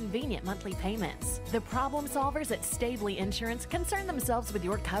offering convenient monthly payments. The problem solvers at Stavely Insurance concern themselves with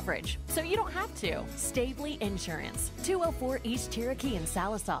your coverage, so you don't have to. Stavely Insurance, 204 East Cherokee in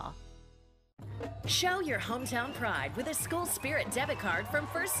Sallisaw. Show your hometown pride with a School Spirit debit card from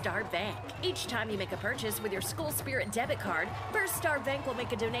First Star Bank. Each time you make a purchase with your School Spirit debit card, First Star Bank will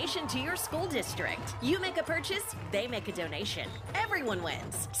make a donation to your school district. You make a purchase, they make a donation. Everyone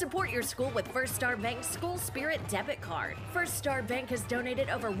wins. Support your school with First Star Bank's School Spirit debit card. First Star Bank has donated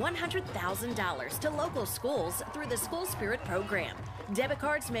over $100,000 to local schools through the School Spirit program. Debit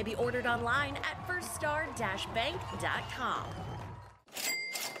cards may be ordered online at firststar-bank.com.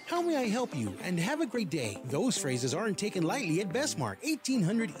 How may I help you? And have a great day. Those phrases aren't taken lightly at Bestmark,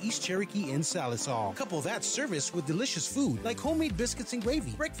 1800 East Cherokee in Sallisaw. Couple that service with delicious food like homemade biscuits and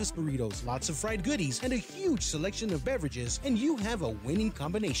gravy, breakfast burritos, lots of fried goodies, and a huge selection of beverages, and you have a winning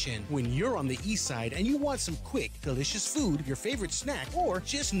combination. When you're on the east side and you want some quick, delicious food, your favorite snack, or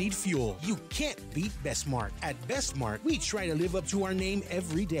just need fuel, you can't beat Bestmark. At Bestmark, we try to live up to our name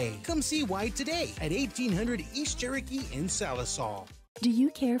every day. Come see why today at 1800 East Cherokee in Sallisaw. Do you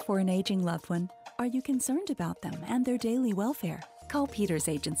care for an aging loved one? Are you concerned about them and their daily welfare? Call Peters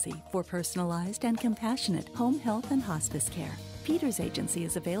Agency for personalized and compassionate home health and hospice care. Peters Agency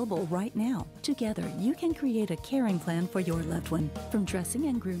is available right now. Together, you can create a caring plan for your loved one. From dressing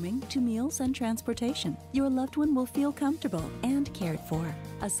and grooming to meals and transportation, your loved one will feel comfortable and cared for.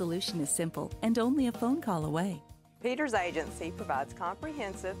 A solution is simple and only a phone call away. Peters Agency provides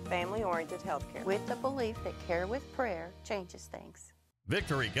comprehensive, family-oriented health care with the belief that care with prayer changes things.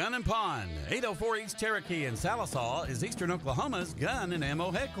 Victory Gun and Pawn, 804 East Cherokee in Sallisaw is Eastern Oklahoma's gun and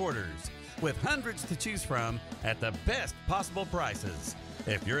ammo headquarters, with hundreds to choose from at the best possible prices.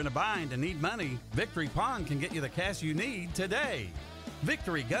 If you're in a bind and need money, Victory Pawn can get you the cash you need today.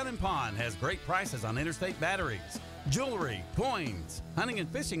 Victory Gun and Pawn has great prices on interstate batteries, jewelry, coins, hunting and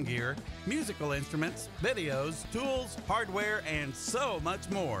fishing gear, musical instruments, videos, tools, hardware, and so much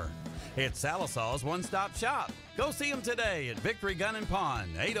more. It's Sallisaw's one-stop shop. Go see them today at Victory Gun and Pawn,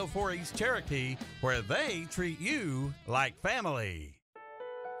 804 East Cherokee, where they treat you like family.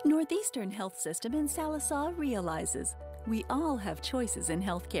 Northeastern Health System in Sallisaw realizes we all have choices in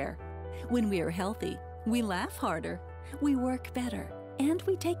healthcare. When we are healthy, we laugh harder, we work better, and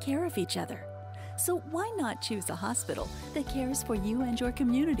we take care of each other. So why not choose a hospital that cares for you and your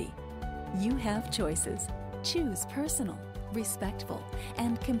community? You have choices. Choose personal, respectful,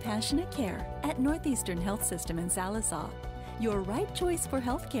 and compassionate care at Northeastern Health System in Sallisaw. Your right choice for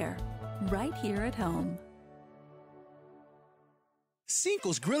healthcare, right here at home.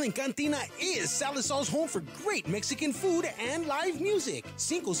 Cinco's Grill and Cantina is Sallisaw's home for great Mexican food and live music.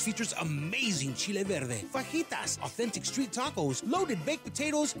 Cinco's features amazing chile verde, fajitas, authentic street tacos, loaded baked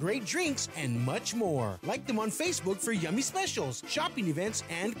potatoes, great drinks, and much more. Like them on Facebook for yummy specials, shopping events,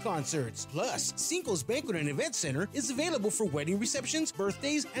 and concerts. Plus, Cinco's Banquet and Event Center is available for wedding receptions,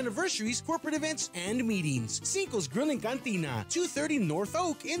 birthdays, anniversaries, corporate events, and meetings. Cinco's Grill and Cantina, 230 North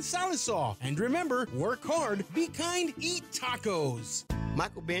Oak in Sallisaw. And remember, work hard, be kind, eat tacos.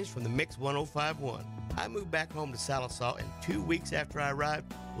 Michael Bench from the Mix 105.1. I moved back home to Sallisaw, and 2 weeks after I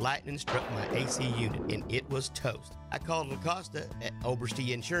arrived, lightning struck my AC unit, and it was toast. I called LaCosta at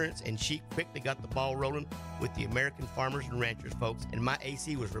Oberste Insurance, and she quickly got the ball rolling with the American Farmers and Ranchers folks, and my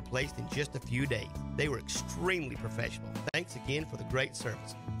AC was replaced in just a few days. They were extremely professional. Thanks again for the great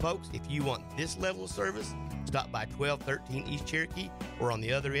service. Folks, if you want this level of service, stop by 1213 East Cherokee or on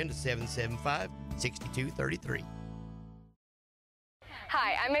the other end of 775-6233.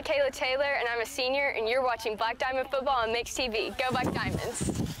 Hi, I'm Michaela Taylor, and I'm a senior, and you're watching Black Diamond Football on Mix TV. Go Black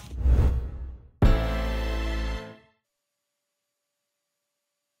Diamonds!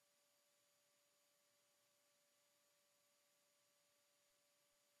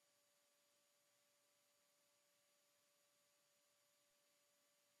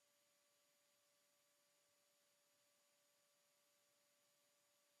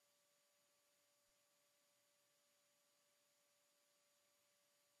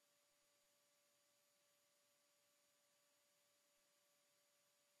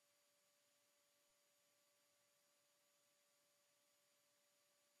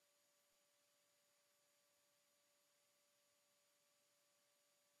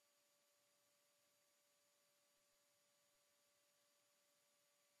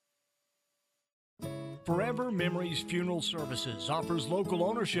 Forever Memories Funeral Services offers local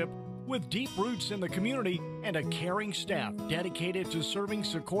ownership with deep roots in the community and a caring staff dedicated to serving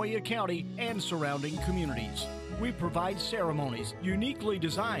Sequoyah County and surrounding communities. We provide ceremonies uniquely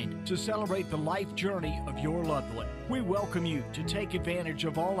designed to celebrate the life journey of your loved one. We welcome you to take advantage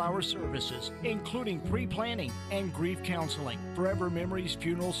of all our services, including pre-planning and grief counseling. Forever Memories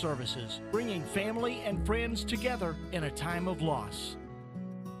Funeral Services, bringing family and friends together in a time of loss.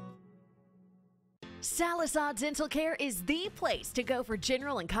 Sallisaw Dental Care is the place to go for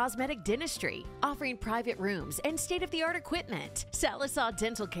general and cosmetic dentistry, offering private rooms and state-of-the-art equipment. Sallisaw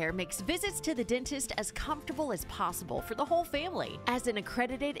Dental Care makes visits to the dentist as comfortable as possible for the whole family. As an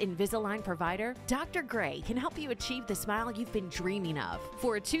accredited Invisalign provider, Dr. Gray can help you achieve the smile you've been dreaming of.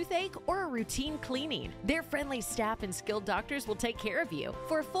 For a toothache or a routine cleaning, their friendly staff and skilled doctors will take care of you.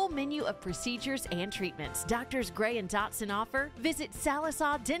 For a full menu of procedures and treatments Doctors Gray and Dotson offer, visit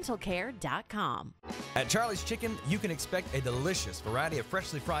SallisawDentalCare.com. At Charlie's Chicken, you can expect a delicious variety of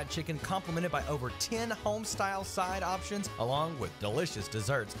freshly fried chicken complemented by over 10 home-style side options along with delicious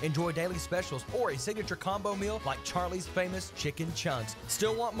desserts. Enjoy daily specials or a signature combo meal like Charlie's famous chicken chunks.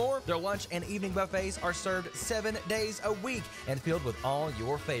 Still want more? Their lunch and evening buffets are served 7 days a week and filled with all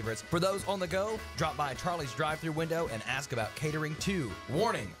your favorites. For those on the go, drop by Charlie's drive-thru window and ask about catering too.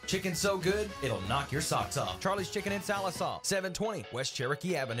 Warning, chicken's so good, it'll knock your socks off. Charlie's Chicken in Sallisaw, 720 West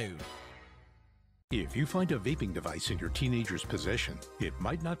Cherokee Avenue. If you find a vaping device in your teenager's possession, it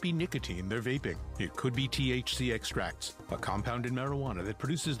might not be nicotine they're vaping. It could be THC extracts, a compound in marijuana that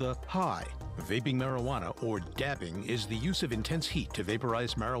produces the high. Vaping marijuana, or dabbing, is the use of intense heat to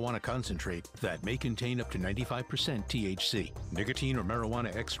vaporize marijuana concentrate that may contain up to 95% THC. Nicotine or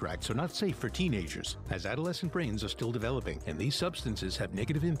marijuana extracts are not safe for teenagers, as adolescent brains are still developing, and these substances have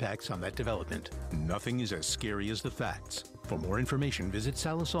negative impacts on that development. Nothing is as scary as the facts. For more information, visit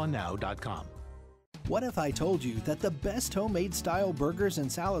SallisawNow.com. What if I told you that the best homemade style burgers in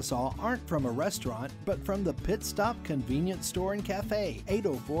Sallisaw aren't from a restaurant, but from the Pit Stop Convenience Store and Cafe,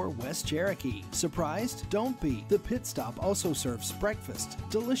 804 West Cherokee? Surprised? Don't be. The Pit Stop also serves breakfast,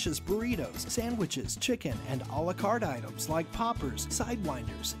 delicious burritos, sandwiches, chicken, and a la carte items like poppers,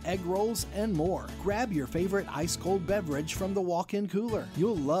 sidewinders, egg rolls, and more. Grab your favorite ice-cold beverage from the walk-in cooler.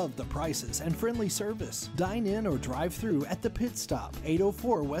 You'll love the prices and friendly service. Dine in or drive through at the Pit Stop,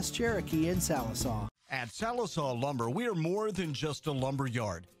 804 West Cherokee in Sallisaw. At Sallisaw Lumber, we are more than just a lumber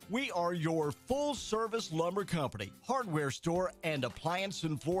yard. We are your full-service lumber company, hardware store, and appliance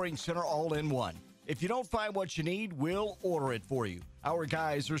and flooring center all in one. If you don't find what you need, we'll order it for you. Our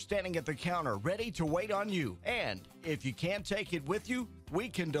guys are standing at the counter ready to wait on you. And if you can't take it with you, we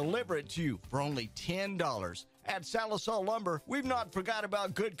can deliver it to you for only $10. At Sallisaw Lumber, we've not forgot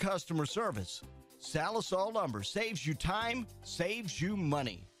about good customer service. Sallisaw Lumber saves you time, saves you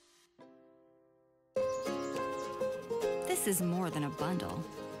money. This is more than a bundle.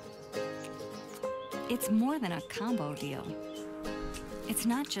 It's more than a combo deal. It's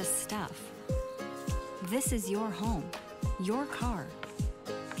not just stuff. This is your home, your car.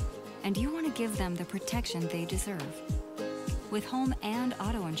 And you want to give them the protection they deserve. With home and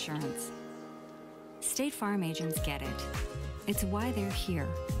auto insurance. State Farm agents get it. It's why they're here.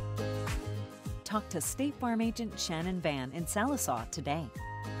 Talk to State Farm agent Shannon Van in Sallisaw today.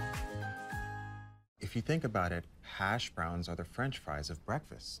 If you think about it, hash browns are the French fries of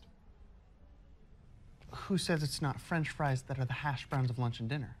breakfast. Who says it's not French fries that are the hash browns of lunch and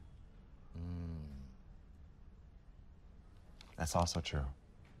dinner? That's also true.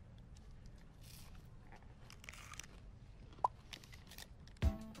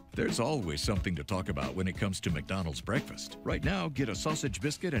 There's always something to talk about when it comes to McDonald's breakfast. Right now, get a sausage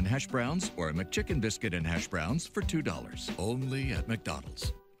biscuit and hash browns or a McChicken biscuit and hash browns for $2. Only at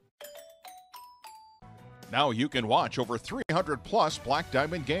McDonald's. Now you can watch over 300 plus Black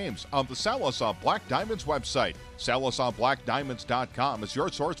Diamond games on the Sallisaw Black Diamonds website. SallisawBlackDiamonds.com is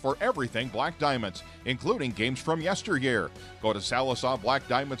your source for everything Black Diamonds, including games from yesteryear. Go to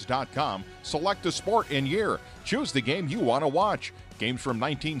SallisawBlackDiamonds.com, select a sport and year, choose the game you want to watch. Games from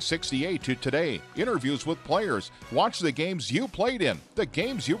 1968 to today, interviews with players, watch the games you played in, the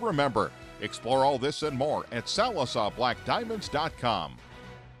games you remember. Explore all this and more at SallisawBlackDiamonds.com.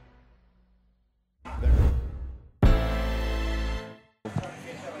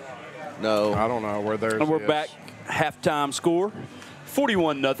 No. I don't know where there's. And we're back. Halftime score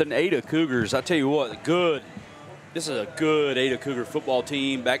 41-0. Ada Cougars. I tell you what, good. This is a good Ada Cougar football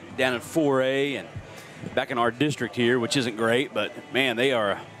team back down in 4A and back in our district here, which isn't great, but man, they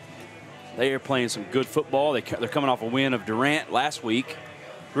are playing some good football. They're coming off a win of Durant last week.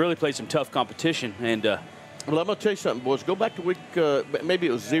 Really played some tough competition. And well, I'm going to tell you something, boys. Go back to week, maybe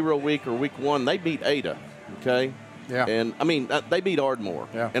it was 0 week or week 1. They beat Ada, okay? Yeah. And, I mean, they beat Ardmore.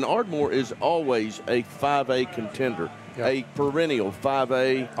 Yeah. And Ardmore is always a 5A contender, a perennial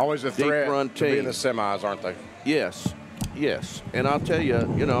 5A always a threat run to team. be in the semis, aren't they? Yes, yes. And I'll tell you,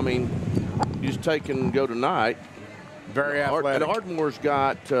 I mean, you just take and go tonight. Very athletic. And Ardmore's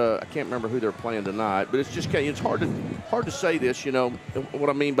got, I can't remember who they're playing tonight, but it's just it's hard to say this, What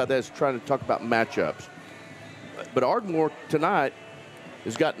I mean by that is trying to talk about matchups. But Ardmore tonight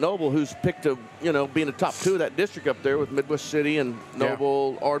has got Noble, who's picked to, being the top 2 of that district up there with Midwest City and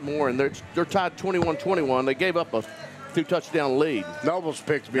Noble, Ardmore, and they're tied 21-21. They gave up a 2-touchdown lead. Noble's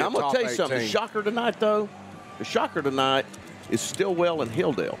picked to be a top 8 team. I'm going to tell you something. The shocker tonight, though, is Stillwell and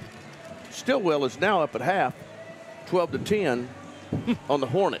Hilldale. Stillwell is now up at half, 12-10 on the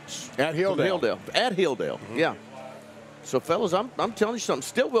Hornets. At Hilldale. At Hilldale, yeah. So, fellas, I'm telling you something.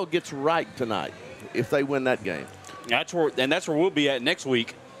 Stillwell gets right tonight if they win that game. That's where we'll be at next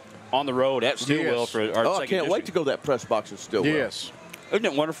week on the road at Stillwell for our second I can't wait to go to that press box in Stillwell. Yes. Isn't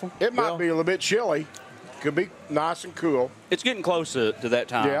it wonderful? It might be a little bit chilly. Could be nice and cool. It's getting close to that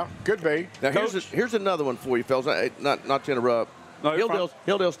time. Yeah, could be. Now, here's another one for you, fellas. Not to interrupt. No,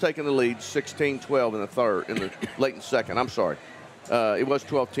 Hilldale's taking the lead 16-12 in the late in the second. I'm sorry. It was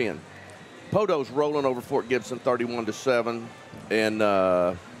 12-10. Podo's rolling over Fort Gibson 31-7. And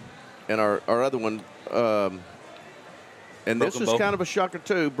our other one, and this is kind of a shocker,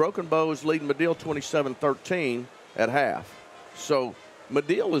 too. Broken Bow is leading Medill 27-13 at half. So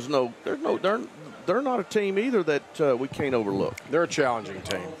Medill is they're not a team either that we can't overlook. They're a challenging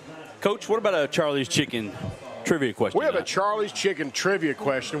team. Coach, what about a Charlie's Chicken trivia question? We have a Charlie's Chicken trivia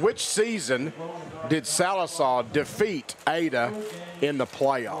question. Which season did Sallisaw defeat Ada in the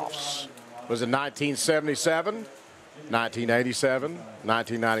playoffs? Was it 1977, 1987,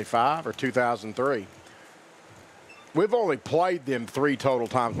 1995, or 2003? We've only played them 3 total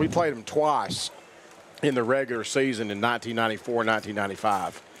times. We played them twice in the regular season in 1994 and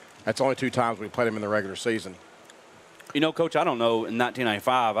 1995. That's only 2 times we played them in the regular season. Coach, I don't know, in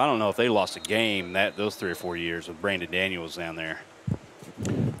 1995, I don't know if they lost a game those 3 or 4 years with Brandon Daniels down there.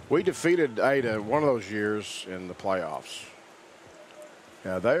 We defeated Ada one of those years in the playoffs.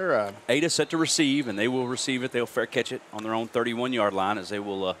 Yeah, they're Ada set to receive, and they will receive it. They'll fair catch it on their own 31-yard line as they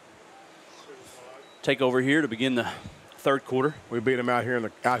will take over here to begin the third quarter. We beat them out here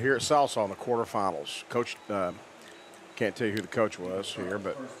at Sallisaw in the quarterfinals. Coach, can't tell you who the coach was here,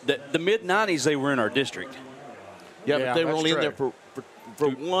 but the mid-90s they were in our district. Yeah, but they were only in there for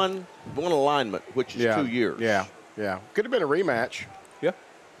one alignment, which is 2 years. Yeah. Could have been a rematch. Yeah.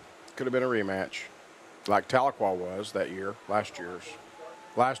 Could have been a rematch, like Tahlequah was that year,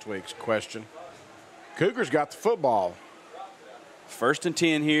 last week's question. Cougars got the football. 1st and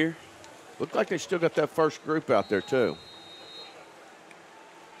 10 here. Looked like they still got that first group out there, too.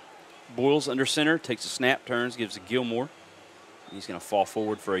 Boyles under center, takes a snap, turns, gives it to Gilmore. He's going to fall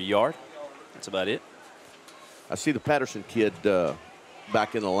forward for a yard. That's about it. I see the Patterson kid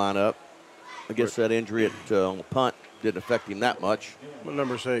back in the lineup. I guess that injury on the punt didn't affect him that much. What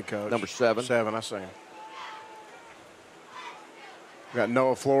number is he, Coach? Number 7. 7, I see him. We got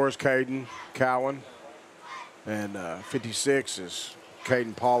Noah Flores, Caden Cowan, and 56 is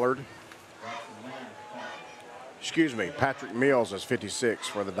Caden Pollard. Patrick Mills is 56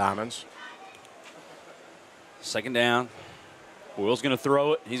 for the Diamonds. 2nd down. Boyle's going to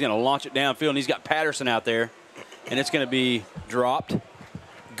throw it. He's going to launch it downfield, and he's got Patterson out there, and it's going to be dropped.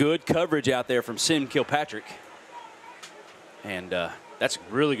 Good coverage out there from Sim Kilpatrick. And that's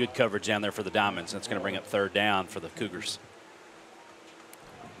really good coverage down there for the Diamonds. That's going to bring up 3rd down for the Cougars.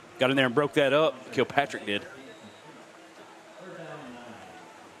 Got in there and broke that up. Kilpatrick did.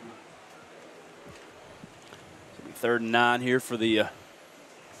 3rd and 9 here for the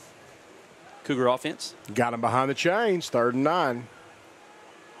Cougar offense. Got him behind the chains, 3rd and 9.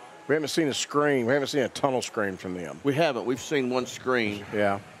 We haven't seen a screen. We haven't seen a tunnel screen from them. We haven't. We've seen one screen.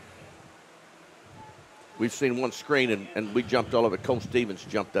 Yeah. We've seen one screen, and we jumped all of it. Cole Stevens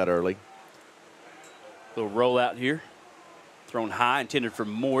jumped that early. Little rollout here. Thrown high, intended for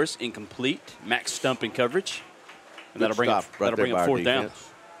Morris, incomplete. Max Stump in coverage. And that'll bring up 4th down.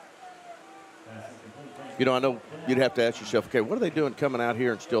 I know you'd have to ask yourself, okay, what are they doing coming out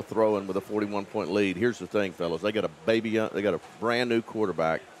here and still throwing with a 41-point lead? Here's the thing, fellas. They got a brand-new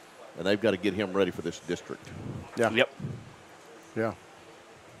quarterback, and they've got to get him ready for this district. Yeah. Yep. Yeah.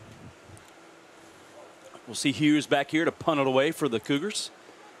 We'll see Hughes back here to punt it away for the Cougars.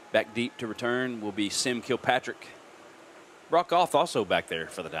 Back deep to return will be Sim Kilpatrick. Brock Off also back there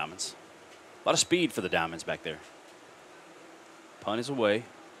for the Diamonds. A lot of speed for the Diamonds back there. Punt is away.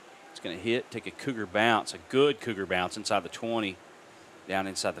 It's going to hit, take a Cougar bounce, a good Cougar bounce inside the 20, down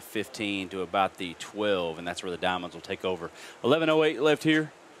inside the 15 to about the 12, and that's where the Diamonds will take over. 11:08 left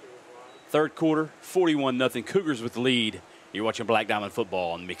here. 3rd quarter, 41-0. Cougars with the lead. You're watching Black Diamond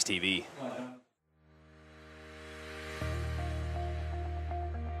football on Mix TV.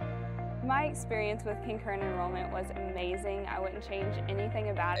 My experience with concurrent enrollment was amazing. I wouldn't change anything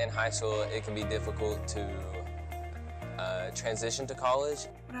about it. In high school, it can be difficult to transition to college.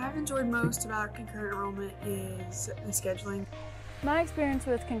 What I've enjoyed most about concurrent enrollment is the scheduling. My experience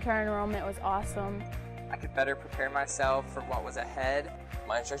with concurrent enrollment was awesome. I could better prepare myself for what was ahead.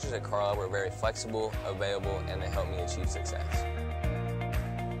 My instructors at Carlisle were very flexible, available, and they helped me achieve success.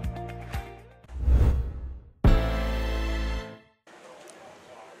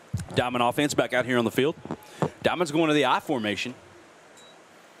 Diamond offense back out here on the field. Diamond's going to the I formation.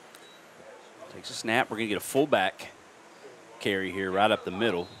 Takes a snap. We're going to get a fullback carry here right up the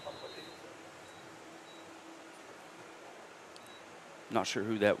middle. Not sure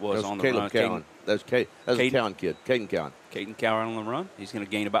who that was on the run. Cowan. That's a Cowan kid. Caden Cowan. Caden Cowan on the run. He's going to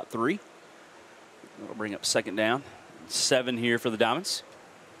gain about 3. That'll bring up second down. 7 here for the Diamonds.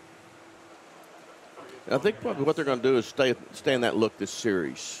 I think probably what they're going to do is stay in that look this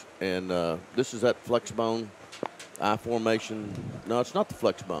series. And this is that flex bone, I formation. No, it's not the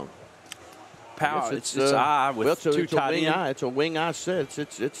flex bone. Power. It's I with two tight ends. It's a wing I set.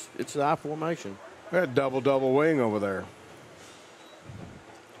 It's the I formation. That double wing over there.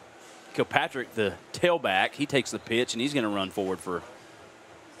 Kilpatrick, the tailback, he takes the pitch, and he's going to run forward for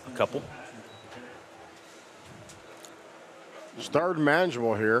a couple. It's third and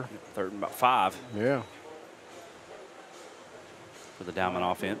manageable here. Third and about 5. Yeah. For the Diamond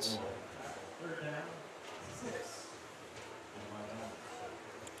offense.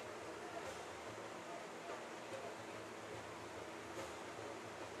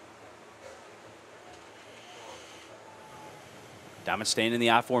 Diamond staying in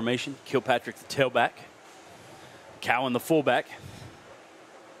the I formation. Kilpatrick, the tailback. Cowan, the fullback.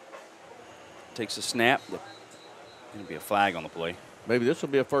 Takes a snap. Going to be a flag on the play. Maybe this will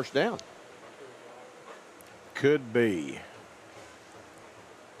be a first down. Could be.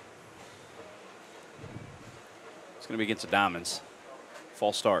 It's going to be against the Diamonds.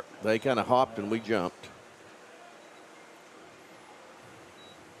 False start. They kind of hopped and we jumped.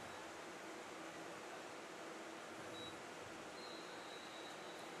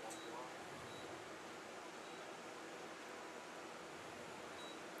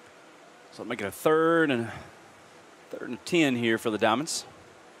 So make it a third and 10 here for the Diamonds.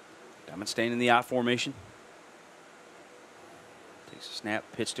 Diamonds staying in the I formation. Takes a snap,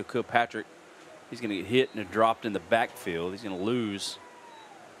 pitch to Kilpatrick. He's going to get hit and dropped in the backfield. He's going to lose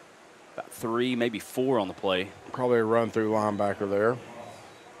about 3, maybe 4 on the play. Probably a run through linebacker there.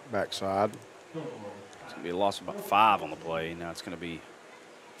 Backside. It's going to be a loss of about 5 on the play. Now it's going to be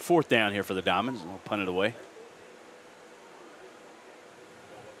 4th down here for the Diamonds. We'll punt it away.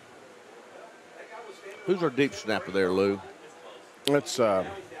 Who's our deep snapper there, Lou? It's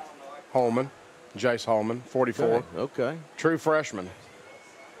Holman, Jace Holman, 44. Okay. True freshman.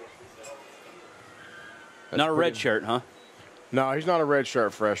 Not a red shirt, huh? No, he's not a red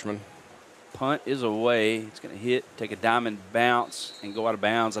shirt freshman. Punt is away. It's going to hit, take a Diamond bounce, and go out of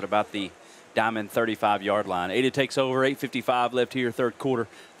bounds at about the Diamond 35-yard line. Ada takes over, 8:55 left here, third quarter.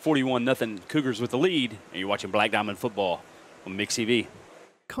 41-0 Cougars with the lead. And you're watching Black Diamond football on Mix TV.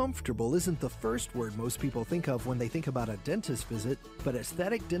 Comfortable isn't the first word most people think of when they think about a dentist visit, but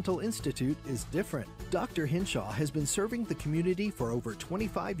Aesthetic Dental Institute is different. Dr. Henshaw has been serving the community for over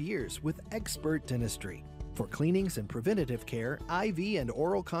 25 years with expert dentistry. For cleanings and preventative care, IV and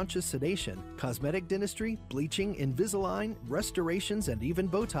oral conscious sedation, cosmetic dentistry, bleaching, Invisalign, restorations, and even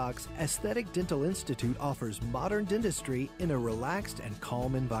Botox, Aesthetic Dental Institute offers modern dentistry in a relaxed and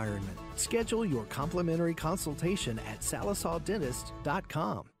calm environment. Schedule your complimentary consultation at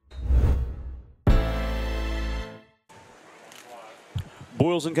salisawdentist.com.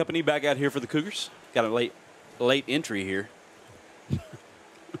 Boyles and Company back out here for the Cougars. Got a late entry here.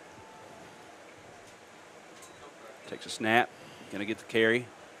 Takes a snap, gonna get the carry. You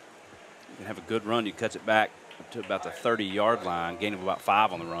can have a good run. He cuts it back to about the 30-yard line, gain of about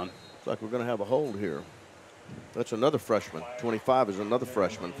 5 on the run. Looks like we're gonna have a hold here. That's another freshman. 25 is another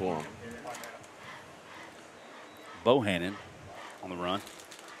freshman for him. Bohannon on the run.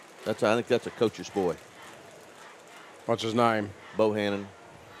 I think that's a coach's boy. What's his name? Bohannon.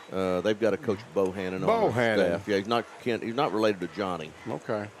 They've got a coach Bohannon on their staff. Yeah, he's not related to Johnny.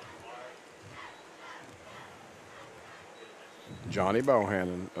 Okay. Johnny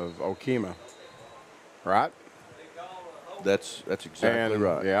Bohannon of Okima, right? That's exactly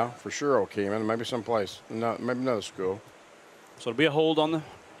right. Yeah, for sure Okima, maybe someplace, no, maybe another school. So it'll be a hold on the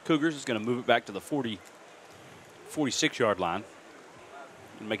Cougars. It's going to move it back to the 46-yard line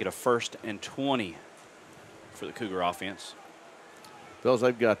and make it a 1st and 20 for the Cougar offense. Fellas,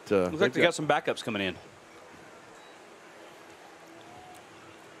 they've got. Looks like they got some backups coming in.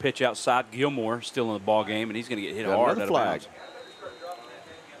 Pitch outside, Gilmore still in the ball game, and he's going to get hit hard out of bounds.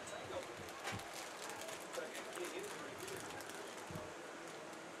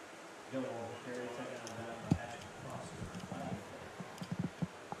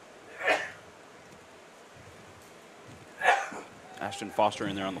 Ashton Foster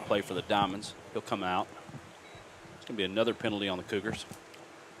in there on the play for the Diamonds. He'll come out. It's going to be another penalty on the Cougars.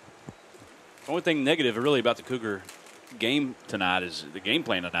 The only thing negative really about the Cougar game tonight is the game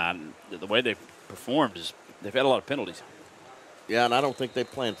plan tonight. The way they've performed is they've had a lot of penalties. Yeah, and I don't think they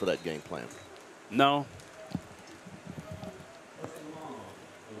planned for that game plan. No.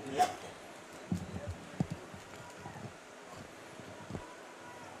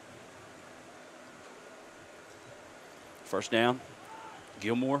 First down,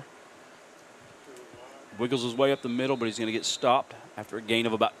 Gilmore wiggles his way up the middle, but he's going to get stopped after a gain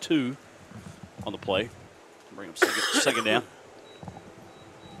of about 2 on the play. Bring him second down.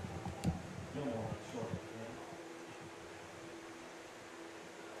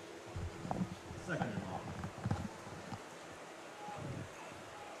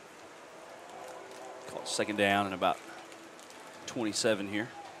 Call it second down and about 27 here.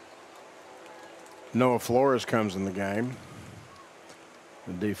 Noah Flores comes in the game,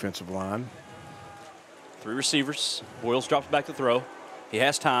 the defensive line. 3 receivers. Boyles drops back to throw. He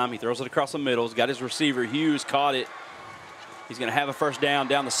has time. He throws it across the middle. He's got his receiver. Hughes caught it. He's going to have a first down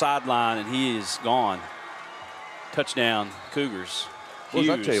the sideline, and he is gone. Touchdown, Cougars. Well,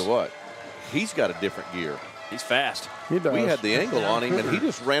 I'll tell you what, he's got a different gear. He's fast. He does. We had the angle on him, and he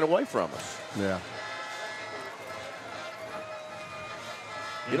just ran away from us. Yeah.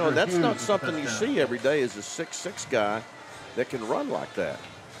 You know, that's not something you see every day as a 6'6" guy that can run like that.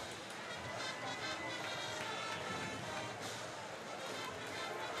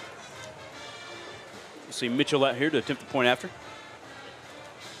 You see Mitchell out here to attempt the point after.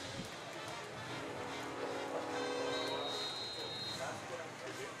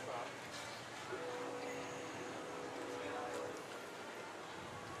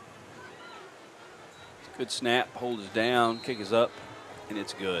 Good snap, hold is down, kick is up, and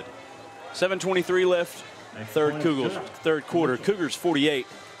it's good. 7:23 left, third quarter. Cougars 48,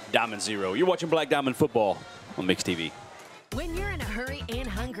 Diamond 0. You're watching Black Diamond Football on Mix TV. When you're in a hurry and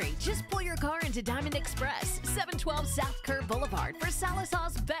hungry, just pull your car into Diamond Express, 712 South Kerr Boulevard for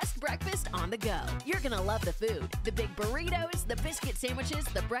Sallisaw's best breakfast on the go. You're going to love the food, the big burritos, the biscuit sandwiches,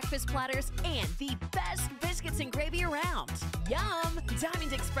 the breakfast platters, and the best biscuits and gravy around. Yum!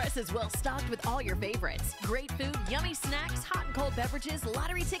 Diamond Express is well stocked with all your favorites. Great food, yummy snacks, hot and cold beverages,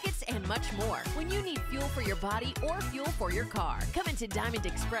 lottery tickets, and much more. When you need fuel for your body or fuel for your car, come into Diamond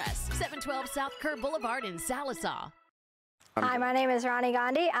Express, 712 South Kerr Boulevard in Sallisaw. Hi, my name is Ronnie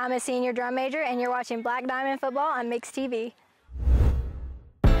Gandhi. I'm a senior drum major, and you're watching Black Diamond Football on Mix TV.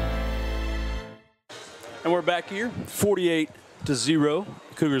 And we're back here, 48-0.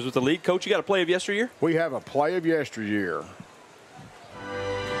 Cougars with the lead. Coach, you got a play of yesteryear? We have a play of yesteryear.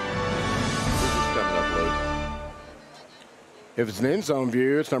 If it's an end zone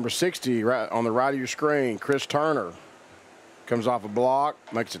view, it's number 60 right on the right of your screen. Chris Turner comes off a block,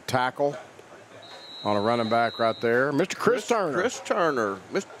 makes a tackle on a running back right there. Mr. Chris Turner. Chris Turner.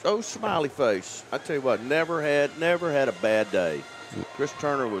 Oh, smiley face. I tell you what, never had a bad day. Chris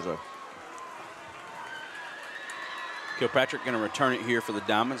Turner was a... Kilpatrick going to return it here for the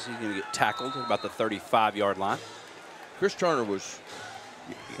Diamonds. He's going to get tackled at about the 35-yard line. Chris Turner was,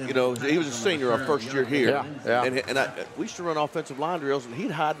 you know, he was a senior our first year here. Yeah. And we used to run offensive line drills, and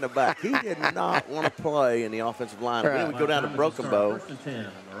he'd hide in the back. He did not want to play in the offensive line. Then we'd go down to Broken Bow.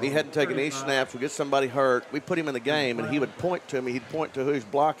 He hadn't taken any snaps. We'd get somebody hurt. We put him in the game, and he would point to me. He'd point to who's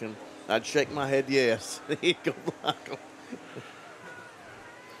blocking. I'd shake my head, yes. He'd go block him.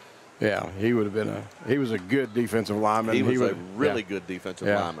 Yeah, he would have been he was a good defensive lineman. He was a really good defensive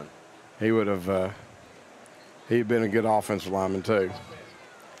lineman. He would have, he'd been a good offensive lineman too.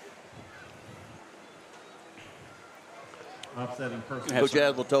 Coach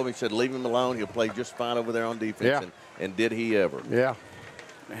Aswell told me, he said, leave him alone. He'll play just fine over there on defense. Yeah. And did he ever? Yeah.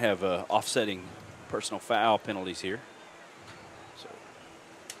 We have offsetting personal foul penalties here. So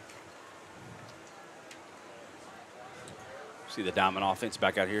see the Diamond offense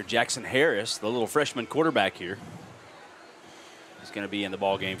back out here. Jackson Harris, the little freshman quarterback here, is going to be in the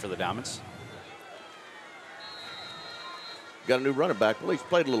ball game for the Diamonds. Got a new running back. Well, he's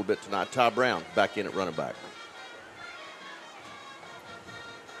played a little bit tonight. Ty Brown back in at running back.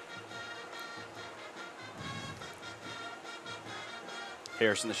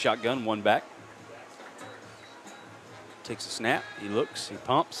 Harris in the shotgun, one back. Takes a snap. He looks. He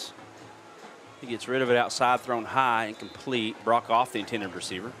pumps. He gets rid of it outside, thrown high, incomplete. Brock off the intended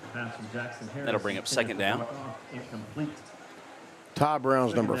receiver. That'll bring up second down. Ty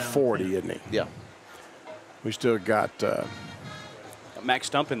Brown's number 40, isn't he? Yeah. We still got Max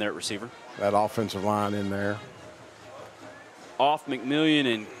Stump in there at receiver. that offensive line in there. Off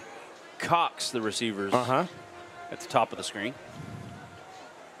McMillian and Cox, the receivers, at the top of the screen.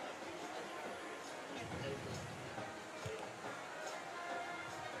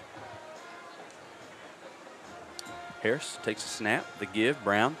 Harris takes a snap, the give,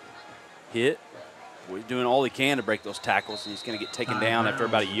 Brown, hit. Well, he's doing all he can to break those tackles, and he's going to get taken down after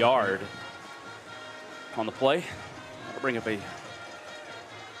about a yard on the play. That'll bring up a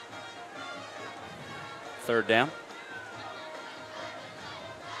third down.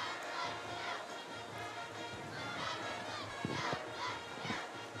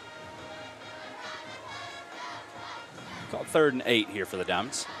 Called 3rd and 8 here for the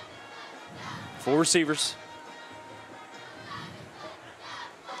Diamonds. 4 receivers.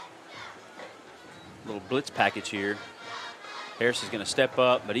 Little blitz package here. Harris is going to step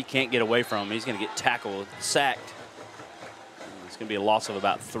up, but he can't get away from him. He's going to get tackled, sacked. It's going to be a loss of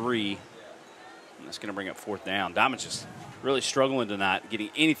about 3. And that's going to bring up 4th down. Diamonds just really struggling tonight,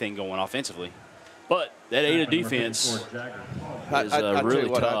 getting anything going offensively. But that Ada defense is really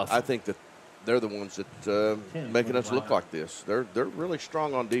tough. I think that they're the ones that making us look like this. They're really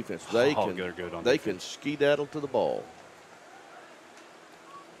strong on defense. They can ski-daddle to the ball.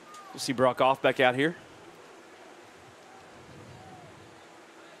 We'll see Brock back out here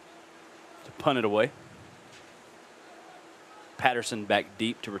to punt it away. Patterson back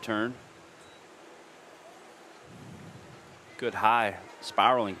deep to return. Good high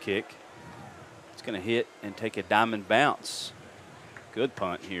spiraling kick. It's going to hit and take a diamond bounce. Good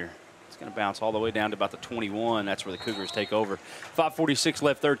punt here. It's going to bounce all the way down to about the 21. That's where the Cougars take over. 5:46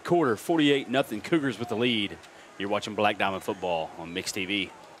 left, 3rd quarter. 48-0. Cougars with the lead. You're watching Black Diamond Football on Mix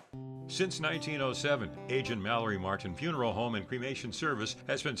TV. Since 1907, Agent Mallory Martin Funeral Home and Cremation Service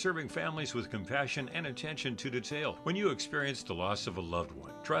has been serving families with compassion and attention to detail. When you experience the loss of a loved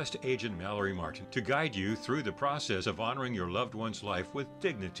one, trust Agent Mallory Martin to guide you through the process of honoring your loved one's life with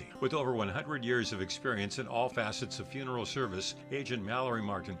dignity. With over 100 years of experience in all facets of funeral service, Agent Mallory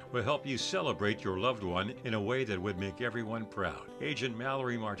Martin will help you celebrate your loved one in a way that would make everyone proud. Agent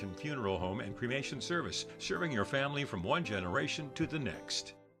Mallory Martin Funeral Home and Cremation Service, serving your family from one generation to the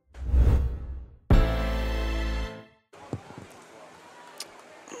next.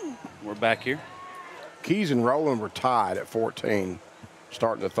 We're back here. Keys and Rowland were tied at 14,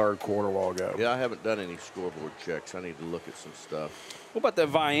 starting the 3rd quarter a while ago. Yeah, I haven't done any scoreboard checks. I need to look at some stuff. What about that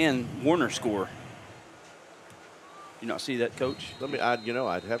Vian Warner score? You not see that, Coach? Let me. I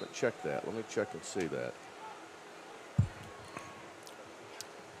haven't checked that. Let me check and see that.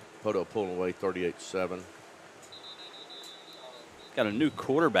 Poto pulling away 38-7. Got a new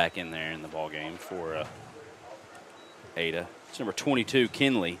quarterback in there in the ball game for Ada. It's number 22,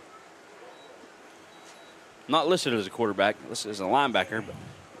 Kinley. Not listed as a quarterback, listed as a linebacker.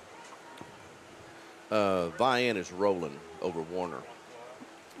 But Vian is rolling over Warner,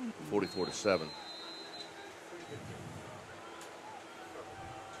 44-7.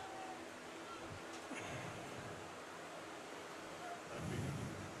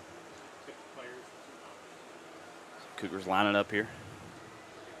 Cougars lining up here.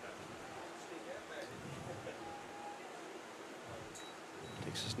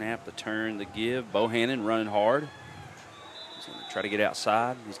 Takes a snap, the turn, the give. Bohannon running hard. He's going to try to get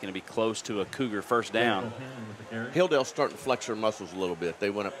outside. He's going to be close to a Cougar 1st down. Hilldale's starting to flex their muscles a little bit. They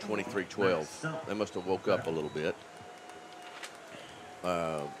went up 23-12. They must have woke up a little bit.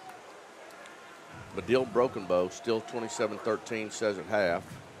 Medill Broken Bow still 27-13, says at half.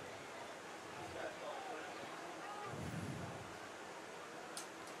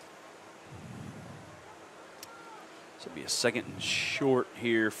 So it'll be a 2nd and short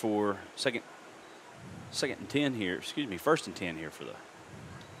here for second and 10 here. Excuse me, 1st and 10 here for the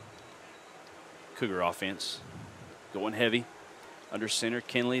Cougar offense. Going heavy. Under center,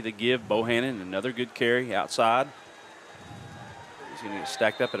 Kinley, the give. Bohannon, another good carry outside. He's going to get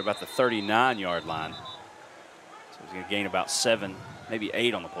stacked up at about the 39-yard line. So he's going to gain about 7, maybe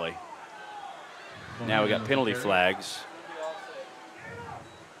 8 on the play. Now we got penalty flags.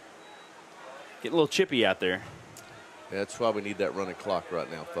 Getting a little chippy out there. Yeah, that's why we need that running clock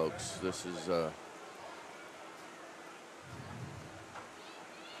right now, folks. This is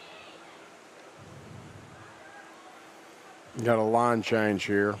got a line change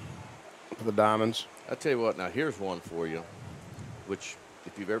here for the Diamonds. I tell you what, now here's one for you, which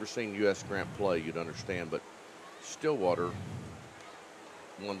if you've ever seen U.S. Grant play, you'd understand. But Stillwater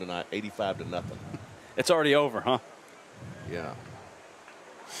won tonight, 85-0. It's already over, huh? Yeah.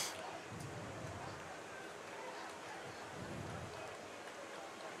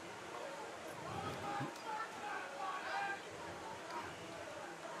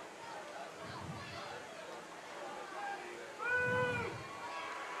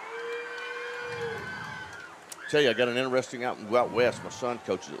 Tell you, I got an interesting out west. My son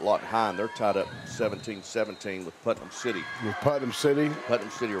coaches at Lawton High, and they're tied up 17-17 with Putnam City. With Putnam City? Putnam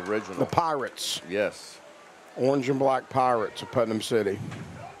City original. The Pirates. Yes. Orange and black Pirates of Putnam City.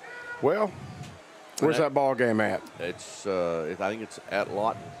 Well, where's that ball game at? It's I think it's at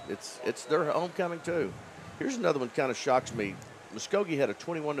Lawton. It's their homecoming too. Here's another one kind of shocks me. Muskogee had a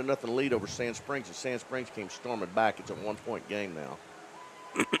 21-0 lead over Sand Springs, and Sand Springs came storming back. It's a 1-point game now.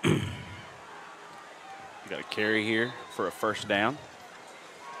 You got a carry here for a first down.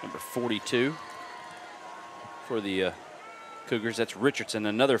 Number 42 for the Cougars. That's Richardson,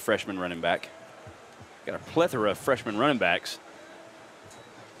 another freshman running back. Got a plethora of freshman running backs.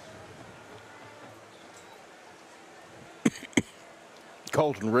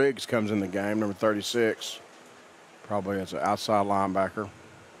 Colton Riggs comes in the game, number 36. Probably as an outside linebacker.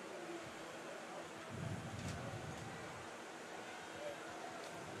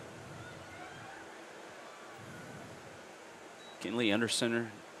 Kinley under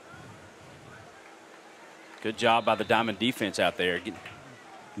center. Good job by the Diamond defense out there.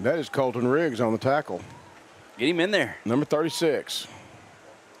 That is Colton Riggs on the tackle. Get him in there. Number 36.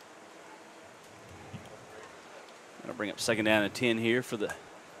 Gonna bring up second down and 10 here for the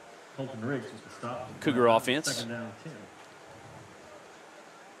Colton Riggs is the stop. Cougar offense. Second down and 10.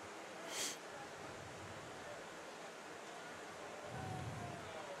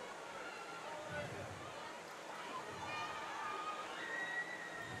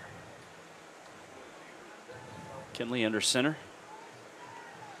 Kinley under center.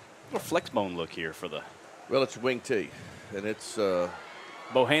 A flex bone look here for the. Well, it's wing T, and it's.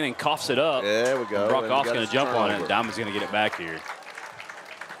 Bohannon coughs it up. There we go. Brockhoff's going to jump on it, and Diamond's going to get it back here.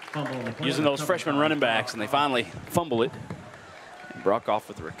 Using those freshman running backs, and they finally fumble it. And Brockhoff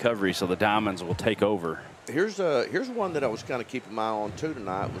with the recovery, so the Diamonds will take over. Here's one that I was kind of keeping my eye on too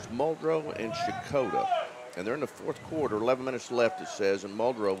tonight was Muldrow and Shakota. And they're in the fourth quarter, 11 minutes left, it says, and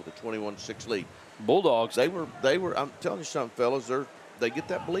Muldrow with a 21-6 lead. Bulldogs. They were. I'm telling you something, fellas. They get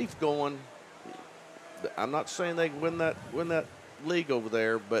that belief going. I'm not saying they win that league over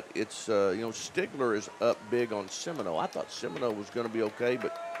there, but it's Stigler is up big on Seminole. I thought Seminole was going to be okay,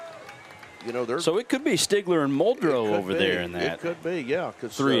 but they're. So it could be Stigler and Muldrow over there in that. It could be, yeah.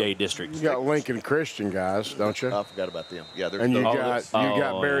 3A district. You got Lincoln Christian guys, don't you? I forgot about them. Yeah, and you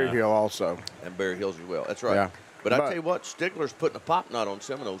got Berry Hill also. And Berry Hills as well. That's right. Yeah. But I tell you what, Stigler's putting a pop knot on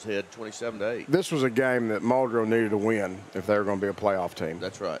Seminole's head, 27-8. This was a game that Muldrow needed to win if they were going to be a playoff team.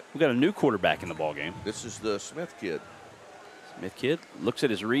 That's right. We got a new quarterback in the ball game. This is the Smith kid. Smith kid looks at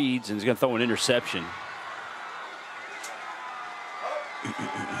his reads and he's going to throw an interception.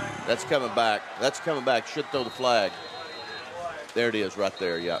 That's coming back. Should throw the flag. There it is right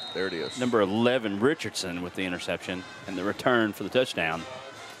there. Yeah, there it is. Number 11, Richardson with the interception and the return for the touchdown.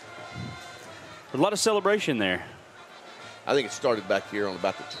 A lot of celebration there. I think it started back here on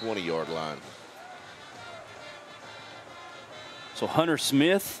about the 20-yard line. So Hunter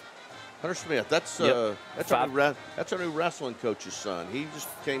Smith. That's our new wrestling coach's son. He just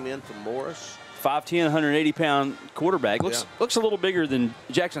came in from Morris. 5'10", 180-pound quarterback. Looks a little bigger than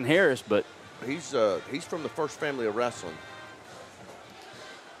Jackson Harris, but he's from the First Family of Wrestling.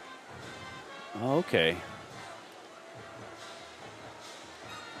 Okay.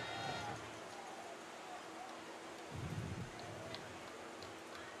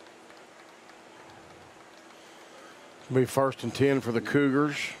 Be 1st and 10 for the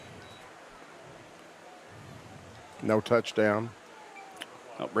Cougars. No touchdown.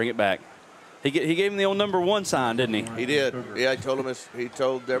 Oh, bring it back. He gave him the old number 1 sign, didn't he? He did. Yeah, he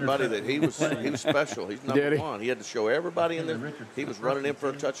told everybody that he was special. He's number 1. He had to show everybody in there he was running in for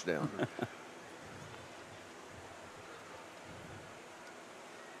a touchdown.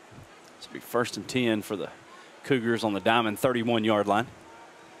 This will be 1st and 10 for the Cougars on the Diamond 31-yard line.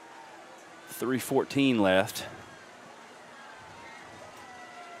 3:14 left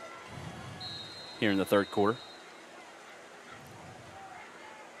here in the third quarter.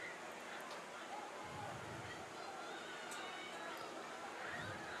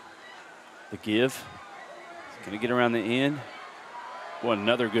 The give. Going to get around the end. Boy,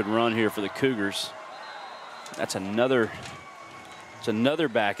 another good run here for the Cougars. That's another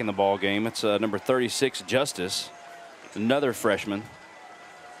back in the ball game. It's number 36, Justice, another freshman.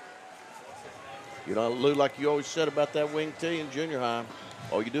 Lou, like you always said about that wing T in junior high,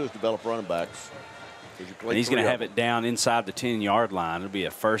 all you do is develop running backs. And he's going to have it down inside the 10-yard line. It'll be a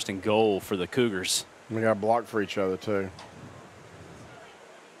 1st and goal for the Cougars. We got blocked for each other, too.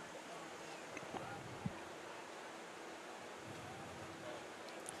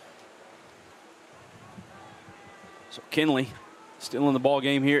 So Kinley still in the ball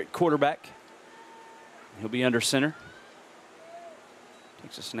game here at quarterback. He'll be under center.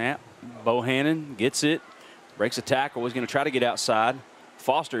 Takes a snap. Bohannon gets it. Breaks a tackle. He's going to try to get outside.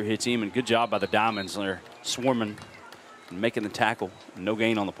 Foster hits him, and good job by the Diamonds there. swarming and making the tackle. No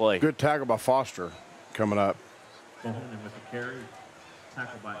gain on the play. Good tackle by Foster coming up. Bohannon with the carry.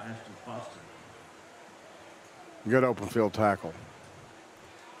 Tackled by Ashton Foster. Good open field tackle.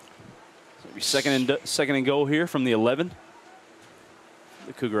 So it'll be second and goal here from the 11.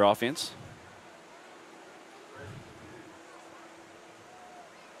 The Cougar offense.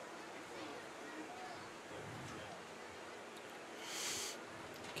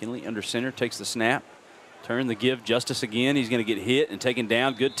 Kinley under center, takes the snap. Turn the give, Justice again. He's going to get hit and taken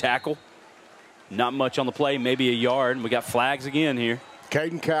down. Good tackle. Not much on the play, maybe a yard. We got flags again here.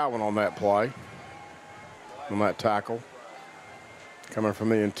 Caden Cowan on that play, on that tackle. Coming from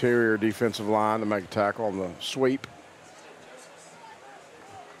the interior defensive line to make a tackle on the sweep.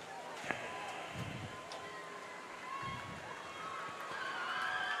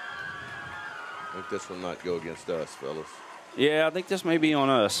 I think this one might go against us, fellas. Yeah, I think this may be on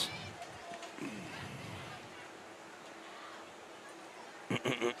us.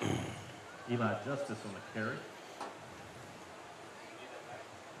 Eli Justice on the carry.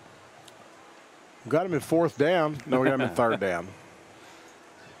 Got him in 4th down. No, we got him in 3rd down.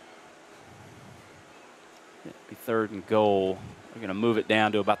 It'll be 3rd and goal. We're going to move it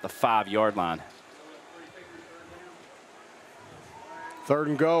down to about the 5-yard line. 3rd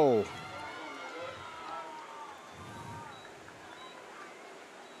and goal.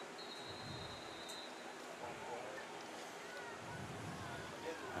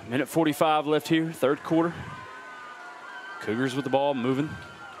 Minute 45 left here, 3rd quarter. Cougars with the ball, moving.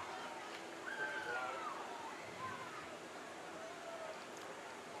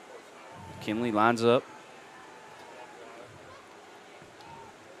 Kinley lines up.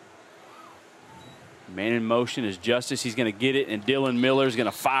 Man in motion is Justice. He's going to get it, and Dylan Miller is going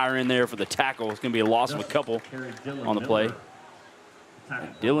to fire in there for the tackle. It's going to be a loss of a couple on the play.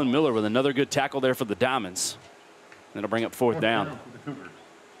 And Dylan Miller with another good tackle there for the Diamonds. That'll bring up 4th down.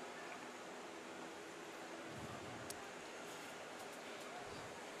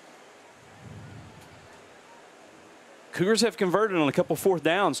 Cougars have converted on a couple 4th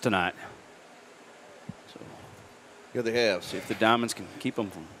downs tonight. So, yeah, they have. See if the Diamonds can keep them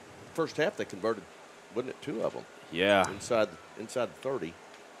from. First half they converted, wasn't it, 2 of them? Yeah. Inside the 30.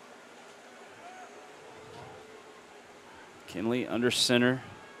 Kinley under center.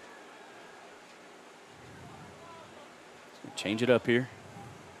 Change it up here.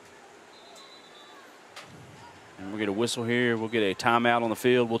 And we'll get a whistle here. We'll get a timeout on the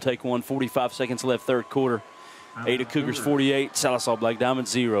field. We'll take one. 45 seconds left, 3rd quarter. Ada Cougars 48, Sallisaw Black Diamond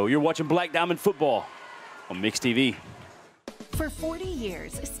 0. You're watching Black Diamond football on Mix TV. For 40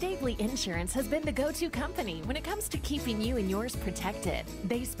 years, Stavely Insurance has been the go-to company when it comes to keeping you and yours protected.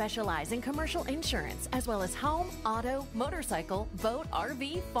 They specialize in commercial insurance as well as home, auto, motorcycle, boat,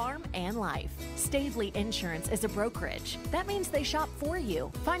 RV, farm, and life. Stavely Insurance is a brokerage. That means they shop for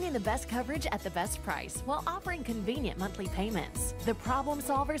you, finding the best coverage at the best price while offering convenient monthly payments. The problem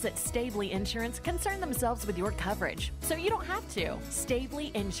solvers at Stavely Insurance concern themselves with your coverage, so you don't have to.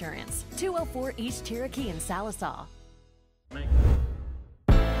 Stavely Insurance, 204 East Cherokee in Sallisaw.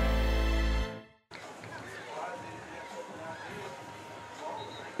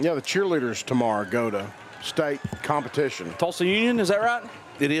 Yeah, the cheerleaders tomorrow go to state competition. Tulsa Union, is that right?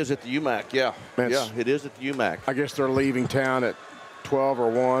 It is at the UMAC, yeah. Yeah, it is at the UMAC. I guess they're leaving town at 12 or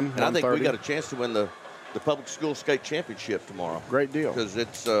 1. And I think we got a chance to win the public school skate championship tomorrow. Great deal. Because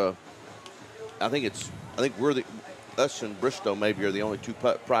it's, I think us and Bristow maybe are the only 2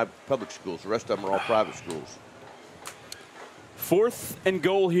 public schools. The rest of them are all private schools. 4th and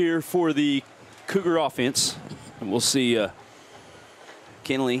goal here for the Cougar offense. And we'll see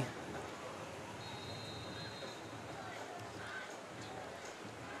Kinley.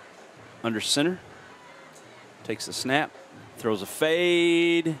 Under center. Takes the snap. Throws a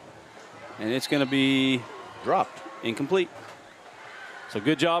fade. And it's going to be dropped. Incomplete. So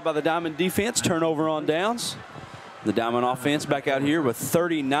good job by the Diamond defense. Turnover on downs. The Diamond offense back out here with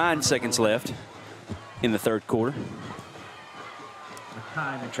 39 seconds left in the 3rd quarter.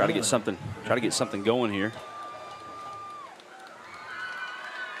 Try to get something going here.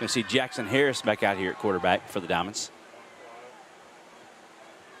 Going to see Jackson Harris back out here at quarterback for the Diamonds.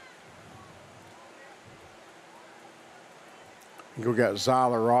 We got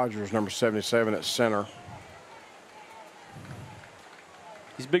Zyler Rogers, number 77 at center.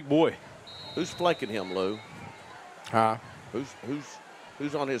 He's a big boy. Who's flanking him, Lou? Huh?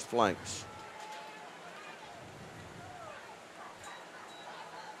 Who's on his flanks?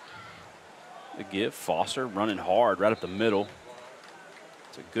 The give, Foster running hard right up the middle.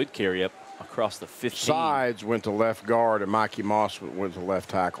 It's a good carry up across the 15. Sides went to left guard, and Mikey Moss went to left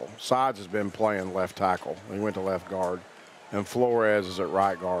tackle. Sides has been playing left tackle. He went to left guard. And Flores is at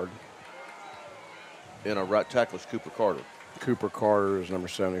right guard. And our right tackle is Cooper Carter. Cooper Carter is number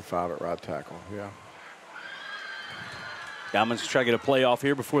 75 at right tackle, yeah. Diamonds try to get a play off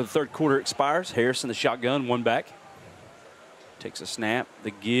here before the third quarter expires. Harrison, the shotgun, one back. Takes a snap,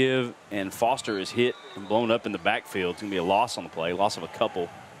 the give, and Foster is hit and blown up in the backfield. It's going to be a loss on the play, loss of a couple.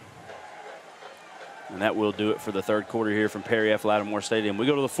 And that will do it for the third quarter here from Perry F. Lattimore Stadium. We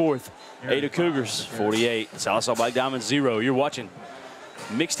go to the fourth. Ada Cougars, 48. Sallisaw Black Diamonds, 0. You're watching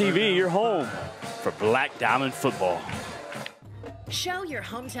Mix TV, your home for Black Diamond football. Show your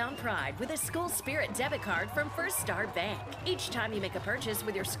hometown pride with a School Spirit debit card from First Star Bank. Each time you make a purchase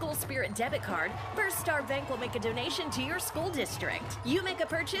with your School Spirit debit card, First Star Bank will make a donation to your school district. You make a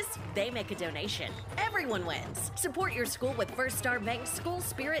purchase, they make a donation. Everyone wins. Support your school with First Star Bank's School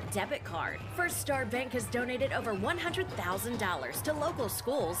Spirit debit card. First Star Bank has donated over $100,000 to local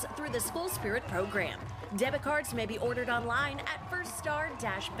schools through the School Spirit program. Debit cards may be ordered online at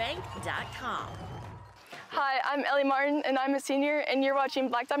firststar-bank.com. Hi, I'm Ellie Martin, and I'm a senior, and you're watching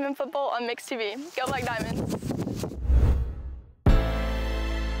Black Diamond Football on Mix TV. Go Black Diamonds.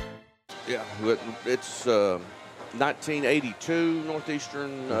 Yeah, it's 1982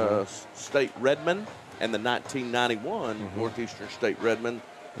 Northeastern State Redmond and the 1991 Northeastern State Redmond.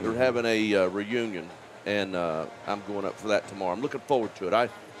 They're having a reunion, and I'm going up for that tomorrow. I'm looking forward to it. I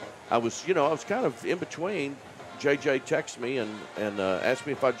was kind of in between. JJ texted me and asked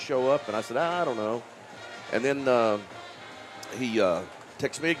me if I'd show up, and I said, I don't know. And then he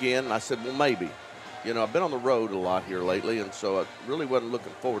texted me again, and I said, well, maybe. You know, I've been on the road a lot here lately, and so I really wasn't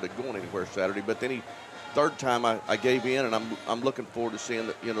looking forward to going anywhere Saturday. But then third time I gave in, and I'm looking forward to seeing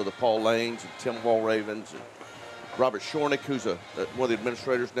the Paul Lanes and Tim Walravens and Robert Shornick, who's one of the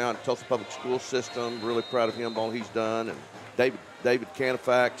administrators now in the Tulsa Public School System. Really proud of him, all he's done. And David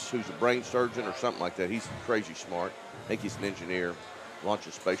Canifax, who's a brain surgeon or something like that. He's crazy smart. I think he's an engineer,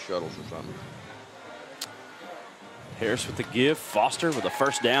 launches space shuttles or something. Harris with the give. Foster with a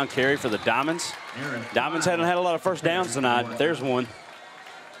first down carry for the Diamonds. Diamonds haven't had a lot of first downs tonight, but there's one.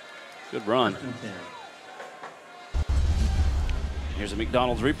 Good run. Here's a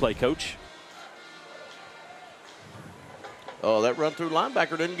McDonald's replay coach. Oh, that run through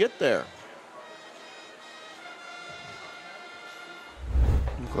linebacker didn't get there.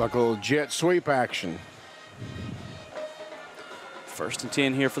 Look like a little jet sweep action. 1st and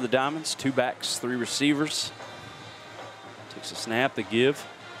 10 here for the Diamonds. 2 backs, 3 receivers. Takes a snap, the give.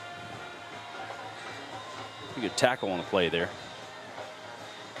 Pretty good tackle on the play there.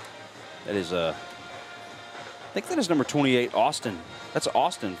 That is I think that is number 28, Austin. That's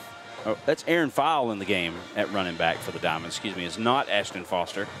Austin. Oh, that's Aaron Fowle in the game at running back for the Diamonds. Excuse me, it's not Ashton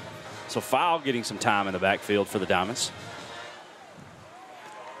Foster. So Fowle getting some time in the backfield for the Diamonds.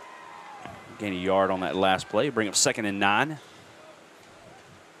 Gain a yard on that last play. Bring up 2nd and 9.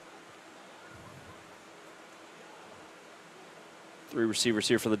 Three receivers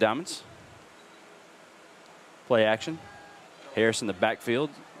here for the Diamonds. Play action. Harris in the backfield.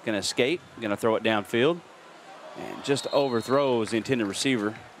 Going to escape. Going to throw it downfield. And just overthrows the intended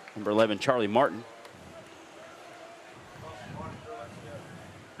receiver, number 11, Charlie Martin.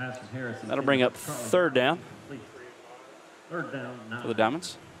 That'll bring up 3rd down. 3rd down for the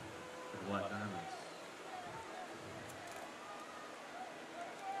Diamonds. Black Diamonds.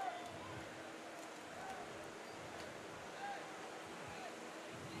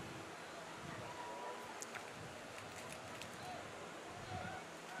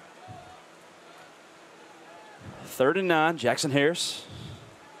 Third and 9, Jackson Harris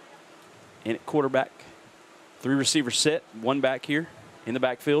in at quarterback. 3 receivers set, 1 back here in the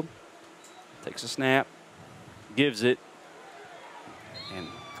backfield. Takes a snap, gives it. And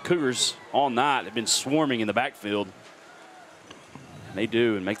the Cougars all night have been swarming in the backfield. And they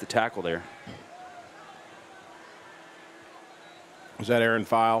do and make the tackle there. Was that Aaron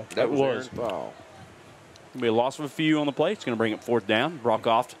Fowle? That was. Aaron Fowle. Gonna be a loss of a few on the play. It's going to bring up 4th down.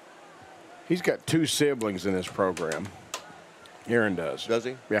 Brockoff. He's got 2 siblings in this program. Aaron does. Does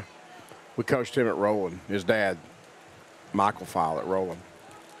he? Yeah. We coached him at Roland. His dad, Michael Fowle at Roland.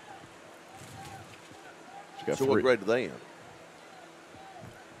 So what grade are they in?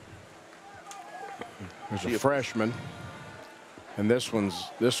 There's a freshman. And this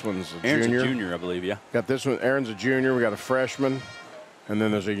one's a Aaron's junior. A junior, I believe, yeah. Got this one. Aaron's a junior. We got a freshman. And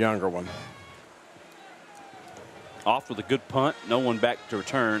then there's a younger one. Off with a good punt. No one back to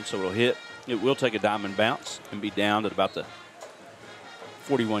return, so it'll hit. It will take a diamond bounce and be down at about the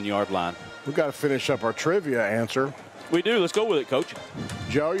 41-yard line. We've got to finish up our trivia answer. We do. Let's go with it, Coach.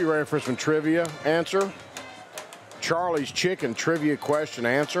 Joe, you ready for some trivia answer? Charlie's Chicken trivia question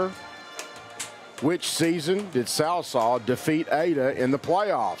answer. Which season did Sallisaw defeat Ada in the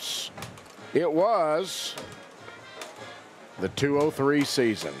playoffs? It was the 203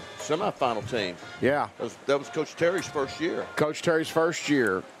 season. Semifinal team. Yeah. That was Coach Terry's first year. Coach Terry's first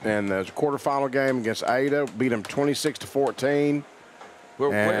year. And the quarterfinal game against Ada, beat them 26-14.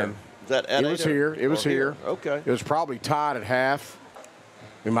 Where? Was that at It was Ada? here. It was here. Okay. It was probably tied at half.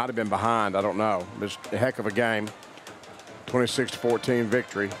 We might have been behind. I don't know. It was a heck of a game. 26-14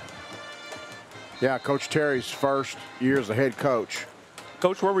 victory. Yeah, Coach Terry's first year as the head coach.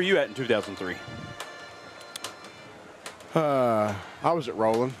 Coach, where were you at in 2003? I was at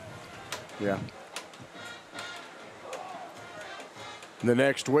Roland. Yeah. The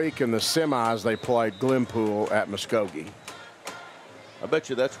next week in the semis, they played Glenpool at Muskogee. I bet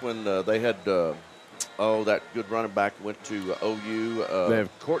you that's when they had, that good running back went to OU. They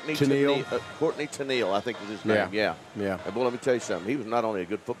have Courtney Tennille. Courtney Tennille, I think was his name. Yeah. Yeah. And well, let me tell you something. He was not only a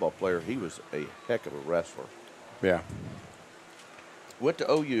good football player, he was a heck of a wrestler. Yeah. Went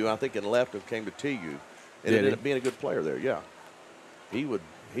to OU, I think, and left and came to TU. And ended up being a good player there, yeah. He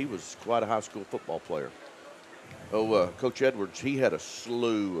was quite a high school football player. Coach Edwards, he had a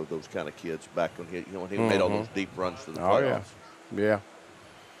slew of those kind of kids back when he made all those deep runs to the playoffs. Yeah.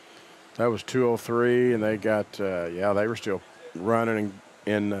 That was 203, and they got, they were still running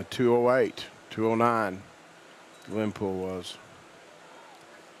in 208, 209. Glenpool was.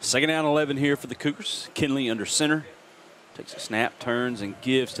 Second down 11 here for the Cougars. Kinley under center. Takes a snap, turns, and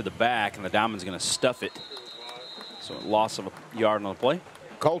gives to the back, and the Diamond's going to stuff it. So a loss of a yard on the play.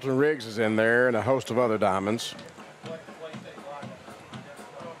 Colton Riggs is in there and a host of other Diamonds.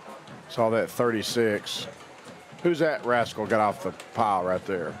 Saw that 36. Who's that rascal got off the pile right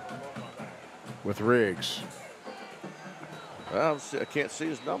there with Riggs? Well, I can't see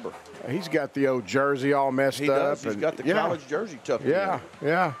his number. He's got the old jersey all messed up. He's got the college jersey tucked in.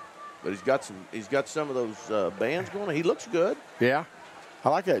 Yeah. But he's got some of those bands going on. He looks good. Yeah. I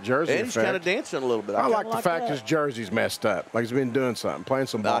like that jersey And he's kind of dancing a little bit. I like the fact his jersey's messed up. Like he's been doing something, playing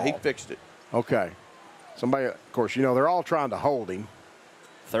some ball. He fixed it. Okay. Somebody, of course, they're all trying to hold him.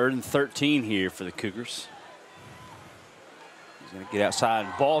 3rd and 13 here for the Cougars. He's going to get outside.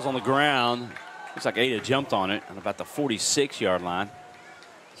 Ball's on the ground. Looks like Ada jumped on it on about the 46-yard line.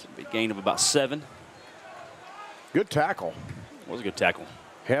 It's a big gain of about 7. Good tackle. It was a good tackle.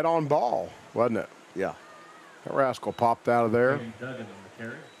 Head on ball, wasn't it? Yeah. That rascal popped out of there.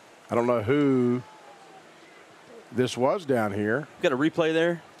 I don't know who this was down here. Got a replay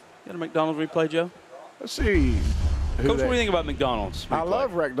there? Got a McDonald's replay, Joe? Let's see. Coach, what do you think about McDonald's replay? I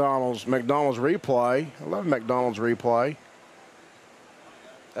love McDonald's replay. I love McDonald's replay.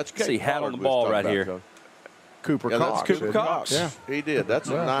 That's see, hat on the ball right here. Cooper Cox. That's Cooper Cox. Yeah. He did. That's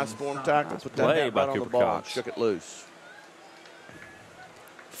a nice form tackle. Put that hat right on the ball and shook it loose.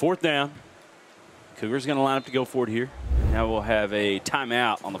 4th down. Cougars going to line up to go for it here. Now we'll have a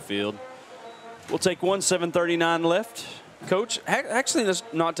timeout on the field. We'll take one, 7:39 left. Coach, actually, let's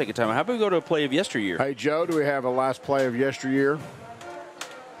not take a timeout. How about we go to a play of yesteryear? Hey, Joe, do we have a last play of yesteryear?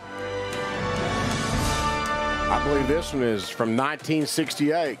 I believe this one is from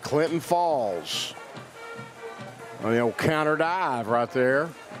 1968, Clinton Falls. On the old counter dive right there.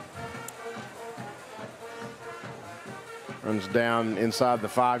 Runs down inside the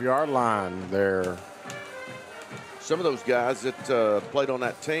 5-yard line there. Some of those guys that played on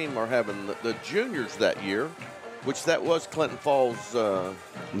that team are having the juniors that year, which that was Clinton Falls. Was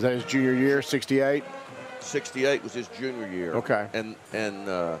that his junior year, 68? 68 was his junior year. Okay.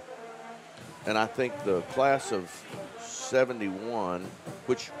 And I think the class of 71,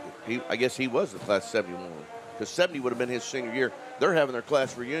 which I guess he was the class of 71, because 70 would have been his senior year. They're having their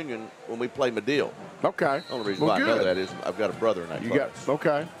class reunion when we play Medill. Okay. The only reason why I know that is I've got a brother in that class.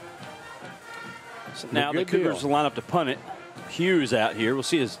 Okay. So now the Cougars will line up to punt it. Hughes out here. We'll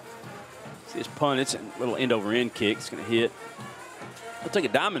see his punt. It's a little end-over-end kick. It's going to hit. We'll take a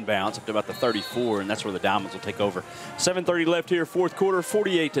diamond bounce up to about the 34, and that's where the Diamonds will take over. 7:30 left here, 4th quarter,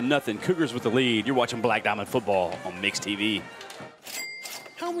 48-0. Cougars with the lead. You're watching Black Diamond Football on Mix TV.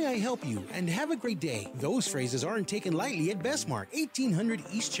 How may I help you? And have a great day. Those phrases aren't taken lightly at Bestmark, 1800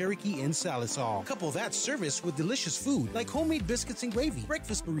 East Cherokee in Sallisaw. Couple that service with delicious food like homemade biscuits and gravy,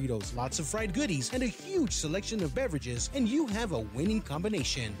 breakfast burritos, lots of fried goodies, and a huge selection of beverages, and you have a winning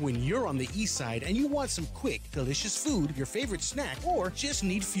combination. When you're on the east side and you want some quick, delicious food, your favorite snack, or just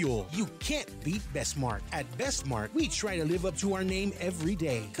need fuel, you can't beat Bestmark. At Bestmark, we try to live up to our name every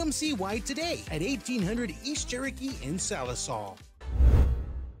day. Come see why today at 1800 East Cherokee in Sallisaw.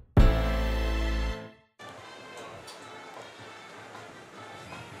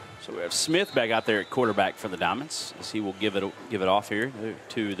 So we have Smith back out there at quarterback for the Diamonds, as he will give it off here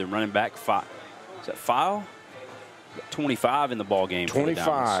to the running back. Is that File? 25 in the ball game.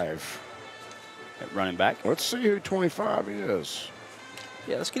 25 at running back. Let's see who 25 is.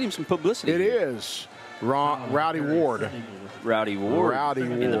 Yeah, let's get him some publicity. It is Rowdy Ward. Rowdy Ward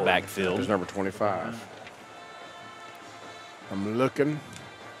in the backfield. Is number 25. I'm looking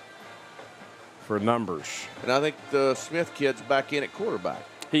for numbers. And I think the Smith kid's back in at quarterback.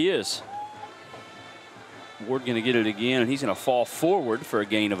 He is. Ward going to get it again, and he's going to fall forward for a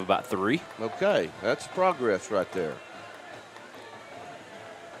gain of about 3. Okay, that's progress right there.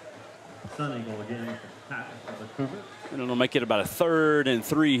 Sun Eagle again. And it'll make it about a 3rd and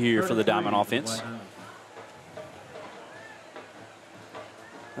 3 here for the Diamond offense.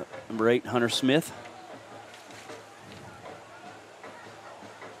 Number 8, Hunter Smith.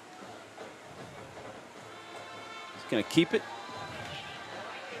 He's going to keep it.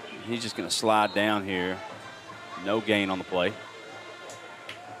 He's just going to slide down here. No gain on the play.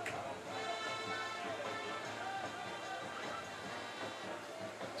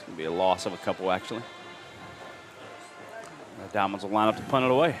 It's going to be a loss of a couple, actually. The Diamonds will line up to punt it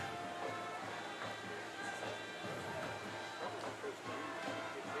away.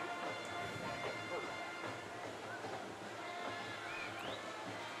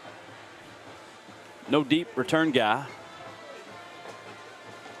 No deep return guy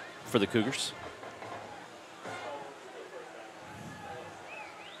for the Cougars.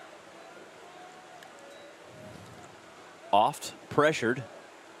 Oft pressured,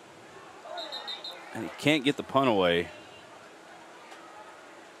 and he can't get the punt away.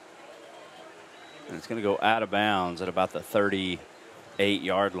 And it's going to go out of bounds at about the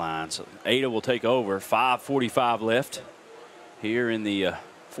 38-yard line. So Ada will take over. 5:45 left here in the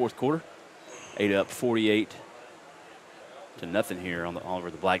fourth quarter. Ada up 48-0 here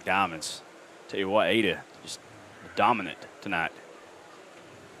over the Black Diamonds. Tell you what, Ada just dominant tonight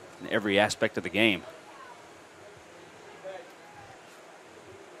in every aspect of the game.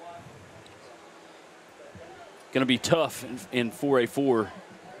 Going to be tough in 4A4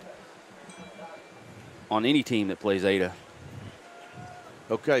 on any team that plays Ada.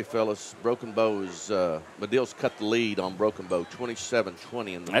 Okay, fellas, Broken Bow is Medill's cut the lead on Broken Bow,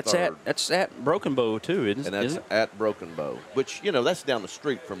 27-20 in the third. That's at Broken Bow too, isn't it? And that's at Broken Bow, which, you know, that's down the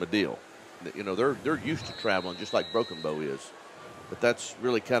street from Medill. You know, they're used to traveling just like Broken Bow is, but that's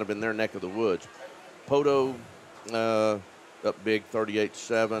really kind of in their neck of the woods. Poto up big,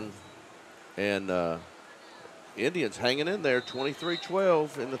 38-7, and Indians hanging in there,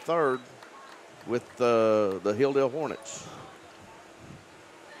 23-12 in the third with the Hilldale Hornets.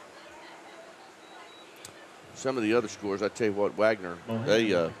 Some of the other scores, I tell you what, Wagner,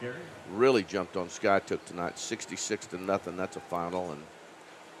 they really jumped on Skytook tonight, 66-0. That's a final,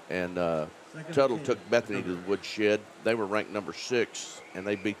 and Tuttle took Bethany to the woodshed. They were ranked number 6, and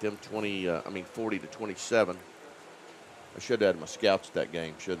they beat them 40-27. I should have had my scouts at that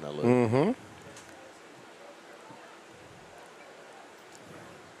game, shouldn't I, Lou? Mm-hmm.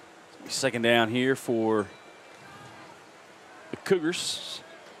 Second down here for the Cougars.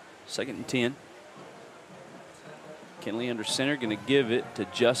 2nd and 10. Kinley under center, going to give it to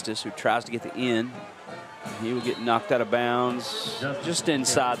Justice, who tries to get the end. He will get knocked out of bounds just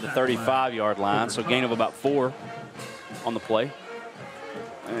inside the 35-yard line, so gain of about 4 on the play.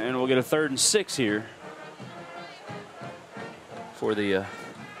 And we'll get a 3rd and 6 here for the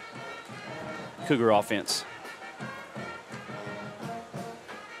Cougar offense.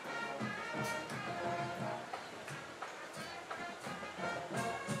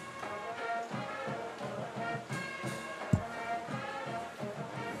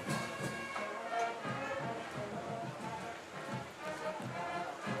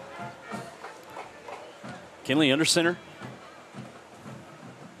 Kinley under center.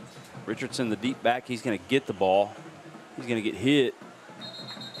 Richardson, the deep back, he's going to get the ball. He's going to get hit.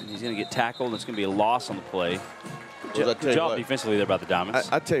 And he's going to get tackled, and it's going to be a loss on the play. Good job defensively there by the Diamonds.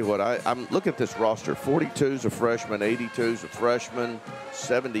 I tell you what, I'm looking at this roster. 42's a freshman, 82's a freshman,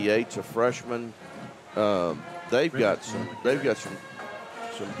 78's a freshman. They've got some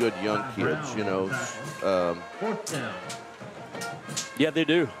good young kids, you know. Yeah, they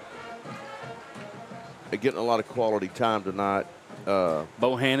do. They're getting a lot of quality time tonight.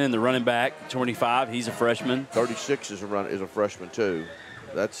 Bohannon, the running back, 25. He's a freshman. 36 is a freshman too.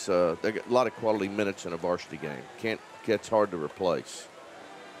 That's they got a lot of quality minutes in a varsity game. It's hard to replace.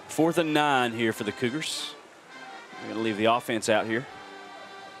 4th and 9 here for the Cougars. We're going to leave the offense out here.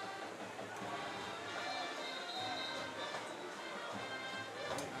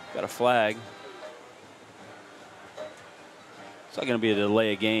 Got a flag. It's not going to be a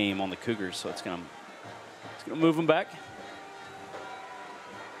delay of game on the Cougars, so it's going to move them back.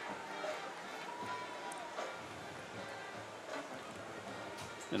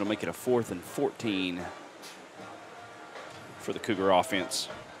 It'll make it a 4th and 14 for the Cougar offense.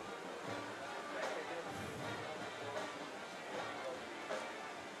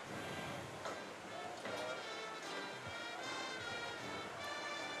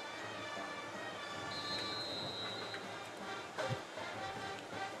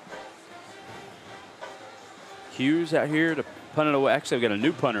 Hughes out here to punt it away. Actually, we've got a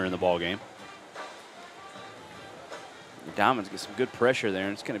new punter in the ball game. The Diamonds get some good pressure there,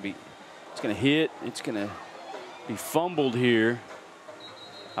 and it's going to hit. It's going to be fumbled here.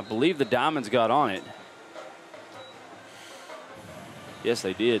 I believe the Diamonds got on it. Yes,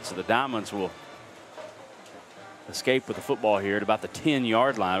 they did. So the Diamonds will escape with the football here at about the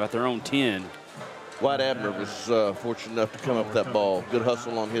 10-yard line, about their own 10. White Abner was fortunate enough to come up with that ball. Good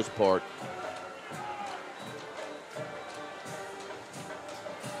hustle on his part.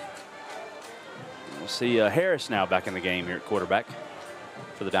 We'll see Harris now back in the game here at quarterback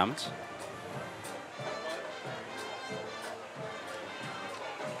for the Diamonds.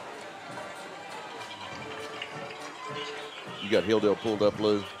 You got Hilldale pulled up,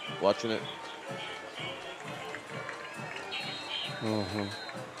 Lou, watching it.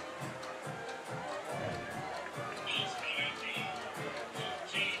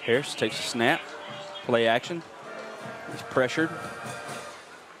 Harris takes a snap, play action. He's pressured.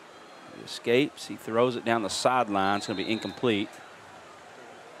 He escapes. He throws it down the sideline. It's going to be incomplete.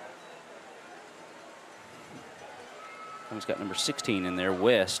 He's got number 16 in there,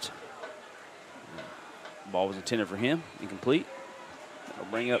 West. Ball was intended for him, incomplete. That'll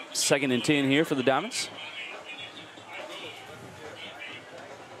bring up 2nd and 10 here for the Diamonds.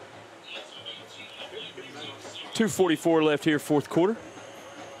 .244 left here, 4th quarter.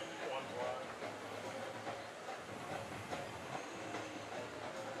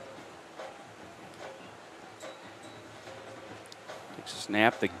 Takes a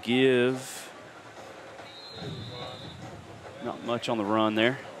snap, the give. Not much on the run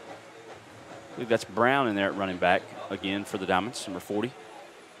there. I believe that's Brown in there at running back again for the Diamonds, number 40.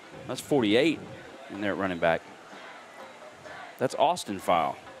 That's 48 in there at running back. That's Austin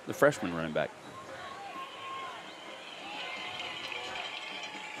File, the freshman running back.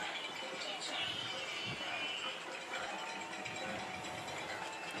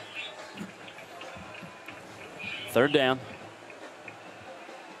 Third down.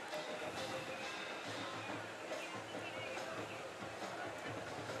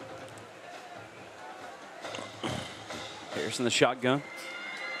 Harris in the shotgun.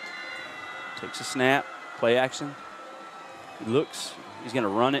 Takes a snap, play action. He looks, he's going to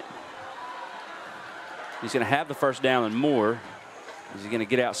run it. He's going to have the first down and more. Is he going to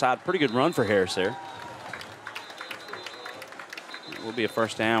get outside? Pretty good run for Harris there. It will be a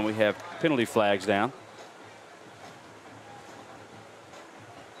first down. We have penalty flags down.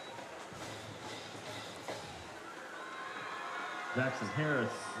 Jackson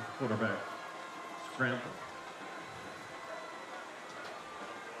Harris, quarterback, scramble.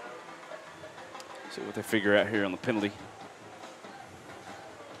 See what they figure out here on the penalty.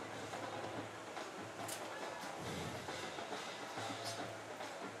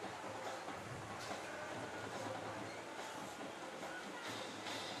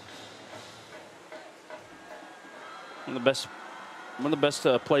 One of the best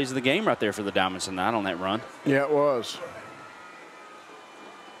plays of the game right there for the Diamonds tonight on that run. Yeah, it was.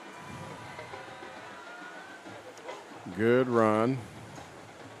 Good run.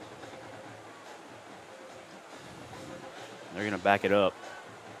 They're going to back it up.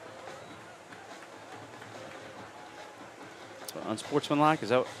 So unsportsmanlike, is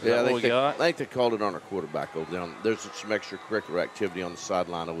that what we got? I think they called it on our quarterback over there. There's some extracurricular activity on the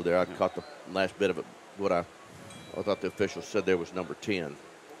sideline over there. I caught the last bit of it. What I thought the official said there was number 10.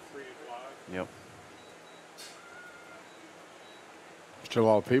 Yep. Still a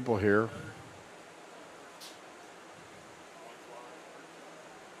lot of people here.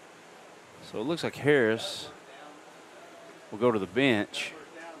 So it looks like Harris will go to the bench.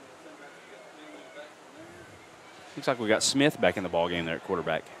 Looks like we got Smith back in the ball game there at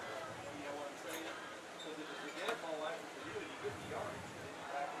quarterback.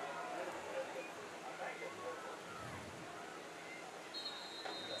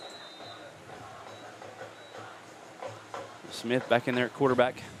 Smith back in there at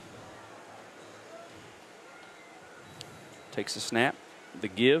quarterback. Takes the snap, the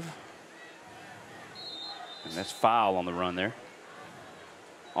give. And that's File on the run there.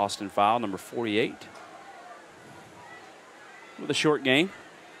 Austin File, number 48. with a short gain.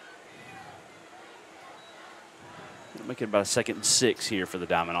 We'll make it about a 2nd and 6 here for the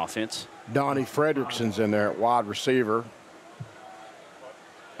Diamond offense. Donnie Fredrickson's in there at wide receiver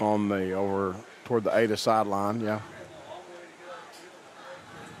on the over toward the Ada sideline, yeah.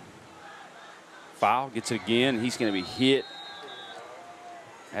 Foul, gets it again. He's going to be hit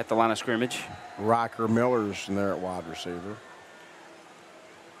at the line of scrimmage. Riker Miller's in there at wide receiver.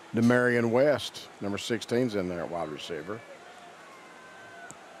 Demarion West, number 16's in there at wide receiver.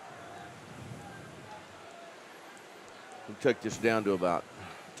 We'll take this down to about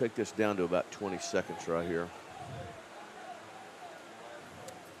 20 seconds right here.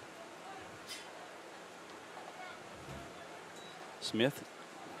 Smith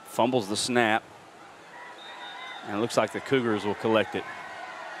fumbles the snap, and it looks like the Cougars will collect it.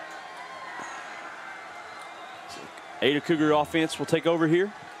 Ada Cougar offense will take over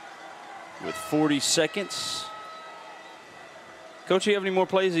here with 40 seconds. Coach, you have any more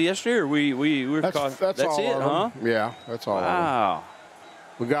plays of yesterday, or we're That's all it, of huh? them. Yeah, that's all. Wow. Of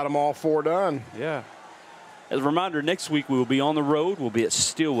them. We got them all 4 done. Yeah. As a reminder, next week we will be on the road. We'll be at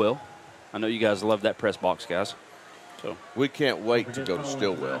Stillwell. I know you guys love that press box, guys. So we can't wait to go to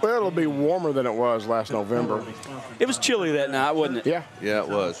Stillwell. Well, it'll be warmer than it was last November. It was chilly that night, wasn't it? Yeah. Yeah, it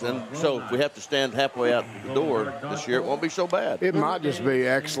was. And so if we have to stand halfway out the door this year, it won't be so bad. It might just be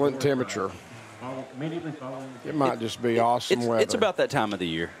excellent temperature. It might just be awesome weather. It's about that time of the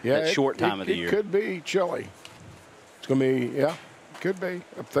year. Yeah, that short time of the year. It could be chilly. It's going to be, yeah, could be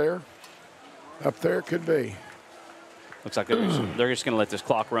up there. Up there it could be. Looks like they're just going to let this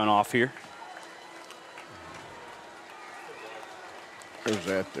clock run off here. Who's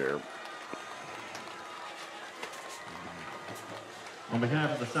that there? On behalf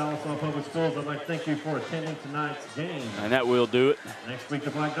of the Sallisaw Public Schools, I'd like to thank you for attending tonight's game. And that will do it. Next week,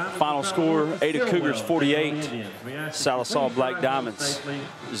 the Black Diamonds. Final score, Ada Cougars 48, Sallisaw Black Diamonds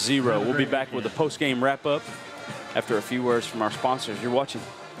 0. We'll be back with the post-game wrap-up after a few words from our sponsors. You're watching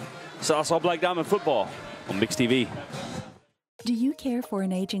Sallisaw Black Diamond Football on Mix TV. Do you care for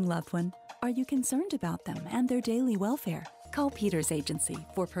an aging loved one? Are you concerned about them and their daily welfare? Call Peters Agency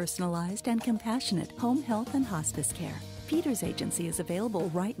for personalized and compassionate home health and hospice care. Peters Agency is available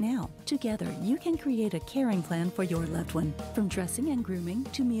right now. Together, you can create a caring plan for your loved one. From dressing and grooming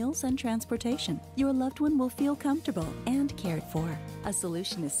to meals and transportation, your loved one will feel comfortable and cared for. A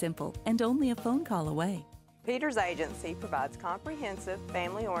solution is simple and only a phone call away. Peters Agency provides comprehensive,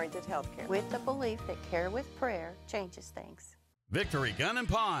 family-oriented health care with the belief that care with prayer changes things. Victory Gun and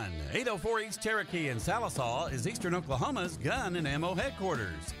Pawn, 804 East Cherokee in Sallisaw is Eastern Oklahoma's gun and ammo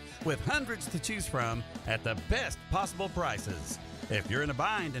headquarters, with hundreds to choose from at the best possible prices. If you're in a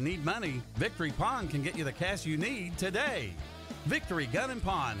bind and need money, Victory Pawn can get you the cash you need today. Victory Gun and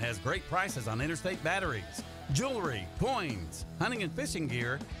Pawn has great prices on interstate batteries, jewelry, coins, hunting and fishing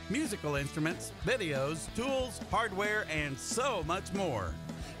gear, musical instruments, videos, tools, hardware, and so much more.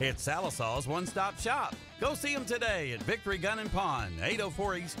 It's Sallisaw's one-stop shop. Go see them today at Victory Gun and Pawn,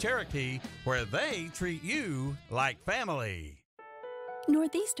 804 East Cherokee, where they treat you like family.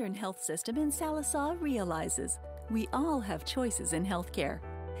 Northeastern Health System in Sallisaw realizes we all have choices in healthcare.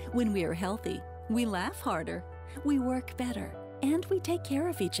 When we are healthy, we laugh harder, we work better, and we take care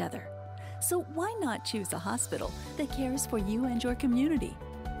of each other. So why not choose a hospital that cares for you and your community?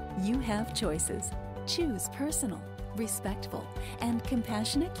 You have choices. Choose personal, respectful, and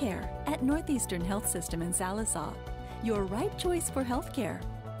compassionate care at Northeastern Health System in Sallisaw. Your right choice for healthcare,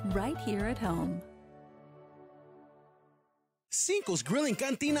 right here at home. Cinco's Grilling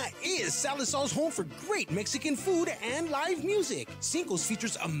Cantina is Sallisaw's home for great Mexican food and live music. Cinco's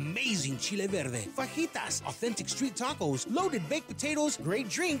features amazing chile verde, fajitas, authentic street tacos, loaded baked potatoes, great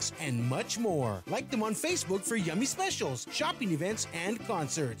drinks, and much more. Like them on Facebook for yummy specials, shopping events, and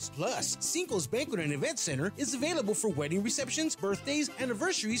concerts. Plus, Cinco's Banquet and Event Center is available for wedding receptions, birthdays,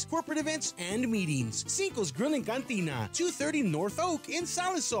 anniversaries, corporate events, and meetings. Cinco's Grilling Cantina, 230 North Oak in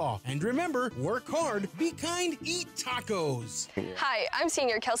Sallisaw. And remember, work hard, be kind, eat tacos. Hi, I'm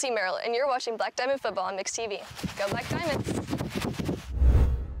senior Kelsey Merrill, and you're watching Black Diamond Football on Mix TV. Go Black Diamonds!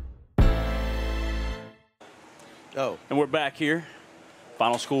 Oh. And we're back here.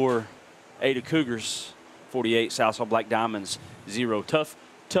 Final score, Ada Cougars 48, Sallisaw Black Diamonds 0. Tough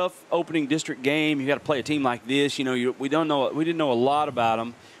opening district game. You got to play a team like this. You know, we didn't know a lot about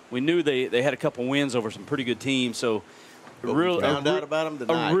them. We knew they had a couple wins over some pretty good teams. So found out about them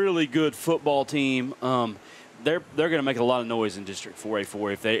tonight. A really good football team. They're going to make a lot of noise in District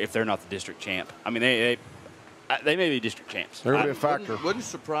 4A4 if they're not the district champ. I mean, they may be district champs. They're going to be a factor. Wouldn't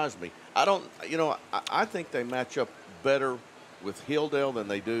surprise me. I think they match up better with Hilldale than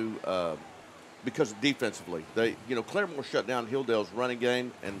they do because defensively, Claremore shut down Hilldale's running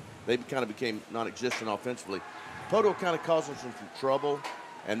game, and they kind of became non-existent offensively. Poto kind of caused them some trouble,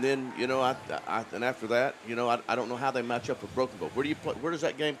 and then and after that, I don't know how they match up with Broken Bow. Where does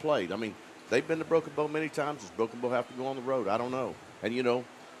that game played? I mean, they've been to Broken Bow many times. Does Broken Bow have to go on the road? I don't know. And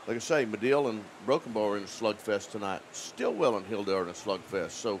like I say, Medill and Broken Bow are in a slugfest tonight. Stillwell and Hilldale are in a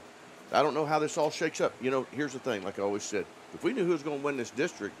slugfest. So I don't know how this all shakes up. Here's the thing, like I always said, if we knew who was going to win this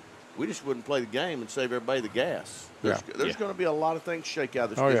district, we just wouldn't play the game and save everybody the gas. There's going to be a lot of things shake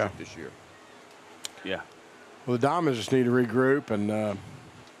out of this district this year. Yeah. Well, the Diamonds just need to regroup and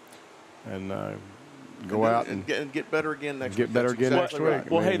go out and get better again next week. Get better again next week.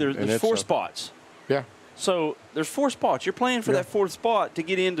 Right. Well, hey, there's 4 spots. Yeah. So there's 4 spots. You're playing for that 4th spot to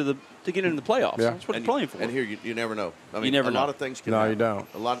get into the playoffs. Yeah. That's what you're playing for. And here, you never know. I mean, you never know. A lot of things can No, happen. you don't.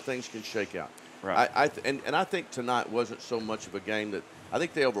 A lot of things can shake out. Right. I think tonight wasn't so much of a game that I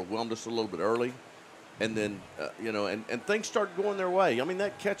think they overwhelmed us a little bit early, and then and things started going their way. I mean,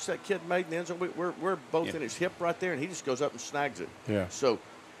 that catch that kid made in the end zone, we're both in his hip right there, and he just goes up and snags it. Yeah. So,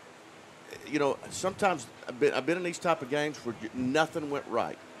 sometimes I've been in these type of games where nothing went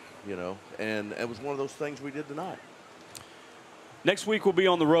right, and it was one of those things we did tonight. Next week we'll be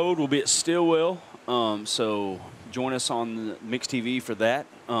on the road. We'll be at Stillwell. So join us on Mix TV for that.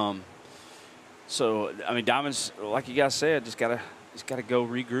 So I mean, Diamonds, like you guys said, just gotta go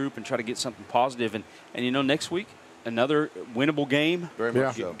regroup and try to get something positive. And next week another winnable game. Very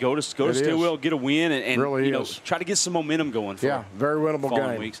much so. Go to Stillwell, get a win, and really try to get some momentum going. For very winnable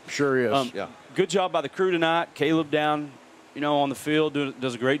following game. Weeks. Sure is. Good job by the crew tonight. Caleb down, on the field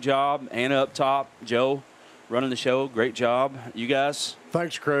does a great job. Anna up top, Joe running the show. Great job, you guys.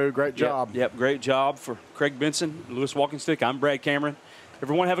 Thanks, crew. Great job. Yep, great job for Craig Benson, Lewis Walkingstick. I'm Brad Cameron.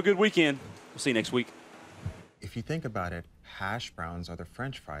 Everyone have a good weekend. We'll see you next week. If you think about it, hash browns are the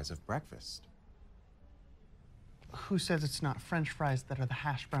French fries of breakfast. Who says it's not French fries that are the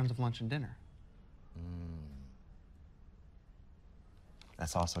hash browns of lunch and dinner?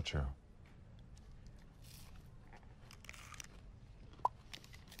 That's also true.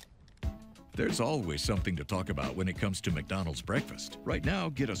 There's always something to talk about when it comes to McDonald's breakfast. Right now,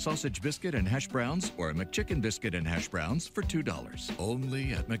 get a sausage biscuit and hash browns or a McChicken biscuit and hash browns for $2.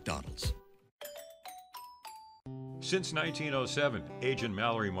 Only at McDonald's. Since 1907, Agent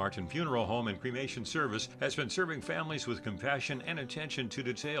Mallory Martin Funeral Home and Cremation Service has been serving families with compassion and attention to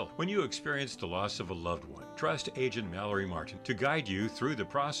detail. When you experience the loss of a loved one, trust Agent Mallory Martin to guide you through the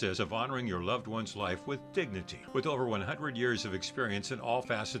process of honoring your loved one's life with dignity. With over 100 years of experience in all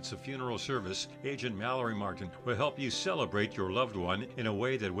facets of funeral service, Agent Mallory Martin will help you celebrate your loved one in a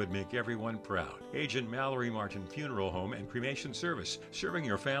way that would make everyone proud. Agent Mallory Martin Funeral Home and Cremation Service, serving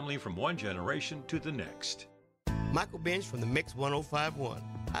your family from one generation to the next. Michael Bench from the Mix 1051.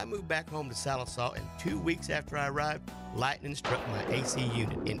 I moved back home to Sallisaw, and 2 weeks after I arrived, lightning struck my AC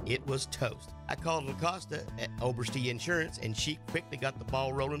unit, and it was toast. I called LaCosta at Oberste Insurance, and she quickly got the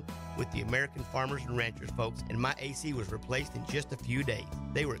ball rolling with the American Farmers and Ranchers folks, and my AC was replaced in just a few days.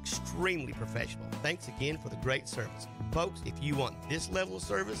 They were extremely professional. Thanks again for the great service. Folks, if you want this level of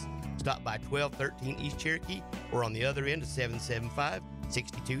service, stop by 1213 East Cherokee or on the other end of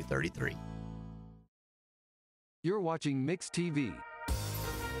 775-6233. You're watching Mix TV.